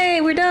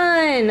 Yay, we're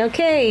done.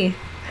 Okay.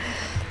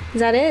 Is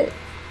that it?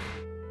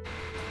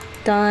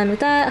 Done with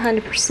that,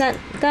 100%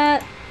 with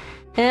that.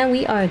 And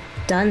we are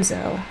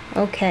donezo.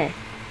 Okay.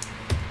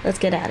 Let's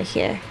get out of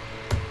here.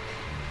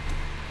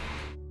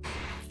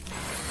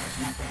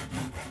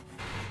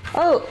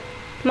 Oh,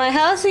 my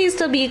house needs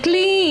to be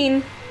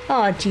clean.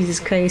 Oh, Jesus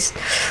Christ.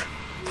 Do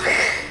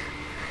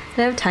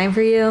I have time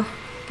for you? I'm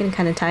getting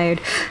kind of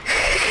tired.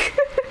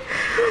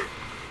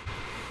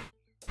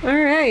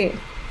 Alright.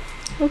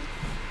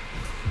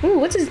 Ooh,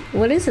 what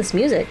is this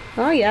music?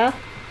 Oh yeah,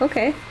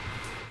 okay.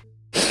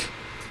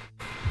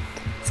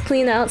 Let's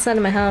clean the outside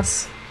of my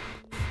house.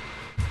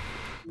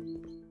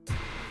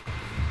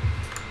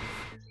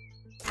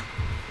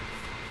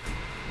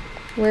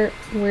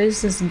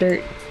 Where's this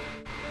dirt?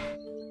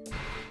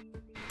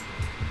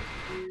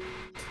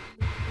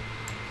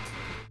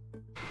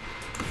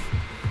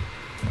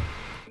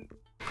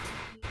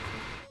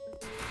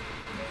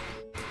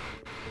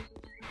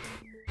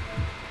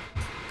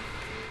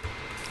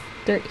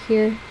 Dirt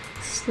here.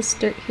 This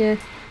dirt here.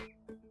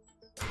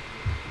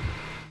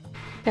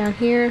 Down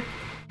here.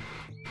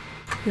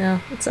 No,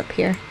 it's up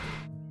here.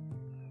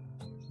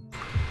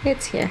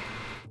 It's here.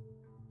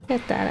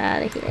 Get that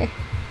out of here.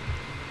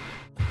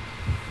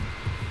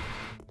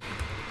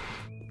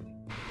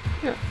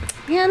 Oh,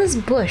 yeah, this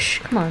bush.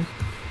 Come on.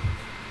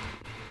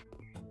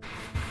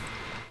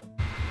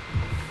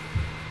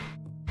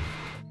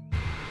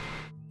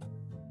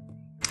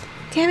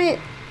 Damn it!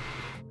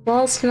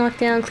 Walls to knock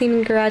down,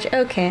 cleaning garage.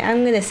 Okay,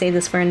 I'm gonna save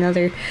this for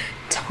another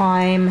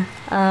time.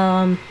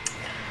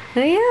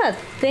 Yeah,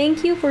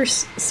 thank you for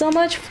so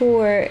much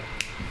for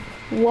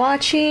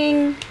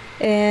watching,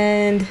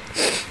 and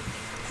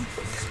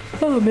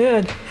oh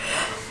man,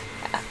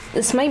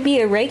 this might be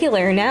a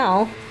regular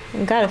now.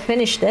 I've gotta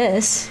finish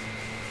this.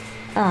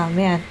 Oh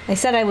man, I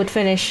said I would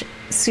finish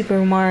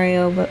Super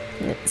Mario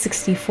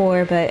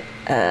 64, but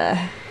it's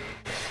a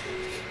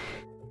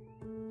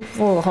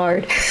little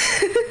hard.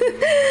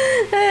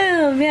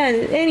 Oh man,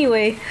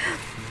 anyway,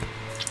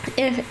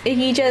 if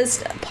you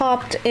just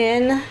popped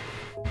in,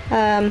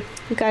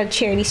 we've got a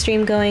charity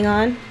stream going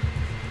on.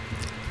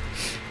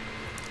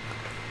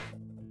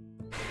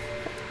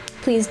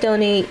 Please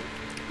donate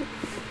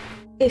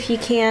if you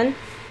can,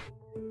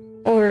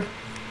 or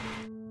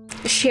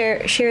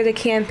share the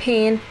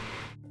campaign,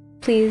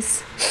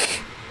 please.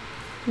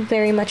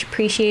 Very much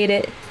appreciate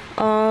it.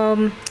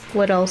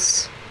 What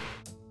else?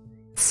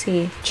 Let's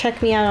see,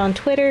 check me out on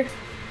Twitter.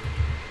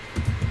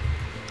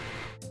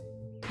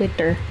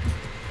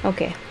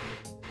 Okay.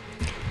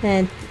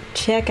 And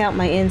check out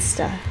my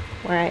Insta,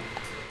 where I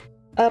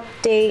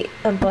update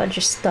a bunch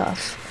of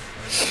stuff.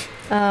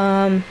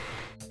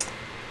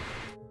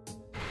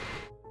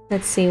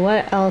 Let's see,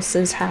 what else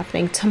is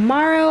happening?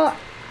 Tomorrow,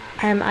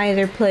 I'm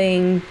either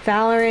playing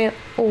Valorant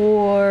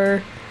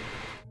or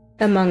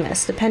Among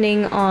Us,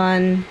 depending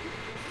on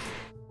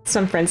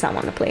some friends that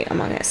want to play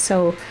Among Us.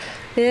 So,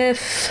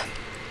 if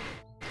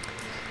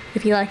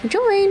you'd like to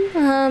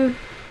join,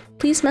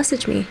 please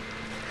message me.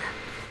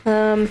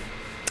 Let's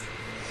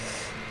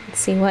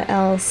see what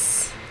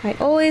else. I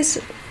always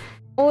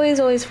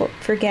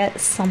forget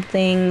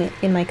something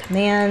in my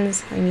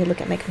commands. I need to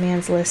look at my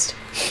commands list.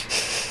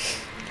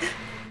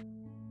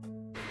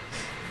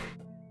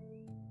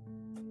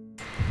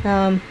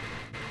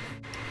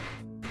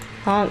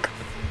 Honk.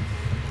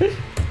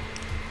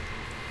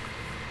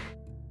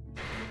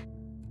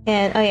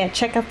 And oh yeah,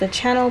 check out the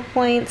channel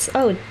points.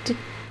 Oh,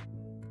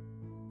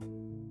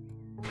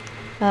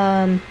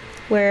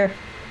 we're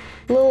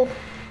little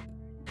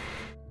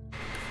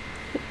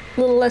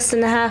less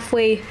than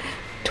halfway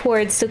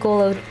towards the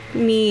goal of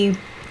me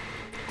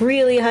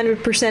really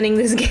 100%ing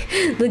this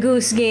the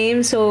Goose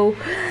game. So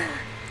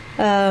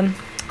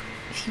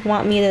if you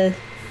want me to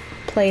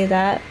play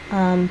that,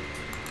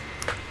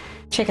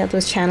 check out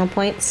those channel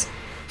points.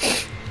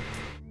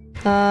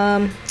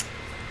 I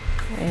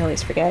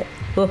always forget.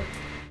 Oh,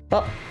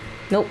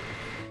 nope.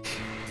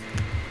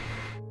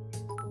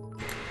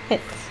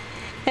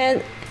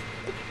 And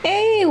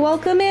hey,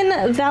 welcome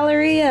in,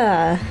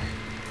 Valeria.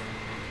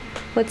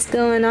 What's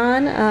going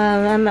on?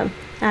 I'm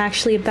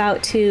actually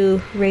about to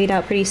raid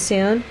out pretty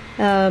soon.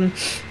 And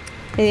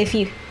if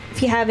you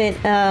haven't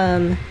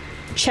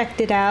checked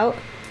it out,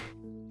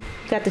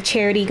 got the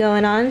charity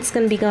going on. It's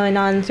gonna be going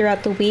on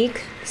throughout the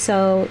week.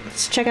 So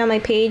just check out my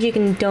page. You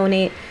can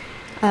donate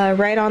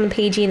right on the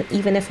page,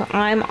 even if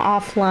I'm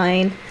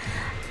offline.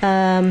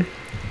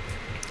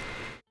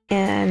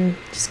 And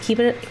just keep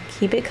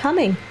it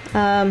coming.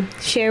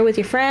 Share with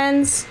your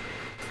friends,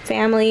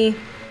 family,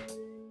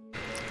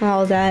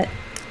 all that.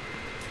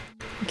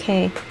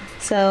 Okay,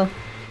 so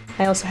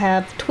I also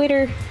have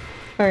Twitter,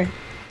 and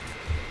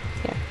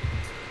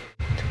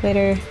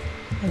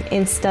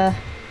Insta.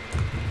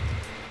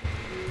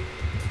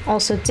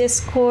 Also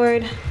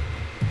Discord.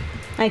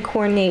 I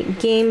coordinate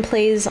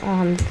gameplays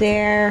on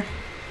there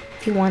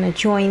if you want to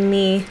join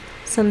me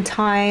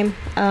sometime.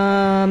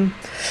 I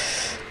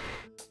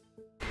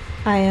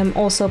am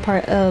also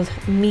part of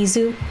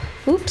Mizu.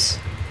 Oops.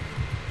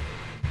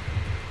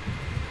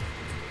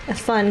 A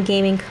fun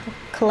gaming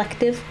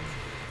collective.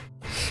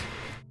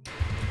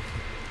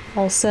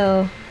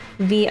 Also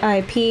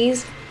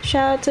VIPs.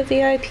 Shout out to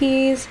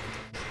VIPs.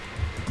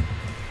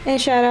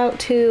 And shout out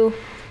to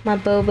my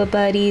boba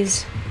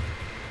buddies.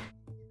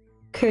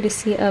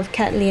 Courtesy of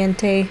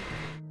Catliente.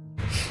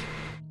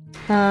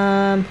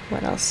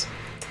 What else?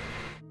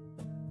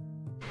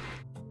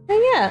 Oh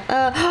yeah,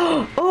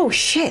 oh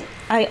shit,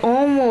 I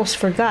almost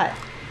forgot.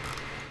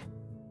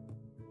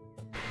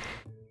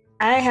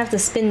 I have to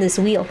spin this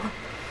wheel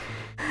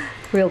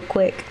real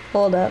quick.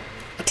 Hold up.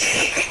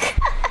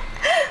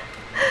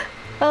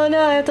 Oh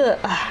no, I have to,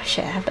 ah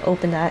shit, I have to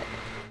open that.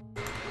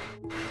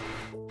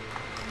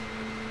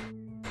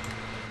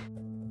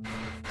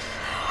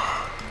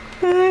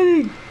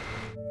 I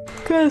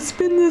gotta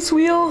spin this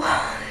wheel.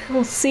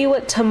 We'll see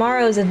what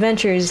tomorrow's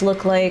adventures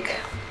look like.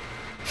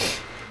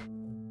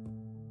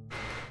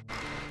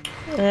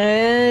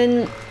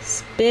 And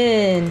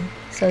spin.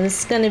 So this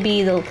is gonna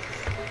be the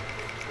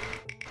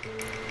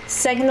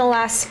second to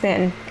last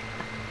spin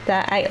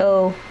that I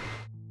owe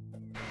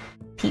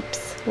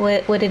peeps.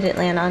 What did it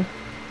land on?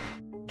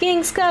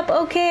 King's Cup.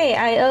 Okay,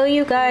 I owe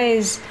you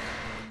guys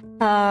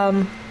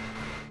some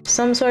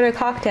sort of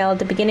cocktail at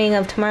the beginning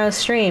of tomorrow's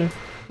stream.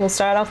 We'll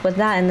start off with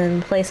that and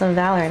then play some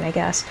Valorant, I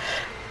guess.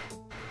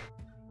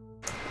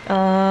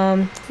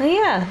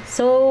 Yeah,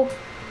 so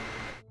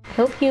I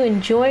hope you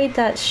enjoyed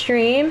that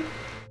stream.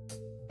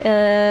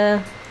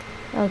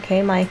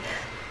 Okay, my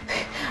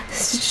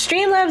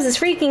Streamlabs is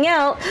freaking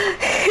out.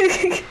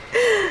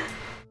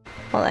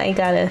 Well, I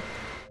gotta,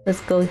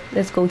 let's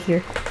go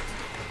here.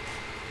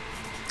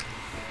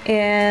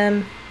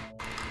 And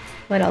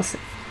what else?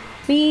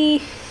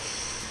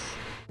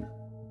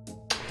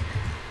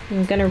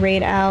 I'm gonna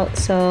raid out,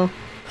 so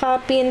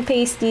copy and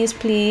paste these,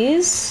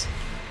 please.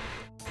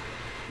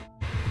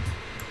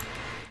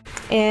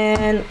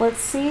 And let's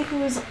see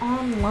who's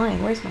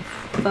online. Where's my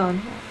phone?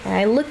 And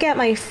I look at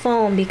my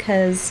phone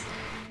because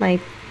my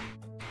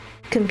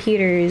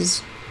computer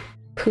is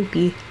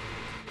poopy.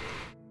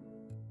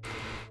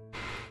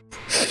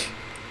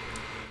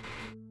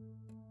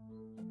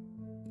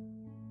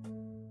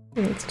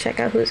 Let's check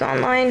out who's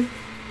online.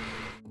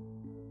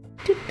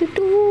 Doo -doo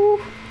 -doo.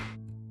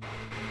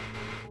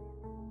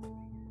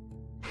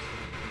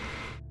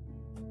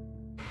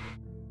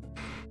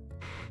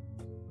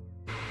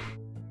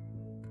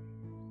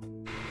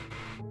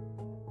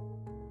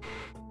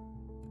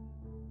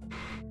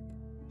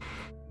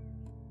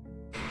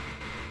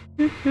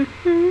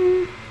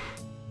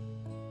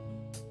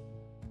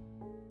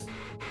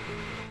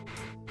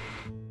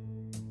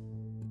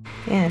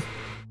 Man,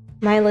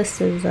 my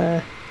list is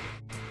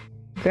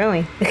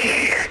growing.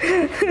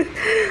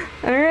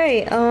 All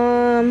right.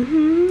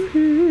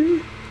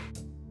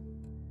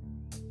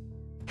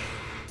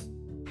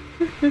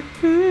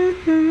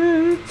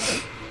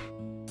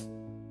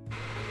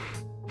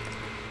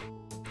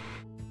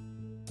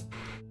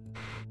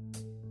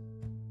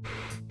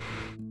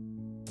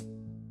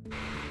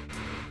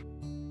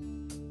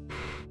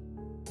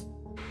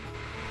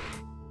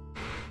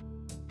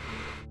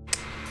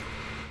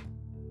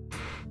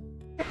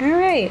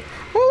 Alright,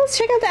 well, let's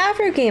check out the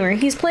Afro Gamer.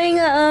 He's playing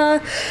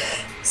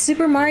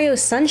Super Mario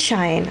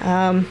Sunshine,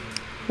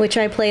 which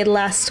I played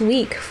last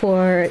week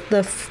for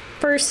the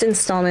first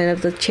installment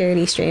of the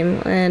charity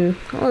stream, and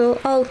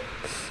I'll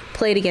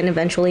play it again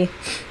eventually.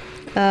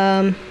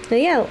 But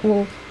yeah,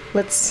 well,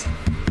 let's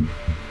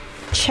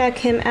check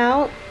him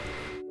out,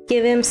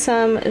 give him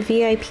some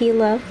VIP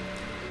love.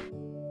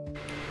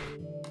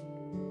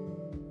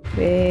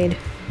 Raid.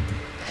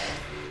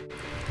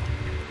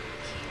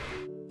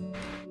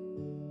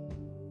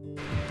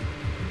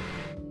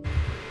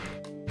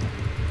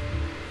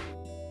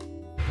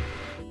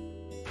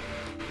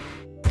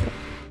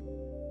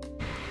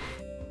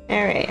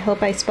 Alright,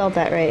 hope I spelled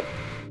that right.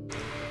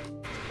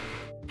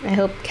 I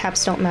hope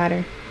caps don't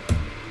matter.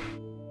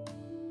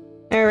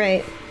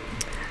 Alright,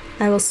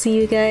 I will see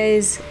you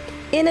guys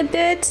in a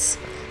bit.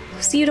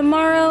 See you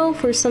tomorrow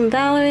for some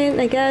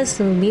Valorant, I guess.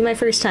 It'll be my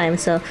first time,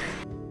 so.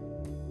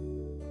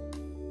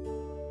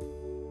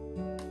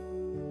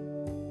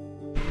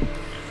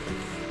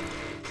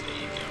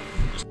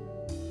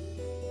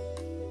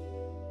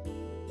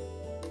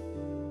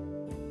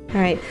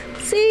 Alright,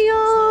 see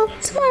y'all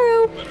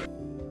tomorrow!